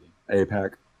eventually?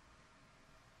 AIPAC.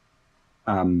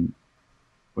 What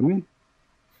do you mean?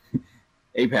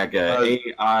 APAC,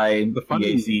 the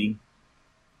funding- AIPAC,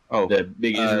 Oh, the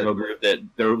big Israel group that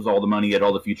throws all the money at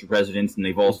all the future presidents, and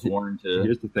they've all sworn to.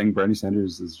 here's the thing: Bernie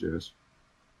Sanders is Jewish.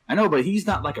 I know, but he's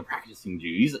not like a practicing Jew.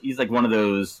 He's like one of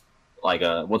those, like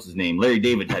what's his name, Larry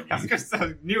David type. I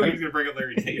knew he was going to bring up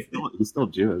Larry David. He's still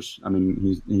Jewish. I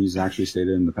mean, he's actually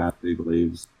stated in the past that he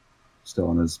believes, still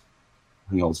in his,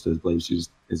 he holds to his beliefs. He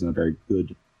just isn't a very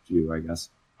good Jew, I guess.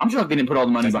 I'm shocked they didn't put all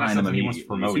the money That's not behind him something he wants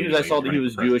immediately. to As promote, soon as I is saw he's that he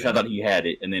was running Jewish, I president. thought he had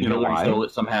it, and then You know Hillary why? stole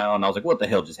it somehow, and I was like, "What the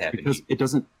hell just happened?" Because it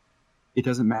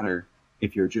doesn't matter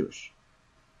if you're Jewish.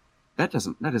 That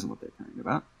isn't what they're caring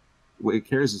about. What it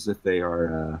cares is if they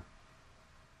are,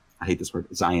 I hate this word,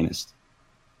 Zionist.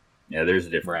 Yeah, there's a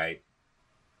difference. Right.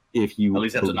 If you At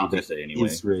least that's what believe Nazis that say anyway.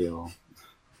 Israel,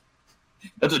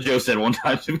 That's what Joe said one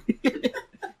time to me.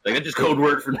 Like that's just code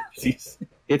word for Nazis.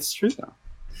 it's true though.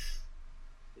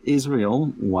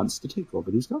 Israel wants to take over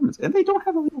these governments, and they don't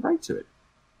have a legal right to it.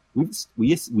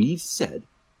 We've said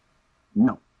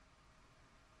no.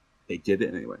 They did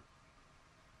it anyway.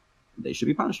 They should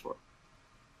be punished for it.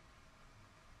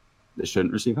 They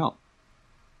shouldn't receive help.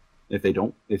 If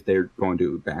they're going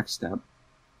to backstep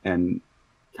and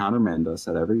countermand us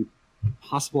at every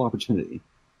possible opportunity,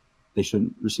 they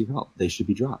shouldn't receive help. They should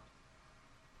be dropped.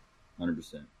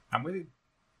 100%. I'm with you.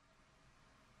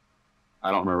 I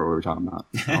don't remember what we were talking about.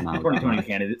 I don't know how we got 2020 there.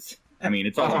 candidates. I mean,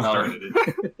 it's all Almost about.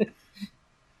 started it.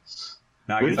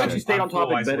 No, I We've guess actually I'm stayed on full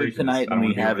topic better isolationist. tonight I than don't we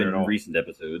wanna be have there in at all. recent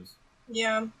episodes.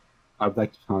 Yeah. I'd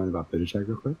like to comment about Buttigieg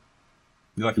real quick.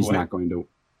 You like He's what? not going to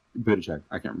Buttigieg.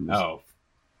 I can't remember. Oh,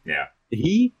 yeah.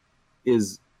 He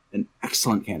is an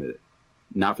excellent candidate.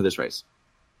 Not for this race.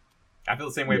 I feel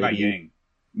the same way about Maybe- Yang.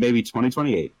 Maybe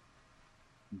 2028.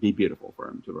 Be beautiful for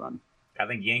him to run. I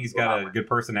think Yang's got a good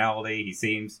personality. He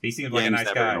seems like Yang's a nice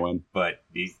never guy, gonna win. but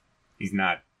he's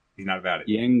not about it.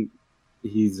 Yang,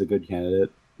 he's a good candidate.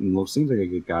 And seems like a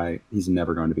good guy. He's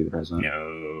never going to be the president.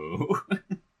 No,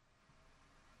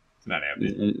 it's not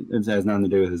happening. It has nothing to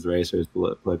do with his race or his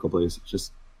political beliefs. It's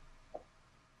just,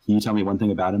 can you tell me one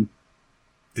thing about him?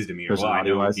 His demeanor. Well, I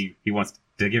know Personality-wise? he wants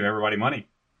to give everybody money.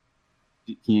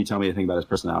 Can you tell me a thing about his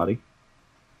personality?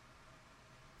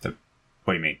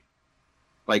 What do you mean?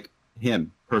 Like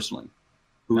him personally.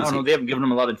 Who I is don't know. he? They haven't given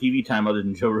him a lot of TV time other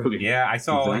than Joe Rogan. Yeah, I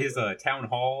saw Exactly. his town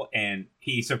hall, and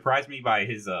he surprised me by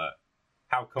his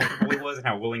how comfortable he was and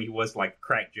how willing he was to like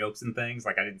crack jokes and things.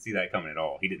 Like I didn't see that coming at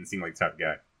all. He didn't seem like the type of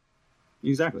guy.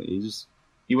 Exactly.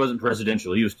 He wasn't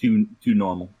presidential. He was too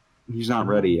normal. He's not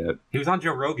ready yet to He was on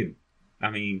Joe Rogan. I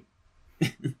mean,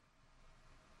 be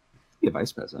a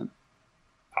vice president.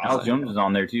 Alex Jones is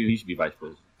on there too. He should be vice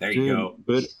president. There you go.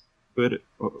 But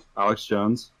Alex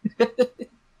Jones.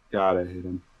 God, I hate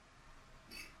him.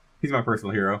 He's my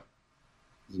personal hero.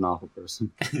 He's an awful person.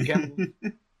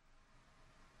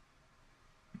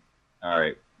 All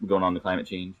right, we're going on to climate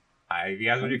change. If you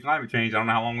guys want to do climate change, I don't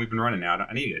know how long we've been running now.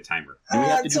 I need to get a timer. Do we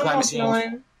have to It's do climate almost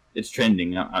change? 9. It's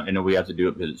trending. I know we have to do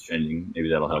it because it's trending. Maybe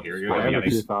that'll help. Here we I go. have Yeah, a they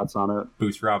few thoughts on it.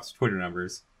 boost Rob's Twitter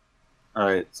numbers. All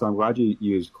right, so I'm glad you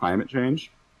used climate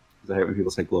change, because I hate when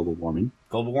people say global warming.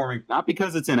 Global warming. Not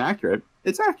because it's inaccurate,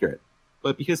 it's accurate,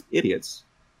 but because idiots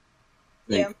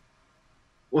think, Yeah.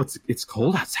 well, it's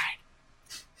cold outside.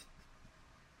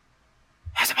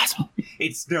 That's impossible.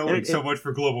 It's snowing so much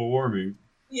for global warming.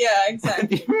 Yeah,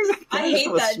 exactly. I hate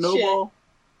A that snowball.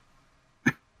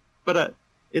 But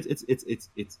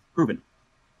it's proven.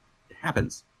 It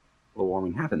happens. Global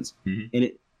warming happens, Mhm.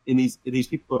 and these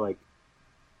people are like,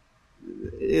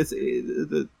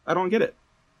 I don't get it.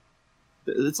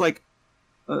 It's like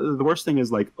the worst thing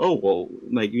is like, oh well,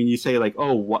 like when you say like,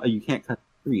 oh, you can't cut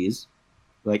trees,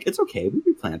 like it's okay, we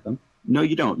replant them. No,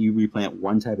 you don't. You replant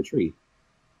one type of tree.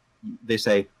 They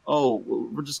say, oh, well,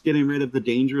 we're just getting rid of the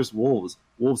dangerous wolves.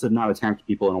 Wolves have not attacked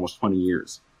people in almost 20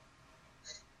 years.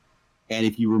 And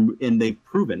if you and they've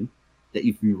proven that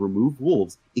if you remove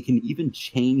wolves, it can even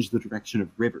change the direction of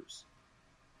rivers.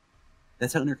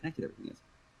 That's how interconnected everything is.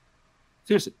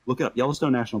 Seriously, look it up.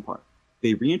 Yellowstone National Park.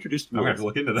 They reintroduced I'm gonna have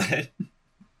wolves. to look into that.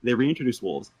 They reintroduced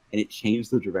wolves, and it changed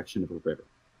the direction of a river.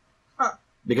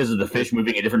 Because of the fish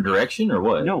moving a different direction, or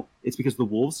what? No, it's because the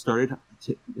wolves started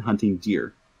hunting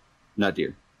deer, not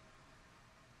deer,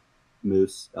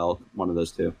 moose, elk, one of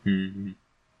those two. Mhm.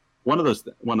 One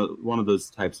of those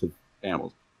types of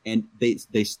animals, and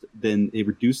then they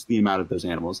reduced the amount of those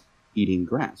animals eating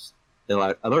grass. They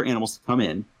allowed other animals to come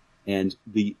in, and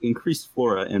the increased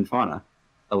flora and fauna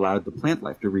allowed the plant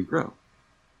life to regrow.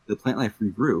 The plant life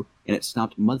regrew, and it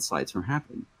stopped mudslides from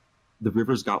happening. The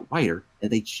rivers got wider,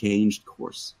 and they changed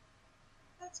course.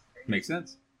 That's crazy. Makes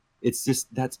sense. It's just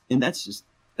that's just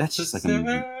like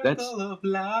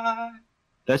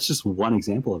that's just one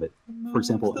example of it. For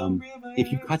example,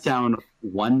 if you cut down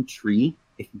one tree,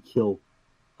 it can kill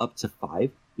up to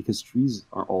 5 because trees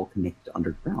are all connected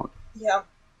underground. Yeah.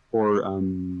 Or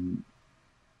when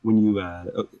you,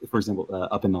 for example,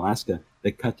 up in Alaska,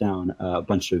 they cut down a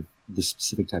bunch of this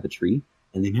specific type of tree,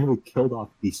 and they nearly killed off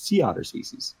the sea otter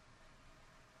species.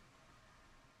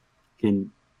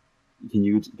 Can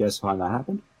you guess how that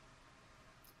happened?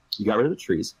 You got rid of the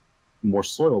trees, more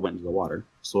soil went into the water,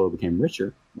 soil became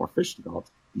richer, more fish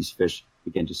developed. These fish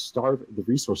began to starve the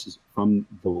resources from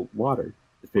the water.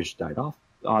 The fish died off.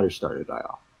 The otters started to die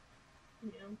off.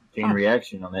 Yeah. Chain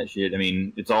reaction on that shit. I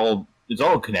mean, it's all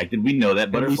connected. We know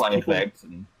that And these butterfly people- effect.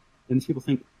 And And these people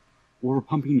think, well, we're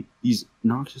pumping these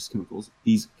noxious chemicals,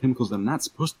 these chemicals that are not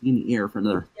supposed to be in the air for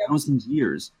another Yep. 1,000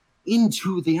 years,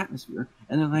 into the atmosphere,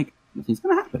 and they're like, nothing's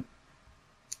going to happen.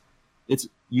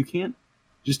 You can't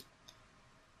just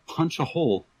punch a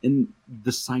hole in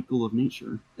the cycle of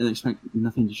nature and expect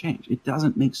nothing to change. It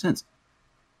doesn't make sense.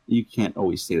 You can't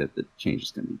always say that the change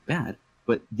is going to be bad,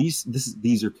 but these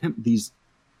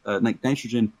are like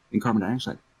nitrogen and carbon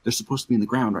dioxide. They're supposed to be in the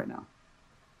ground right now.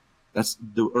 That's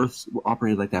the Earth's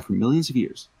operated like that for millions of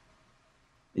years.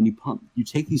 And you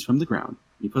take these from the ground,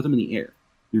 you put them in the air.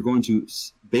 You're going to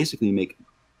basically make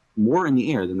more in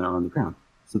the air than there are on the ground.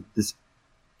 So this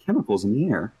chemicals in the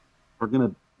air are going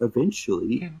to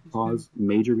eventually cause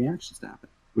major reactions to happen,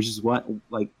 which is what,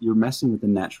 like, you're messing with the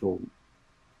natural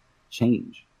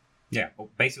change. Yeah, well,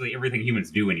 basically everything humans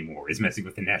do anymore is messing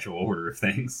with the natural order of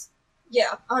things.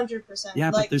 Yeah, 100%. Yeah,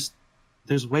 like, but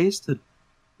there's ways to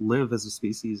live as a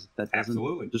species that doesn't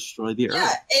Absolutely. destroy the Earth.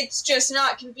 yeah, it's just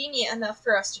not convenient enough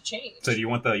for us to change. So do you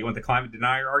want the climate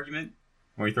denier argument?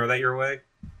 When we throw that your way?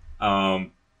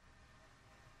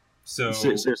 So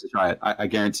Seriously, try it. I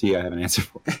guarantee I have an answer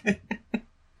for it.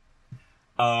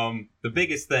 The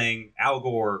biggest thing, Al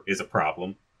Gore is a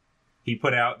problem. He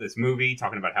put out this movie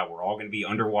talking about how we're all going to be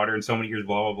underwater in so many years,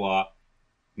 blah, blah, blah.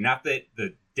 Not that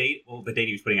the date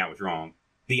he was putting out was wrong.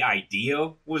 The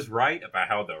idea was right about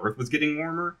how the Earth was getting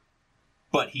warmer,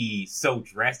 but he so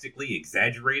drastically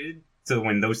exaggerated. So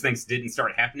when those things didn't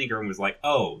start happening, everyone was like,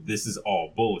 oh, this is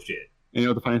all bullshit. And you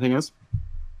know what the funny thing is?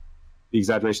 The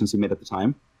exaggerations he made at the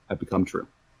time have become true.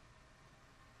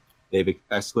 They've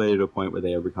escalated to a point where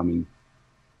they are becoming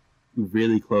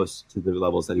really close to the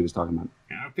levels that he was talking about.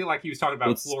 I feel like he was talking about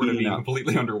It's Florida speeding being up.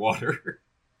 completely underwater.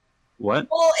 What?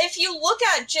 Well, if you look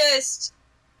at just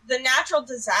the natural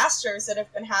disasters that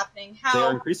have been happening, They are how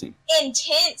increasing.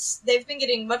 intense they've been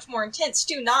getting, much more intense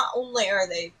too. Not only are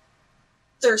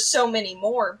there's so many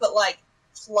more, but like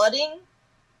flooding.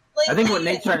 I think what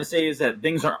Nate's trying to say is that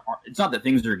things aren't. It's not that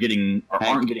things aren't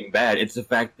getting bad. It's the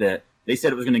fact that they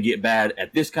said it was going to get bad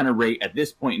at this kind of rate at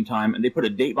this point in time, and they put a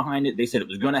date behind it. They said it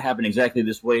was going to happen exactly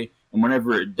this way, and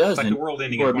whenever it doesn't, Like the world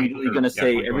ending people are in immediately going to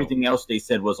say everything else they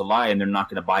said was a lie, and they're not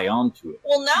going to buy onto it.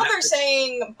 Well, now they're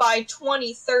saying by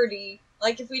 2030,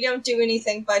 like if we don't do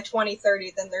anything by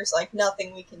 2030, then there's like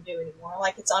nothing we can do anymore.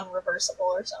 Like it's unreversible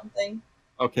or something.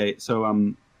 Okay, so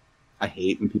I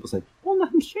hate when people say, "Well,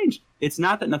 nothing's changed." It's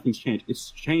not that nothing's changed. It's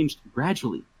changed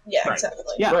gradually. Yeah, Right. exactly.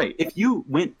 Yeah, Right. If you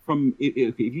went from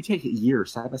if you take a year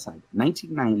side by side,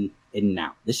 1990 and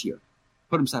now this year,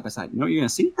 put them side by side, you know what you're gonna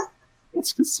see?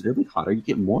 It's considerably hotter. You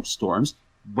get more storms.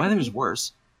 Weather's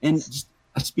worse, and just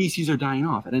species are dying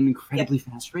off at an incredibly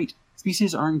fast rate.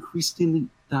 Species are increasingly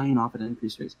dying off at an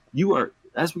increased rate. You are,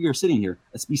 as we are sitting here,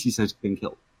 a species has been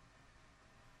killed.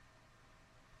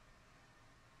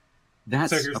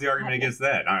 That's So here's the argument against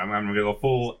that. I'm going to go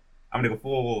full. I'm going to go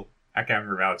full. I can't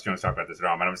remember if Alex Jones talked about this at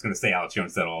all, but I'm just going to say Alex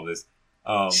Jones said all this.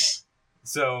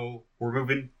 So we're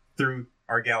moving through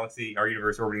our galaxy, our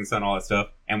universe, orbiting the sun, all that stuff,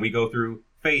 and we go through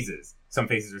phases. Some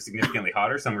phases are significantly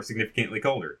hotter, some are significantly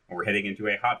colder. And we're heading into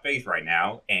a hot phase right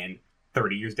now, and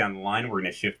 30 years down the line, we're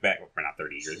going to shift back. Well, not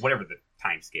 30 years, whatever the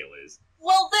time scale is.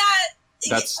 Well,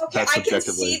 That's okay. I can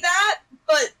objectively- see that,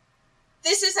 but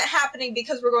this isn't happening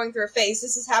because we're going through a phase.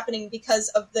 This is happening because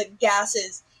of the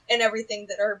gases and everything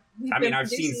that are. I've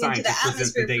seen scientists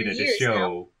present the data to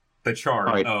show the chart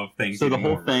All right. of things. So the getting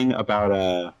whole warmer. thing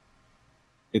about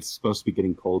it's supposed to be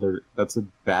getting colder, that's a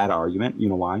bad argument. You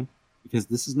know why? Because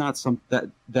this is not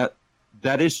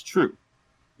that is true.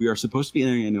 We are supposed to be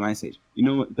entering a new ice age. You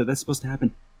know that's supposed to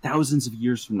happen thousands of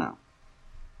years from now.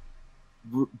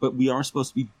 But we are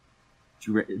supposed to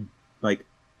be like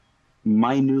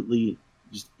minutely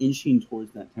just inching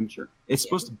towards that temperature. It's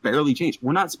supposed to barely change.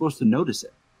 We're not supposed to notice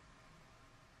it.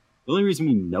 The only reason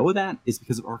we know that is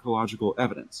because of archaeological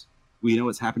evidence. We know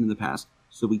it's happened in the past,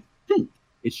 so we think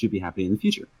it should be happening in the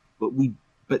future. But we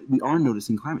are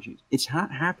noticing climate change. It's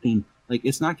not happening, like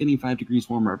it's not getting 5 degrees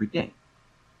warmer every day.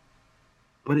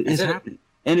 But it is happening.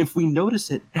 And if we notice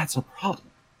it, that's a problem.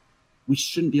 We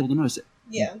shouldn't be able to notice it.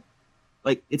 Yeah.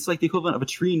 Like it's like the equivalent of a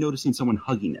tree noticing someone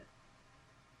hugging it.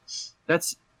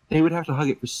 They would have to hug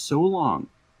it for so long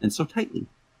and so tightly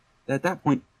that at that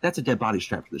point, that's a dead body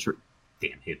strapped to the tree.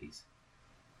 Damn hippies.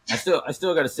 I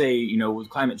still got to say, with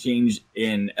climate change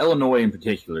in Illinois in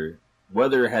particular,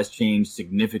 weather has changed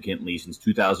significantly since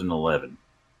 2011.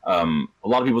 A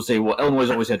lot of people say, well, Illinois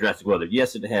has always had drastic weather.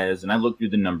 Yes, it has, and I looked through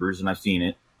the numbers and I've seen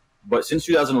it. But since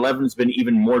 2011, it's been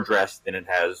even more drastic than it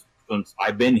has since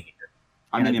I've been here.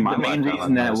 I mean, in my the main lifetime, reason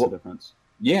I've that noticed the difference.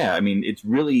 Yeah, I mean, it's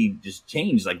really just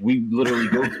changed. Like, we literally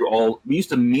go through we used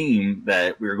to meme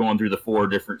that we were going through the 4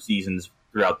 different seasons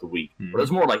throughout the week. Mhm. But it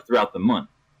was more like throughout the month.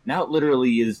 Now it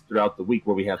literally is throughout the week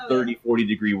where we have 30,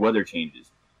 40-degree weather changes.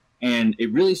 And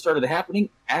it really started happening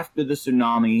after the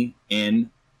tsunami in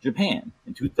Japan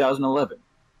in 2011.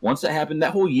 Once that happened,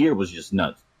 that whole year was just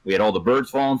nuts. We had all the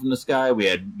birds falling from the sky. We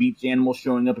had beach animals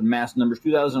showing up in mass numbers.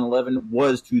 2011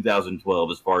 was 2012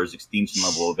 as far as extinction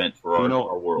level events for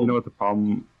our world. You know what the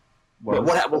problem was?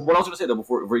 What I was going to say, though,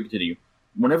 before you continue,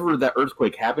 whenever that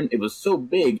earthquake happened, it was so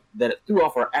big that it threw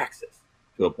off our axis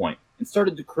to a point and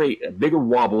started to create a bigger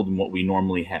wobble than what we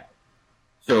normally have.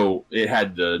 So it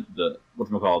had the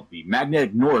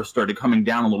magnetic north started coming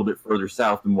down a little bit further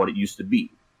south than what it used to be.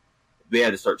 They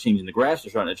had to start changing the graphs. They're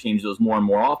starting to change those more and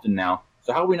more often now.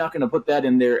 So how are we not going to put that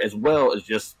in there as well as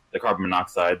just the carbon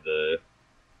monoxide, the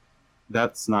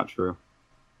That's not true.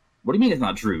 What do you mean it's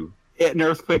not true? An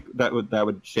earthquake that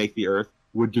would shake the Earth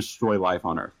would destroy life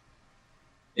on Earth.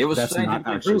 It was That's not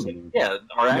scientifically actually proven. Yeah,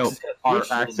 our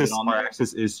axis, Our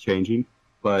axis is changing,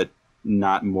 but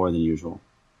not more than usual.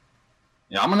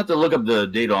 Yeah, I'm gonna have to look up the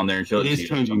data on there and show It it is to you at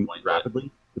some changing point,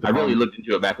 rapidly. but I really looked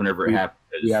into it back whenever it happened.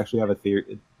 'cause We actually have a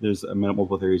theory. There's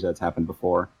multiple theories that's happened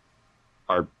before.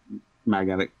 Our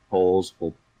magnetic poles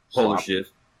will polar swap.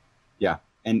 shift.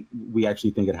 And we actually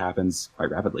think it happens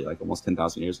quite rapidly, like almost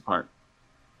 10,000 years apart.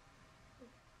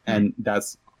 And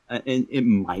that's, and it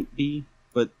might be,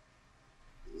 but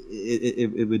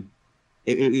it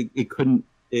couldn't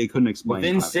explain.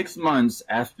 Within 6 months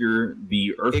after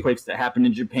the earthquakes that happened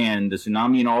in Japan, the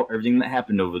tsunami and everything that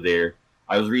happened over there,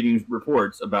 I was reading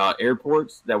reports about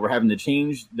airports that were having to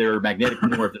change their magnetic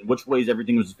north and which ways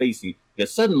everything was facing,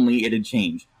 because suddenly it had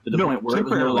changed to the point where it was no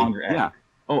temporarily, longer accurate. Yeah.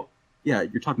 Oh, yeah.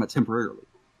 You're talking about temporarily.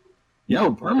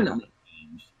 No, permanently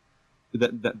changed.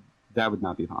 That would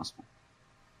not be possible.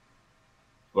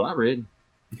 Well, I read.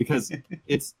 Because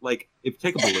it's like, if you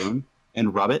take a balloon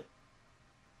and rub it,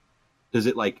 does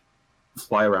it like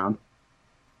fly around?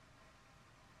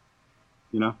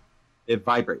 You know, it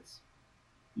vibrates.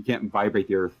 You can't vibrate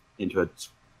the Earth into a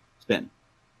spin.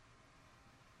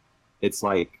 It's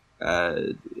like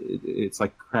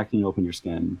cracking open your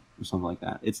skin or something like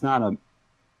that. It's not a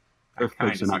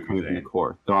earthquakes are not coming from the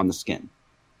core; they're on the skin.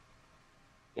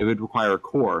 It would require a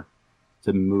core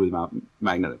to move the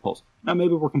magnetic poles. Now,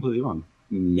 maybe we're completely wrong.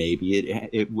 Maybe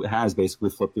it has basically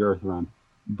flipped the Earth around,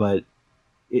 but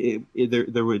it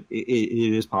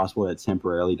is possible that it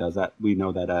temporarily does that. We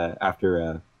know that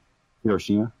after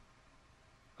Hiroshima,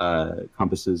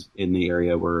 compasses in the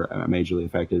area were majorly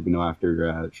affected. We know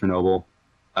after Chernobyl,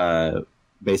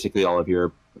 basically all of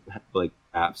your like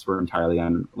apps were entirely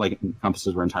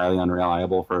compasses were entirely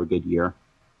unreliable for a good year.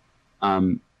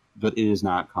 But it is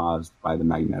not caused by the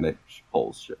magnetic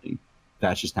poles shifting.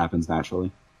 That just happens naturally.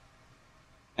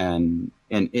 And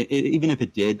even if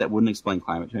it did, that wouldn't explain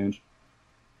climate change,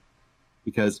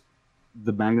 because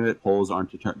the magnetic poles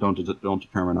don't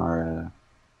determine our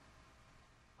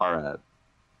what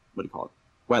do you call it,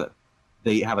 weather.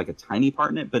 They have like a tiny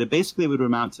part in it, but it basically would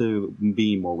amount to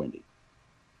being more windy.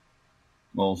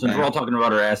 Well, since we're all talking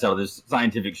about our ass out of this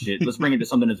scientific shit, let's bring it to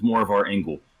something that's more of our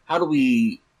angle. How do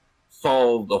we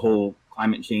solve the whole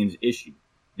climate change issue?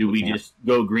 Do we just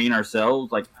go green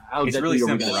ourselves? Like, how It's exactly really are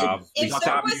we simple, gonna- Rob. We If there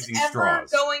stop was using ever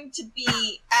straws. going to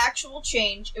be actual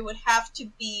change, it would have to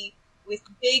be with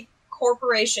big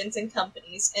corporations and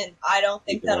companies, and I don't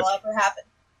think that'll ever happen.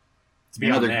 To be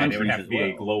in on other that, it would countries have to as be a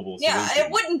well. global Yeah, solution.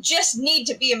 it wouldn't just need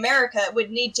to be America, it would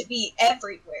need to be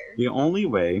everywhere. The only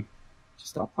way to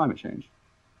stop climate change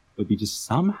would be to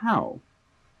somehow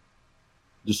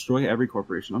destroy every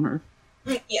corporation on Earth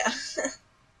Yeah.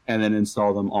 and then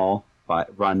install them all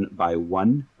run by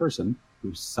one person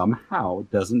who somehow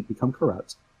doesn't become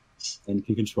corrupt and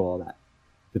can control all that.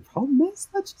 The problem is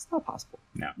that's just not possible.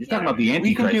 No. You're talking about the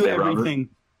We can Antichrist do there, Robert. everything.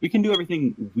 We can do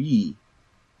everything we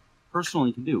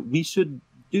personally can do. We should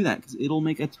do that because it'll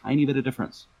make a tiny bit of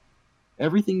difference.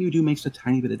 Everything you do makes a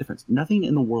tiny bit of difference. Nothing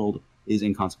in the world is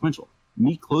inconsequential.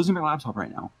 Me closing my laptop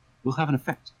right now will have an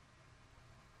effect.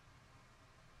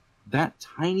 That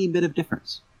tiny bit of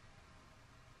difference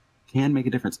can make a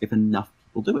difference if enough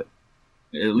people do it.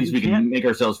 At least we You can can't- make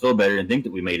ourselves feel better and think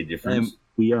that we made a difference. And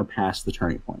we are past the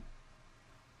turning point.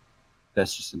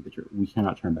 That's just simply true. We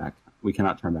cannot turn back. We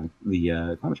cannot turn back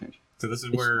the climate change. So this is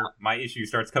It's where not- my issue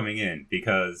starts coming in,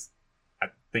 because I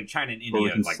think China and Well, we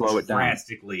India can like slow it down.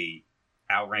 drastically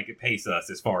outrank and pace us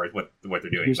as far as what they're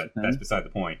doing, Here's but the that's thing. beside the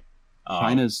point.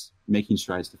 China's making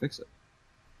strides to fix it.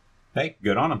 Hey,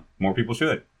 good on them. More people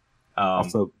should.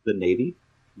 Also, the Navy,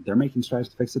 they're making strides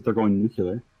to fix it. They're going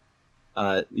nuclear.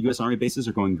 The U.S. Army bases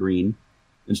are going green,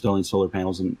 installing solar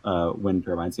panels and wind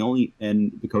turbines.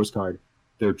 And the Coast Guard,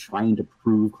 they're trying to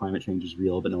prove climate change is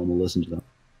real, but no one will listen to them.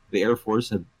 The Air Force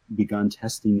have begun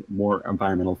testing more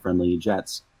environmental friendly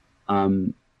jets.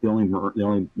 The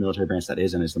only military branch that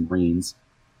isn't is the Marines,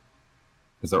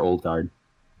 because they're old guard.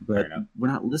 Fair But enough. we're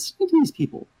not listening to these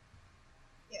people.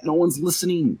 Yeah. No one's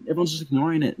listening. Everyone's just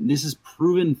ignoring it. This is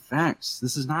proven facts.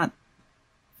 This is not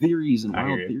theories and I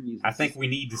wild hear you. theories. I think we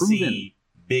need to proven. see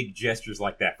big gestures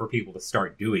like that for people to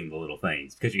start doing the little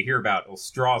things, because you hear about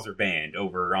straws are banned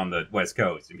over on the West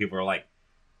Coast, and people are like,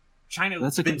 China's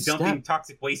That's a been good dumping step.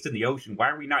 toxic waste in the ocean. Why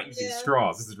are we not using Yeah.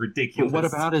 straws? This is But ridiculous.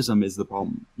 whataboutism is the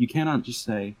problem. You cannot just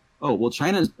say, "Oh, well,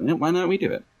 China's. Why not we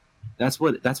do it?" That's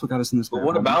what got us in this. But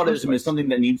whataboutism is something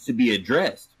that needs to be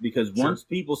addressed, because once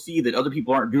people see that other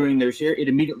people aren't doing their share, it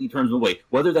immediately turns them away.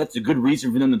 Whether that's a good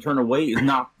reason for them to turn away is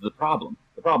not the problem.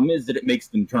 The The problem is that it makes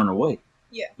them turn away.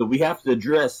 Yeah. So we have to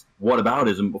address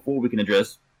whataboutism before we can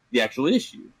address the actual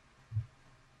issue.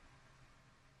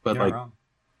 But You're like, not wrong.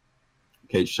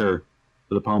 okay, sure.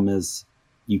 But the problem is,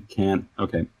 you can't.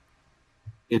 Okay,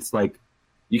 it's like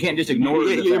You can't just ignore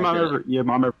the your fact mom that- ever. Your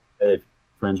mom ever said if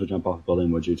friends would jump off a building,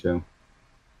 would you too?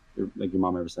 Like your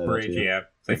mom ever said that Bridge, to you? yeah,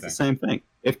 same It's the thing. same thing.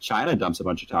 If China dumps a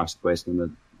bunch of toxic waste in the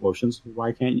oceans,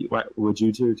 why can't you? Why would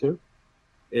you too?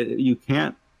 You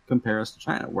can't compare us to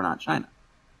China. We're not China.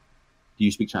 Do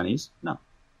you speak Chinese? No.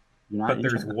 You're not. But in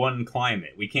there's China. one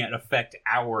climate. We can't affect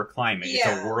our climate. It's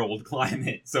Yeah. a world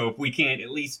climate. So if we can't at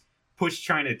least push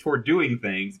China toward doing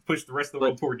things, push the rest of the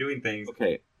world toward doing things,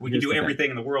 Okay. we can here's do the thing. everything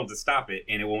in the world to stop it,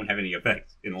 and it won't have any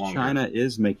effect in the long run. China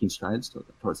is making strides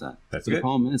towards that. That's But good. the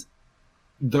problem is,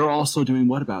 they're also doing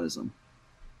whataboutism.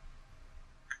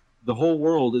 The whole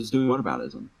world is doing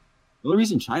whataboutism. The only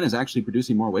reason China is actually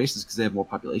producing more waste is because they have more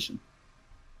population.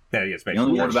 Yeah, yeah, The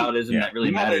only We actually- whataboutism yeah. that really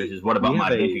We have matters a- is what about we my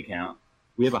have a- bank account?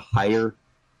 We have a higher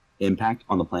impact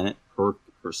on the planet per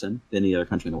person than any other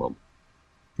country in the world.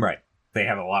 Right. They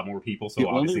have a lot more people, so The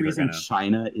only obviously they're reason going to...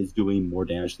 China is doing more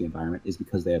damage to the environment is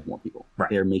because they have more people. Right.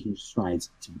 They are making strides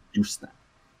to reduce that.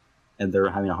 And they're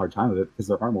having a hard time of it because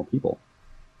there are more people.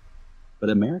 But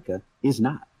America is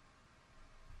not.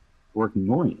 We're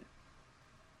ignoring it.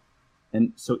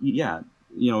 And so, yeah,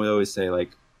 we always say,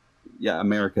 like, yeah,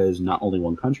 America is not only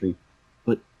one country,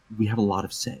 but we have a lot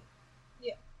of say.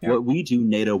 Yeah. Yeah. What we do,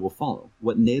 NATO will follow.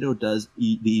 What NATO does, the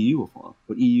EU will follow.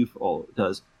 What EU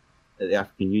does, the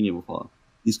African Union will follow.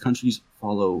 These countries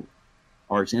follow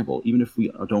our example, even if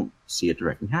we don't see it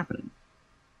directly happening.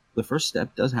 The first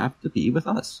step does have to be with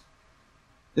us.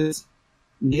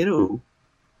 NATO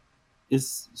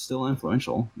is still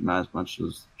influential, not as much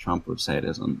as Trump would say it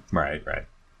isn't. Right, right.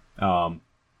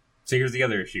 So here's the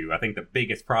other issue. I think the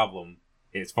biggest problem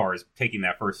as far as taking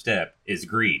that first step is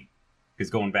greed. Because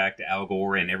going back to Al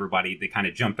Gore and everybody, they kind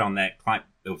of jumped on that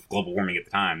of global warming at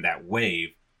the time, that wave.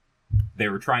 They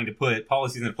were trying to put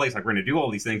policies in place like we're going to do all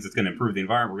these things that's going to improve the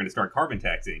environment. We're going to start carbon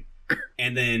taxing.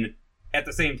 And then at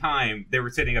the same time, they were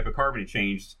setting up a carbon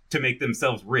exchange to make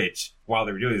themselves rich while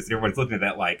they were doing this. And everyone's looking at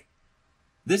that like,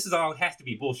 this is all has to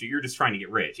be bullshit. You're just trying to get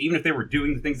rich. Even if they were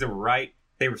doing the things that were right,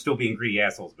 they were still being greedy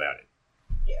assholes about it.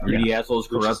 Greedy assholes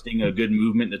corrupting a good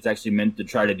movement that's actually meant to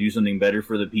try to do something better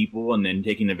for the people and then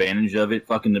taking advantage of it,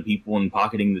 fucking the people and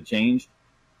pocketing the change.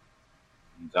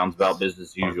 Sounds about business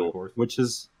as Of usual. course. Which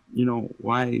is,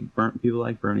 why people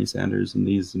like Bernie Sanders and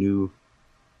these new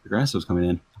progressives coming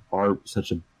in are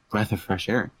such a breath of fresh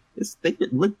air. They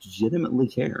legitimately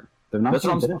care. They're not. That's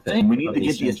what I'm gonna benefit saying. We need from to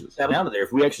these get the changes. establishment out of there.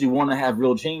 If we actually want to have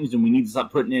real change, then we need to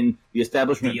stop putting in the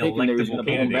establishment The thinking they're just electable going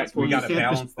to pull them back candidates. We towards gotta the You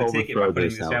can't balance just the ticket by overthrow putting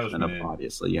the the establishment in.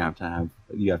 Obviously, you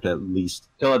have to at least.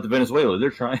 Tell that to Venezuela. They're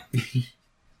trying.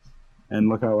 And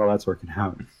look how well that's working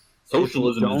out.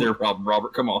 Socialism don't- is their problem,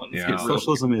 Robert. Come on. Yeah.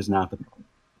 Socialism is not the problem.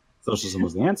 Socialism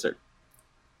was the answer.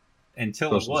 Until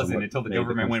it Socialism wasn't, what until the made the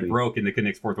government went country- broke and they couldn't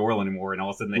export the oil anymore, and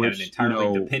all of a sudden they had an Which,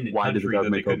 entirely dependent why did the country that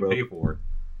they government go couldn't pay broke? for.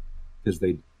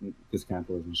 Because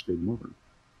capitalism screwed them over.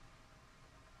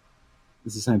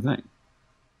 It's the same thing.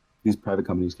 These private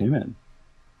companies came in.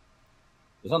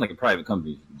 It's not like a private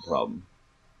company is the problem.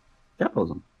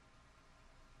 Capitalism.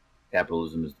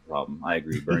 Capitalism is the problem. I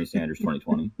agree. Bernie Sanders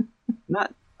 2020.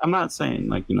 I'm not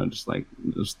saying just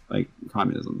like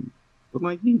communism,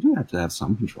 but you do have to have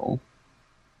some control.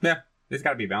 There's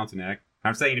got to be a balancing act.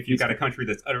 I'm saying if you've got a country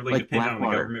that's utterly Like dependent on the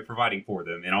Blackwater. government providing for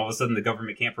them, and all of a sudden the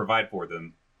government can't provide for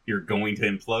them, you're going to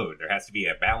implode. There has to be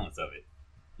a balance of it.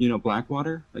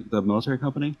 Blackwater, like the military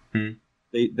company, Hmm.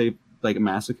 they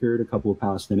massacred a couple of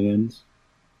Palestinians,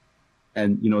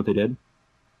 and you know what they did?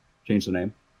 Changed the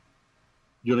name.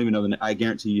 You don't even know the name. I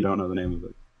guarantee you don't know the name of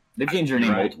it. They've changed their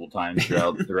name Right. multiple times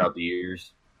throughout the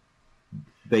years.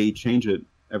 They change it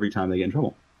every time they get in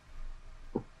trouble,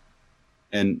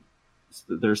 and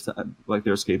they're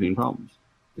escaping problems.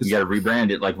 You got to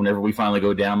rebrand it. Like whenever we finally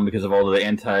go down because of all of the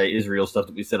anti-Israel stuff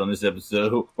that we said on this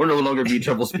episode, we're no longer be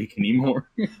trouble speak anymore.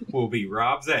 Will be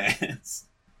Rob's ass.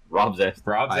 Rob's ass.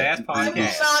 Rob's ass I will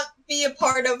podcast. not be a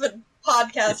part of a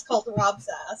podcast called Rob's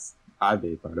Ass. I'd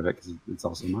be a part of it because it's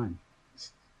also mine.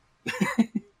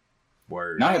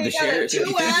 Word. Now I have You to got share a it.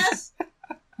 two ass?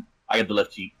 I got the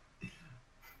left cheek.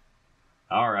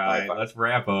 All right, Bye-bye. let's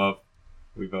wrap up.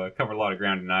 We've covered a lot of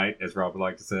ground tonight, as Rob would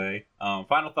like to say.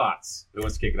 Final thoughts. Who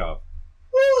wants to kick it off?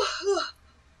 Whew.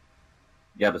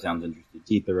 Gabba sounds interested.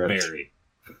 Eat the rich. Barry.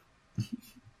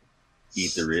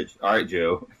 Eat the rich. All right,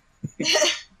 Joe.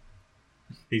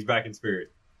 He's back in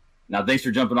spirit. Now, thanks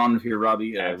for jumping on here,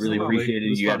 Robbie. I really Absolutely. appreciate It it.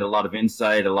 was You had fun. a lot of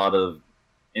insight, a lot of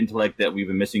intellect that we've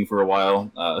been missing for a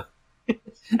while.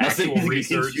 Actual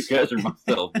research. You guys or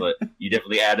myself, but you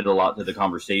definitely added a lot to the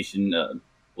conversation.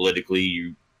 Politically,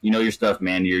 you know your stuff,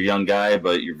 man. You're a young guy,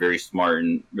 but you're very smart,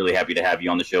 and really happy to have you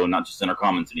on the show, and not just in our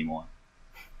comments anymore.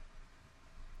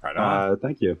 Right on.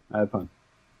 Thank you. I had fun.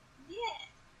 Yeah.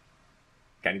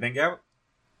 Got anything, Gavin?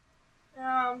 No,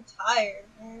 I'm tired,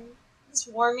 man. It's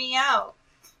wore me out.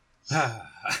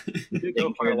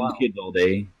 Taking care of those kids all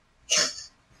day.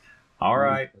 All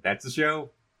right, that's the show.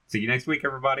 See you next week,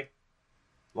 everybody.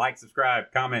 Like,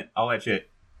 subscribe, comment, all that shit.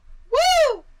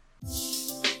 Woo!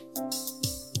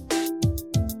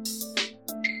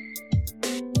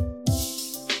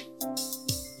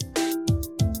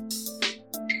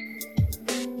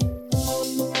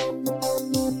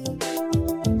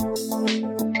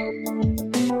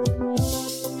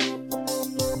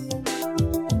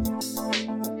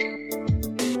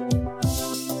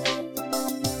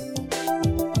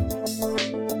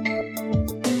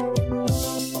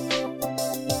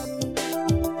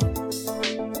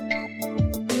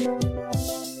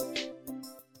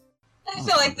 I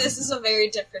feel like this is a very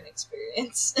different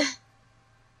experience.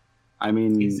 I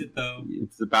mean, Is it, though?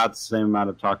 it's about the same amount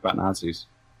of talk about Nazis.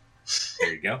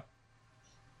 There you go.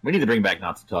 We need to bring back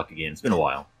Nazi talk again. It's been a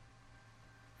while.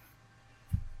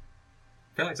 I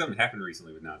feel like something happened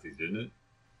recently with Nazis, didn't it?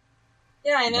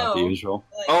 Yeah, I Not the know. usual.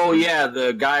 Like, Oh yeah,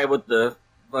 the guy with the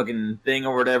fucking thing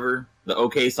or whatever, the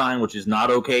OK sign, which is not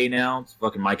okay now. It's a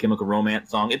fucking My Chemical Romance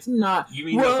song. It's not. You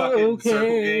mean the Whoa, fucking okay. circle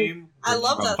game? I where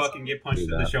love you that fucking song. get punched Do in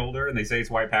the that. shoulder and they say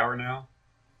it's white power now?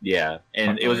 Yeah,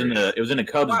 and it was in a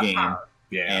Cubs Wow. game.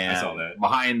 Yeah, And I saw that.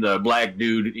 behind the black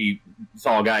dude, he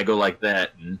saw a guy go like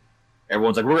that, and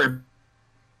everyone's like, "We're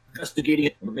investigating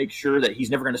it to make sure that he's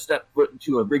never going to step foot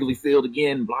into a Wrigley Field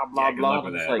again." Blah blah Yeah, good blah. luck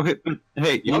with And it's that. like, Okay, but,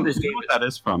 hey, you Love know, this you know game. what that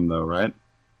is from, though, right?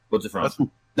 what's it from?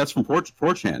 That's from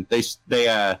 4chan. They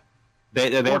have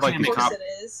like 4chan these of course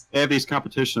it is. they have these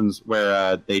competitions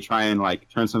where they try and like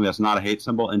turn something that's not a hate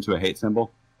symbol into a hate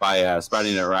symbol by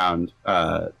spreading it around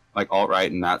like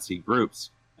alt-right and Nazi groups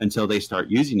until they start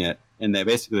using it, and they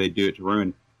basically do it to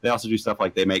ruin. They also do stuff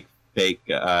like they make fake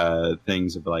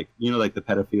things of like like the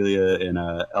pedophilia in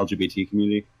LGBT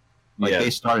community. Like Yeah. they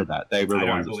started that. They were I the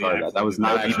don't ones that believe started that. That was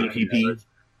not absolutely LGBTP.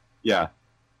 Yeah.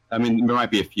 I mean, there might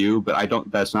be a few, but I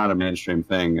don't. That's not a mainstream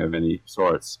thing of any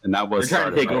sorts. And that They're was trying to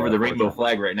started take by, over the rainbow 4chan.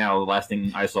 flag right now. The last thing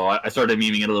I saw, I started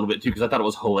memeing it a little bit too because I thought it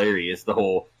was hilarious.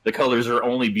 The colors are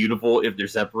only beautiful if they're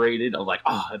separated. I was like,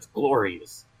 that's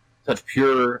glorious. Such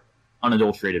pure,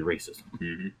 unadulterated racism.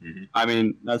 I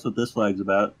mean, that's what this flag's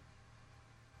about.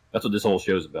 That's what this whole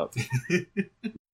show's about.